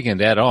doing this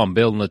weekend, Dad? Oh, I'm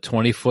building a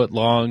 20-foot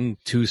long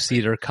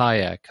 2-seater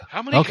kayak.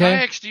 How many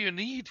kayaks do you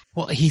need?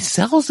 Well, he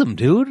sells them,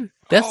 dude.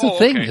 That's the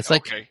thing. Okay, it's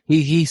like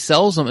he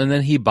sells them and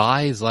then he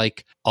buys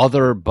like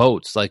other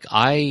boats. Like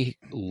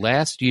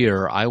last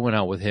year I went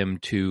out with him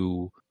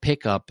to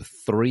pick up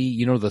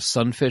 3, the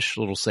Sunfish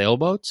little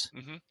sailboats.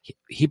 Mm-hmm.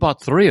 He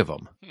bought 3 of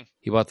them.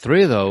 He bought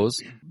 3 of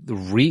those,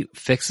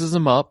 fixes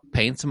them up,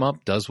 paints them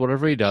up, does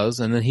whatever he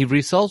does, and then he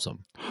resells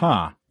them.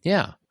 Huh.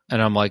 Yeah.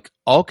 And I'm like,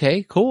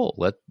 okay, cool.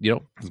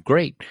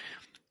 Great.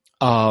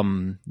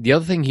 The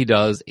other thing he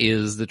does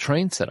is the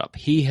train setup.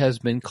 He has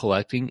been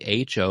collecting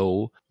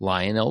HO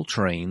Lionel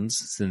trains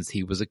since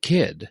he was a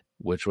kid,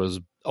 which was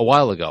a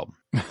while ago.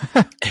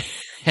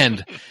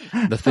 And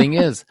the thing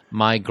is,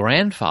 my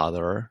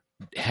grandfather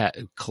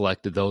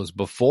collected those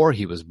before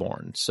he was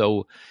born.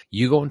 So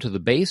you go into the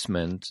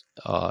basement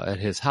at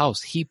his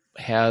house, he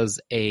has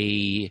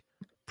a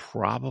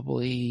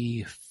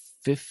probably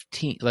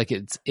 15, like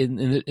it's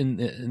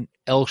in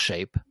L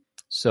shape.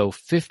 So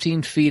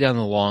 15 feet on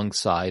the long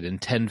side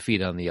and 10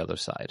 feet on the other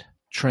side.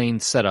 Train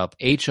setup,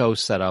 HO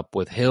setup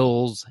with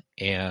hills,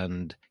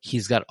 and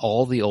he's got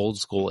all the old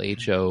school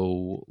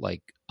HO,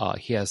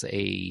 he has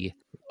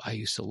I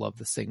used to love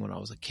this thing when I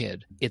was a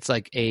kid. It's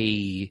like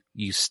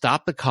you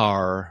stop the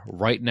car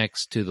right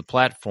next to the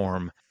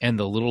platform and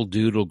the little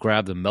dude will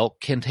grab the milk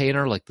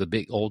container, like the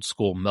big old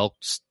school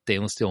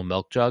stainless steel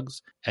milk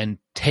jugs, and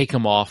take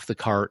them off the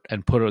cart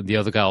and the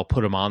other guy will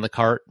put them on the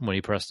cart when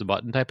he pressed the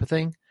button type of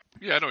thing.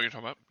 Yeah, I know what you're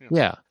talking about.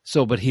 Yeah.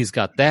 So, but he's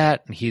got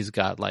that, and he's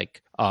got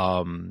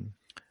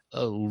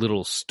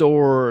little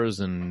stores,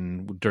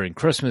 and during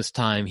Christmas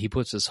time, he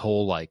puts this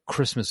whole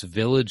Christmas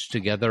village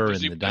together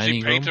in the dining room. Does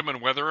he paint them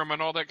and weather them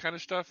and all that kind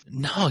of stuff?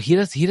 No, he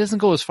doesn't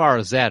go as far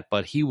as that,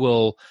 but he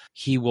will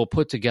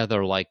put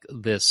together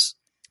this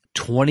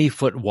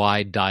 20-foot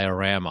wide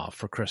diorama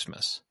for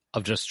Christmas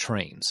of just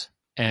trains.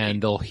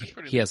 And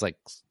he has like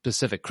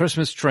specific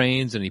Christmas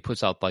trains, and he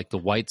puts out like the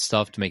white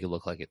stuff to make it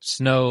look like it's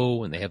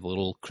snow, and they have a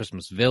little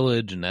Christmas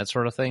village and that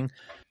sort of thing.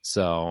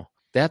 So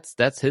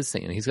that's his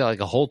thing. And he's got like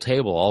a whole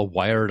table all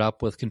wired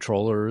up with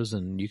controllers,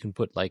 and you can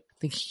put like, I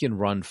think he can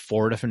run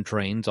 4 different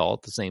trains all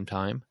at the same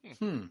time.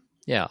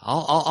 Yeah,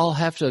 I'll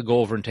have to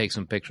go over and take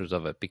some pictures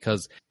of it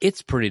because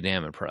it's pretty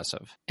damn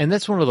impressive. And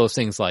that's one of those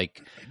things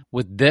like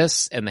with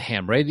this and the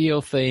ham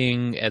radio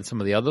thing and some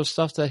of the other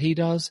stuff that he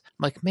does.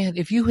 I'm like, man,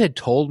 if you had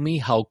told me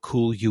how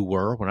cool you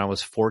were when I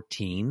was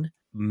 14,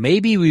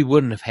 maybe we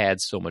wouldn't have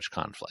had so much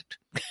conflict.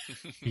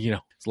 So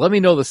let me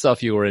know the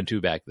stuff you were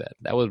into back then.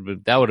 That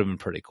would have been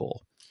pretty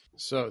cool.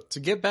 So to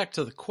get back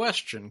to the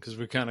question, because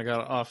we kind of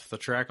got off the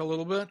track a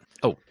little bit.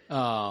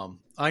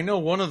 I know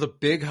one of the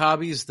big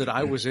hobbies that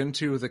I was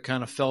into that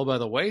kind of fell by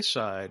the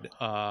wayside.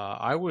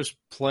 I was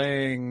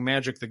playing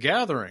Magic the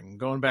Gathering,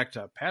 going back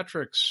to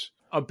Patrick's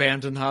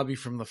abandoned hobby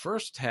from the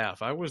first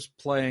half. I was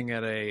playing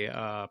at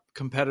a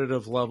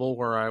competitive level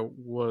where I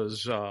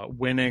was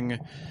winning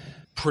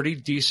pretty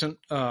decent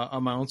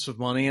amounts of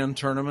money in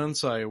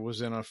tournaments. I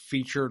was in a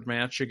featured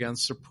match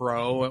against a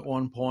pro at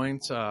one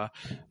point. I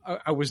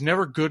was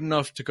never good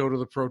enough to go to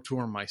the pro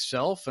tour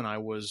myself, and I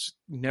was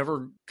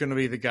never going to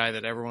be the guy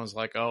that everyone's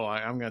like, oh,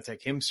 I'm going to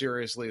take him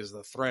seriously as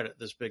the threat at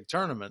this big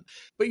tournament.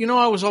 But,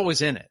 I was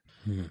always in it.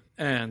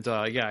 And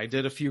I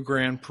did a few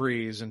Grand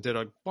Prix and did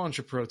a bunch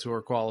of Pro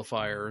Tour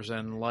qualifiers.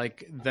 And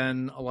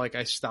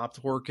I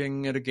stopped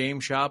working at a game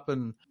shop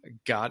and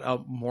got a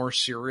more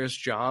serious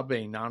job,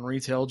 a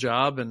non-retail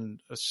job, and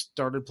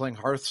started playing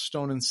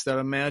Hearthstone instead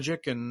of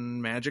Magic.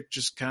 And Magic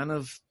just kind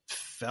of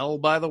fell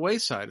by the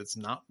wayside. It's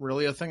not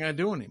really a thing I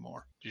do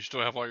anymore. Do you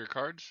still have all your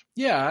cards?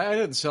 Yeah, I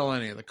didn't sell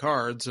any of the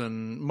cards,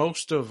 and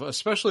most of,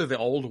 especially the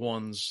old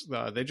ones,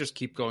 they just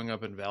keep going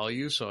up in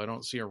value, so I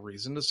don't see a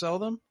reason to sell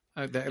them.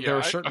 There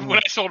are certain... When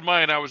I sold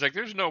mine, I was like,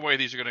 there's no way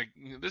these are going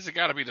to... This has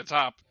got to be the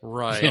top.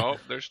 Right. No,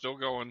 they're still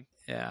going.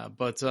 Yeah,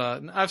 but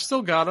I've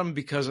still got them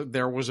because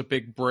there was a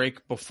big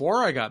break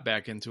before I got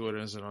back into it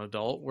as an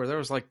adult where there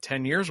was like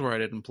 10 years where I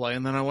didn't play,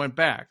 and then I went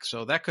back.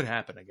 So that could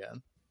happen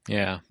again.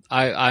 Yeah,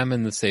 I'm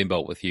in the same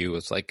boat with you.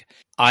 It's like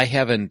I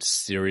haven't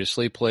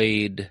seriously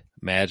played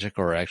Magic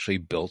or actually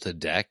built a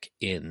deck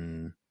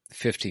in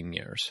 15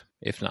 years,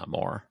 if not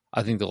more.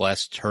 I think the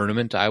last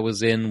tournament I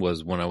was in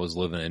was when I was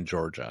living in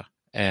Georgia.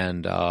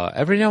 And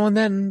every now and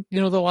then,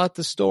 they'll at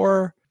the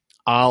store,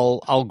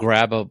 I'll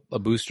grab a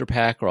booster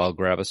pack or I'll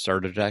grab a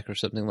starter deck or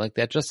something like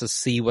that just to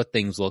see what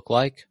things look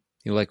like.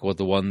 Like what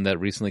the one that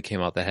recently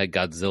came out that had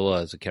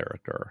Godzilla as a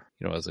character,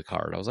 as a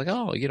card. I was like,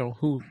 oh,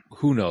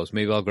 who knows?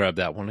 Maybe I'll grab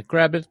that one. I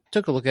grabbed it,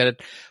 took a look at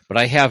it, but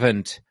I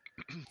haven't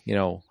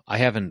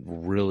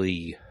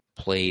really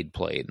played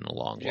in a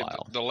long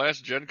while. The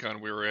last Gen Con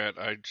we were at,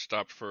 I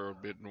stopped for a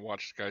bit and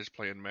watched guys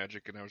playing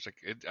Magic, and I was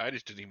like, I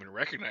just didn't even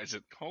recognize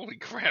it. Holy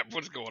crap,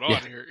 what's going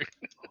on here?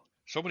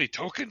 So many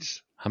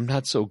tokens. I'm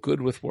not so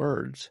good with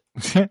words.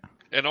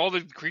 And all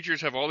the creatures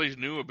have all these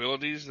new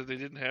abilities that they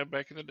didn't have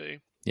back in the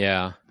day.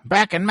 Yeah.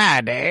 Back in my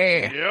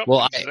day. Yep,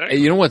 well,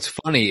 exactly. What's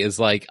funny is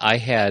like I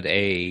had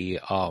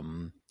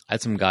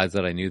some guys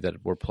that I knew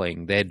that were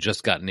playing, they had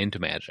just gotten into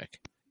Magic.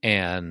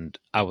 And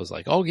I was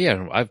like, oh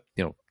yeah, I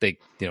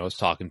was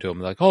talking to them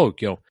like, oh,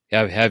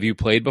 have you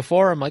played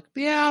before? I'm like,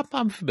 yeah,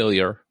 I'm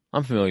familiar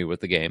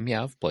with the game.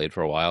 Yeah, I've played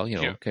for a while.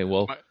 Okay,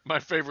 well, my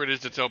favorite is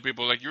to tell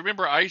people like, you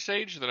remember Ice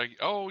Age? They're like,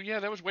 oh yeah,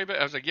 that was way back.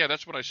 I was like, yeah,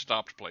 that's when I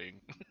stopped playing.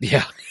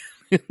 Yeah,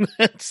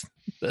 that's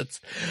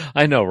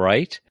I know,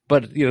 right?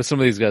 But some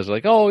of these guys are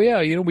like, oh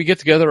yeah, we get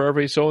together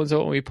every so and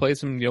so and we play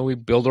some, we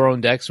build our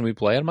own decks and we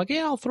play. And I'm like,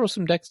 yeah, I'll throw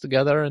some decks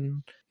together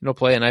and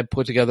play. And I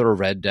put together a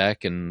red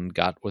deck and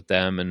got with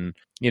them. And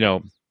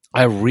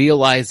I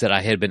realized that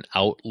I had been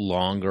out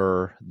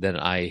longer than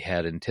I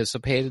had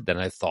anticipated, than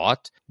I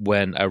thought,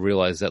 when I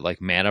realized that like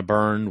mana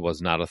burn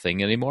was not a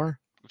thing anymore.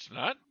 It's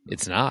not?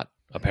 It's not.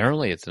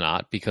 Apparently it's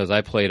not, because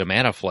I played a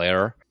mana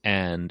flare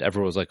and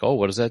everyone was like, oh,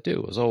 what does that do?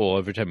 It was, well,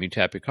 every time you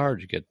tap your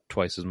card, you get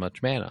twice as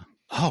much mana.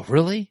 Oh,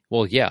 really?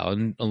 Well, yeah,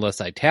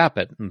 unless I tap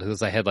it,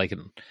 because I had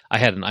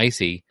an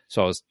icy,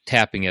 so I was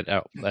tapping it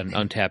out and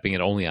untapping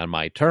it only on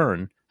my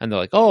turn. And they're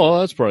like, oh,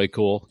 that's pretty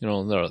cool.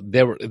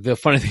 The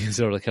funny thing is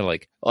they were kind of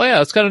like, oh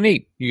yeah, it's kind of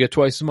neat. You get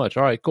twice as much.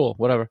 All right, cool,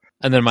 whatever.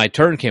 And then my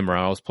turn came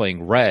around. I was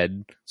playing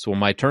red. So when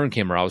my turn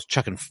came around, I was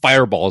chucking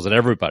fireballs at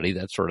everybody,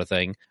 that sort of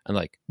thing. And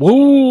like,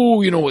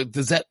 whoa,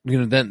 does that,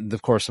 then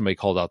of course somebody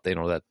called out,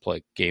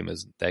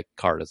 that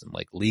card isn't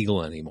like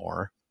legal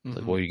anymore. It's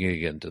like, well, you're going to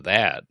get into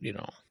that,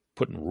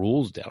 putting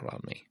rules down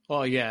on me.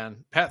 Well, yeah,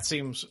 and Pat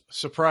seems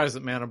surprised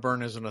that mana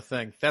burn isn't a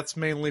thing. That's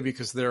mainly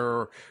because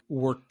there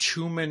were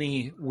too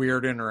many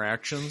weird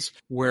interactions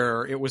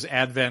where it was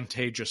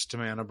advantageous to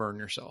mana burn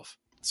yourself.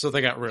 So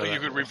they got rid of that. You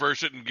could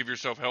reverse it and give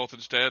yourself health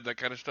instead, that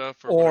kind of stuff?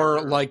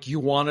 Or like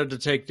you wanted to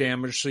take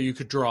damage so you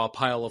could draw a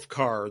pile of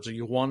cards, or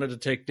you wanted to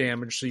take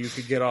damage so you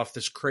could get off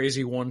this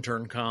crazy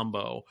one-turn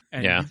combo.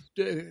 And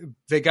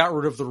they got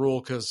rid of the rule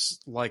because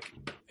like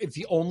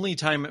the only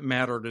time it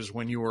mattered is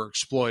when you were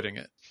exploiting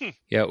it.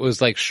 Yeah, it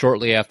was like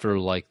shortly after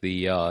like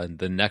the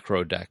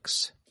Necro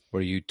decks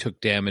where you took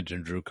damage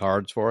and drew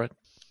cards for it.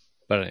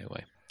 But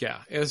anyway. Yeah,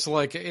 it's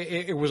like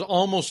it was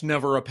almost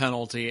never a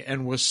penalty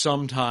and was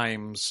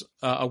sometimes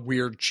a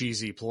weird,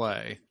 cheesy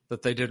play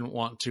that they didn't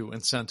want to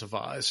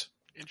incentivize.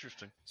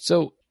 Interesting.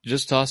 So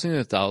just tossing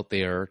this out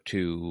there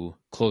to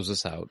close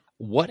this out,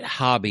 what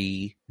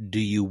hobby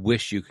do you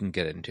wish you can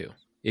get into?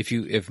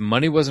 If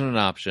money wasn't an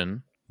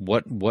option,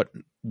 what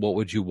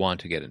would you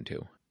want to get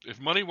into? If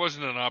money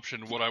wasn't an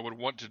option, what I would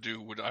want to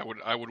do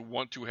I would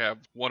want to have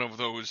one of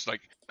those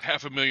like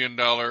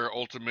 $500,000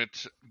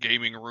 ultimate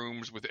gaming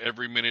rooms with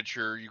every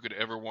miniature you could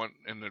ever want,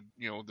 and the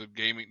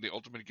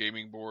ultimate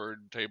gaming board,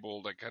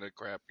 table, that kind of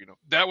crap.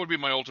 That would be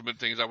my ultimate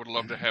thing. Is I would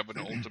love to have an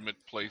ultimate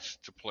place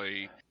to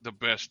play the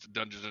best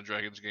Dungeons and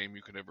Dragons game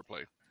you could ever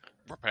play,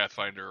 or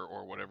Pathfinder,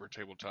 or whatever,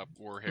 tabletop,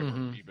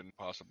 Warhammer, even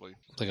possibly.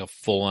 Like a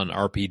full-on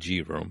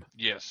RPG room.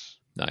 Yes.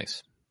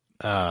 Nice.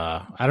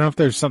 I don't know if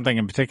there's something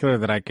in particular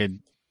that I could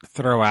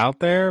throw out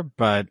there,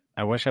 but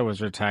I wish I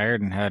was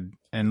retired and had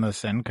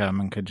endless income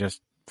and could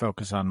just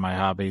focus on my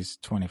hobbies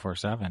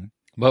 24/7.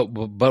 But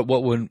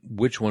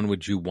which one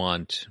would you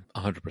want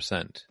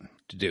 100%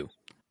 to do?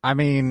 I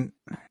mean,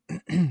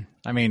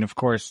 of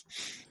course,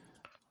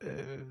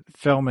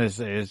 film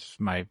is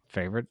my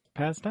favorite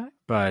pastime,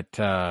 but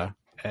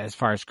as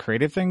far as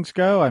creative things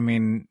go, I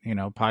mean,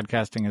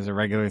 podcasting is a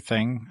regular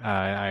thing.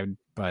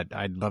 But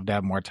I'd love to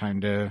have more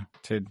time to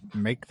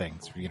make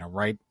things,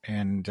 write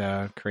and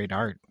create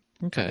art.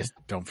 Okay. I just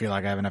don't feel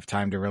like I have enough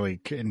time to really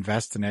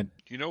invest in it.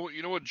 You know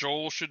what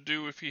Joel should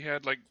do if he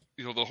had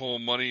the whole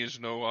money is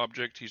no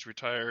object. He's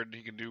retired.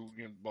 He can do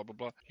blah blah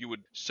blah. You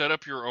would set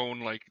up your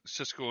own like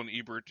Siskel and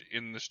Ebert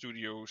in the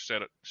studio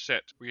set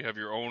where you have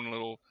your own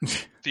little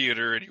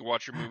theater and you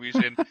watch your movies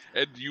and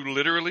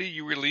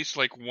you release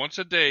like once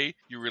a day.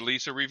 You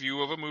release a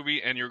review of a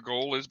movie and your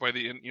goal is by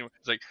the end.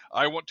 It's like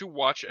I want to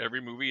watch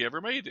every movie ever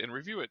made and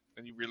review it.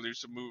 And you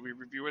release a movie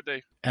review a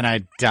day. And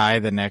I die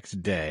the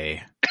next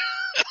day.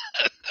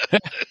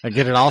 I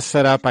get it all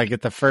set up. I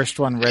get the first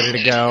one ready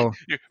to go.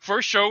 Your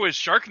first show is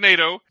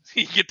Sharknado.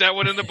 You get that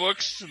one in the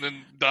books and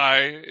then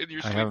die in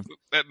your sleep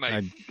that night.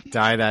 I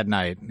die that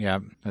night. Yeah,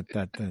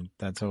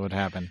 that's what would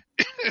happen.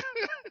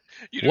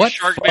 You do What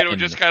Sharknado fun.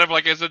 just kind of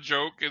like as a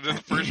joke, and then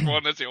the first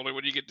one, that's the only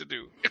one you get to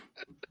do.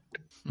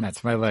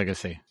 That's my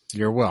legacy.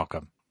 You're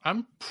welcome.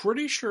 I'm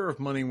pretty sure if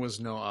money was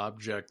no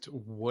object,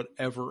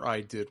 whatever I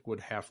did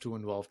would have to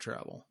involve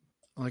travel.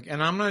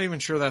 And I'm not even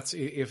sure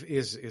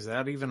is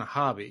that even a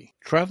hobby?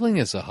 Traveling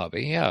is a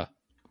hobby, yeah.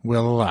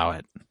 We'll allow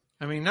it.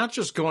 I mean, not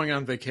just going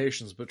on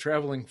vacations, but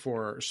traveling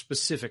for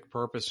specific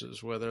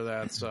purposes, whether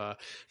that's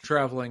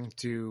traveling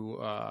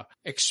to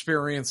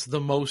experience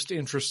the most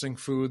interesting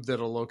food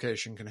that a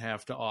location can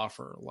have to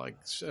offer, like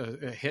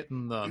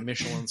hitting the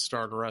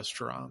Michelin-starred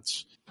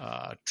restaurants,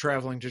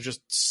 traveling to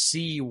just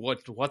see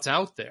what's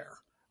out there.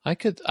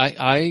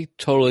 I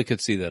totally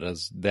could see that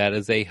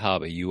as a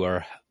hobby.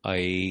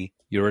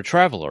 You're a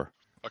traveler.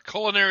 A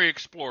culinary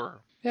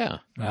explorer. Yeah.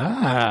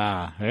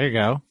 There you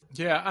go.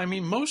 Yeah, I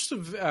mean, most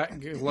of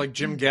like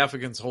Jim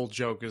Gaffigan's whole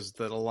joke is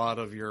that a lot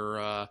of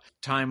your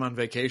time on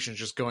vacation is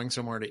just going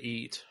somewhere to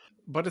eat.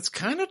 But it's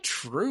kind of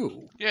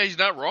true. Yeah, he's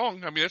not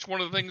wrong. I mean, that's one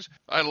of the things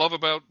I love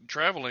about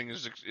traveling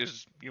is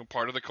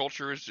part of the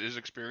culture is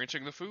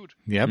experiencing the food.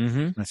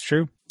 Yep, That's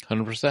true.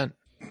 100%.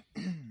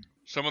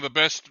 Some of the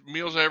best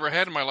meals I ever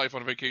had in my life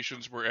on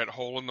vacations were at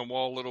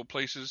hole-in-the-wall little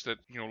places that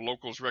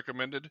locals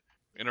recommended.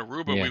 In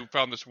Aruba, we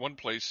found this one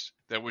place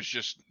that was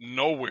just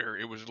nowhere.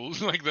 It was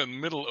like the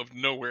middle of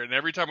nowhere. And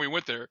every time we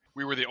went there,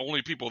 we were the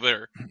only people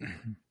there.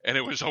 And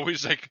it was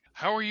always like,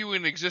 how are you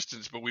in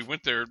existence? But we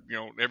went there,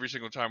 every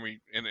single time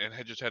and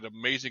had just had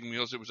amazing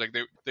meals. It was like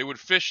they would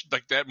fish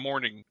like that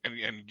morning and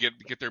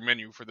get their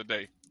menu for the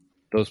day.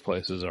 Those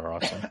places are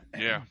awesome.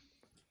 Yeah.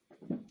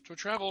 So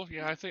travel,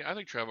 yeah, I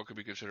think travel could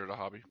be considered a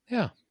hobby.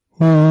 Yeah.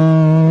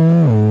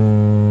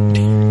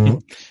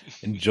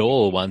 And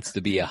Joel wants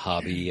to be a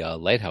hobby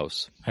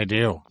lighthouse. I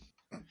do.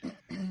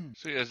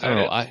 So is I don't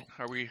that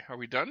know, it? Are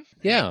we done?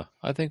 Yeah,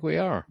 I think we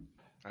are.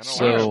 I know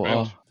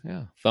So,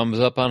 yeah, thumbs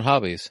up on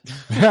hobbies.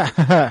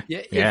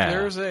 If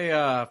there's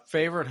a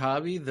favorite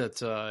hobby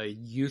that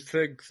you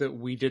think that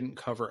we didn't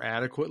cover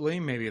adequately,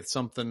 maybe it's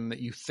something that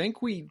you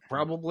think we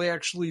probably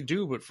actually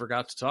do but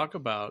forgot to talk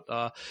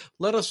about,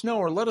 let us know,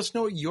 or let us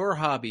know what your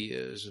hobby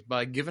is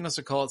by giving us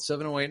a call at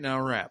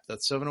 708-NOW-RAP.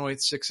 That's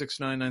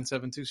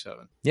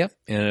 708-669-9727. Yep.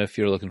 And if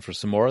you're looking for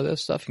some more of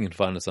this stuff, you can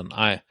find us on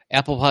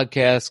Apple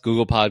Podcasts,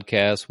 Google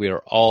Podcasts. We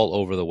are all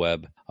over the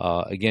web.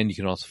 Again, you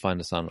can also find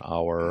us on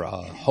our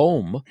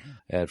home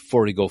at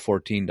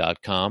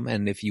 40go14.com.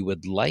 And if you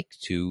would like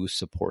to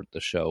support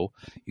the show,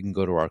 you can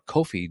go to our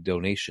Ko-fi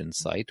donation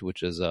site,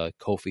 which is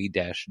ko-fi.com.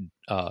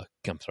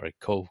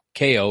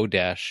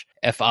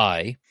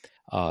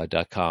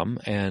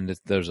 And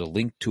there's a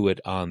link to it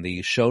on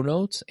the show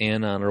notes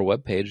and on our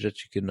webpage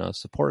that you can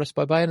support us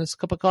by buying us a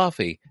cup of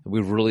coffee.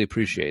 We really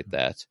appreciate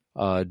that.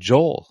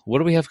 Joel, what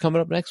do we have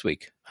coming up next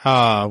week?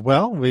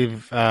 Well,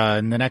 we've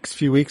in the next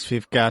few weeks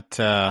we've got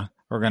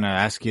We're going to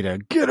ask you to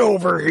get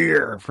over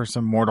here for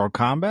some Mortal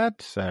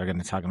Kombat. We're going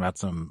to be talking about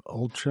some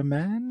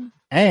Ultraman.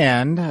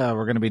 And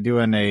we're going to be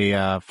doing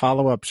a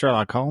follow-up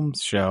Sherlock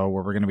Holmes show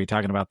where we're going to be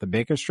talking about the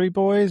Baker Street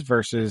Boys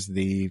versus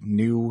the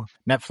new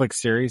Netflix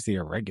series, The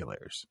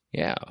Irregulars.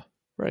 Yeah,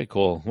 very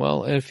cool.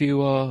 Well, if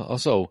you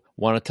also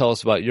want to tell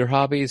us about your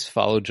hobbies,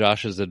 follow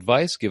Josh's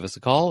advice, give us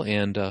a call,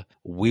 and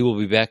we will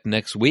be back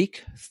next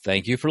week.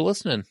 Thank you for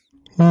listening.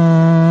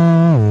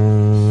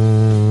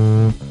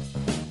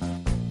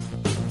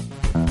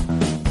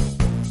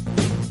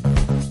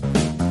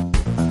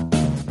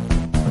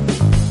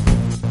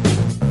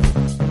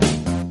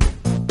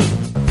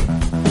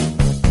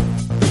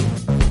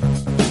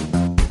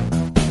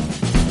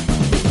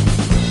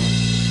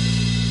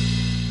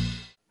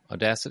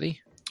 Audacity?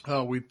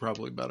 Oh, we'd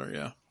probably better,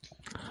 yeah.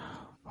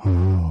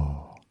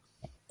 I'm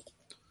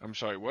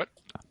sorry, what?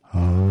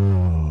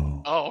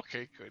 Oh,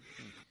 okay, good.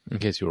 In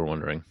case you were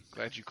wondering.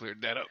 Glad you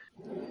cleared that up.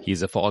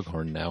 He's a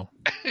foghorn now.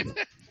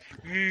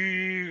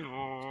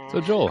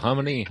 So Joel, how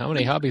many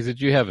hobbies did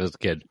you have as a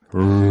kid?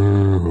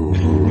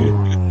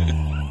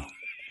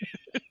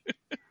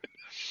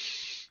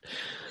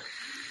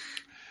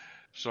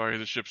 Sorry,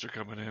 the ships are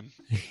coming in.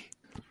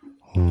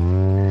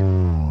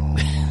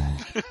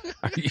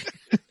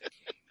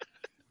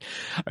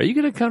 Are you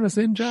going to count us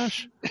in,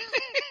 Josh?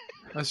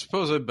 I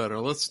suppose I better.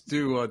 Let's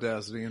do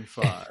Audacity in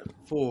 5,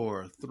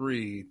 4,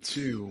 3,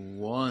 2,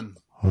 1.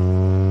 I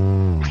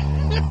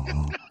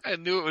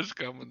knew it was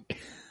coming.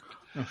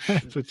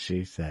 That's what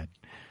she said.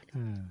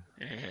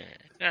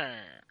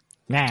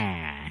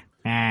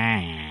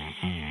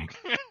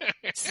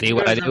 See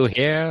what I do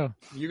here?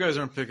 You guys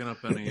aren't picking up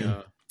any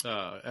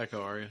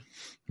echo, are you?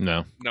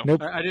 No. No.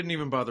 Nope. I didn't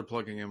even bother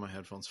plugging in my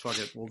headphones. Fuck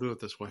it. We'll do it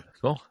this way.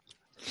 Cool.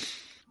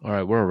 All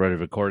right, we're already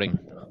recording.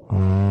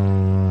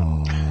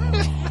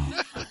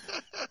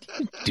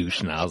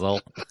 Douche nozzle.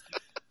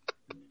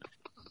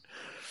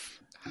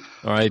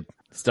 All right,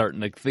 starting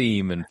the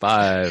theme in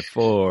 5,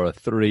 4,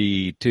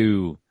 3,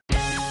 2.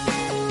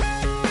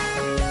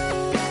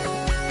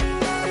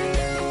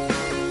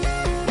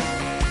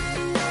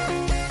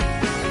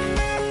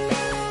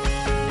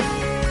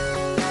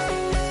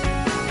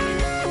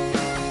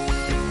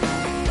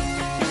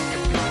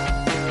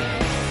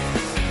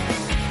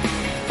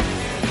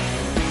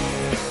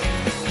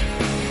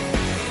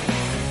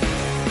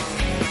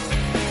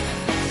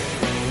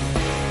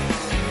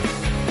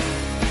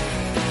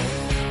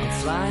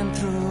 Flying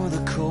through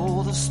the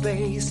cold of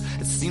space,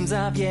 it seems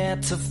I've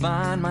yet to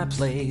find my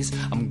place.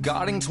 I'm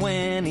guarding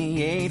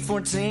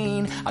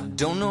 2814, I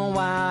don't know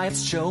why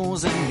it's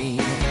chosen me.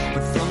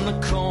 But from the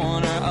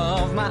corner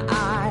of my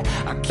eye,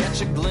 I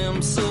catch a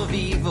glimpse of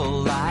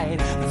evil light.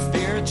 The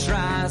fear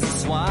tries to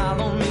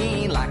swallow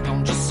me like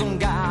I'm just some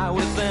guy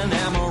with an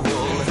emerald.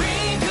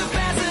 Brain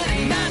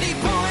capacity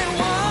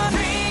 90.1,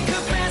 brain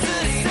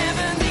capacity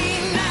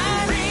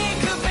 79, brain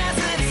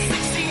capacity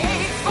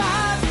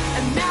 68.5,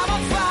 and now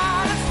I'm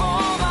fighting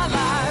for my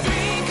life.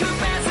 Brain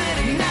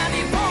capacity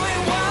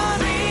 90.1,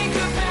 brain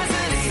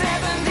capacity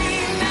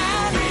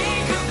 79,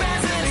 brain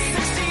capacity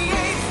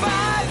 68.5,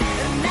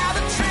 and now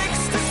the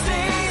trick's to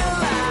stay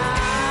alive.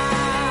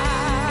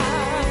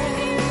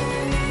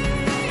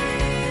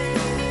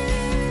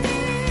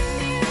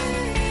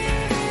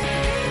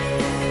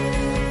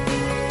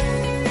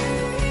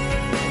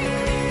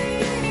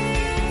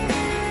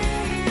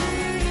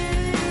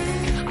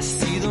 I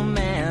see the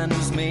man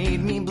who's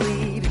made me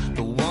bleed,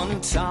 the one who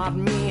taught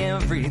me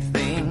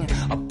everything.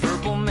 A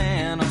purple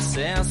man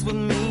obsessed with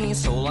me,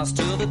 so lost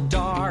to the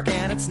dark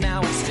and it's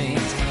now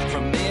extinct.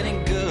 From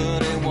any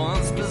good it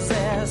once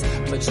possessed,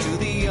 pledged to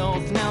the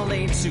oath, now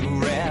laid to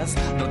rest.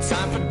 No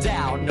time for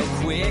doubt, no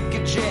quick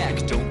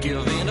eject, don't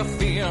give in to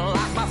fear.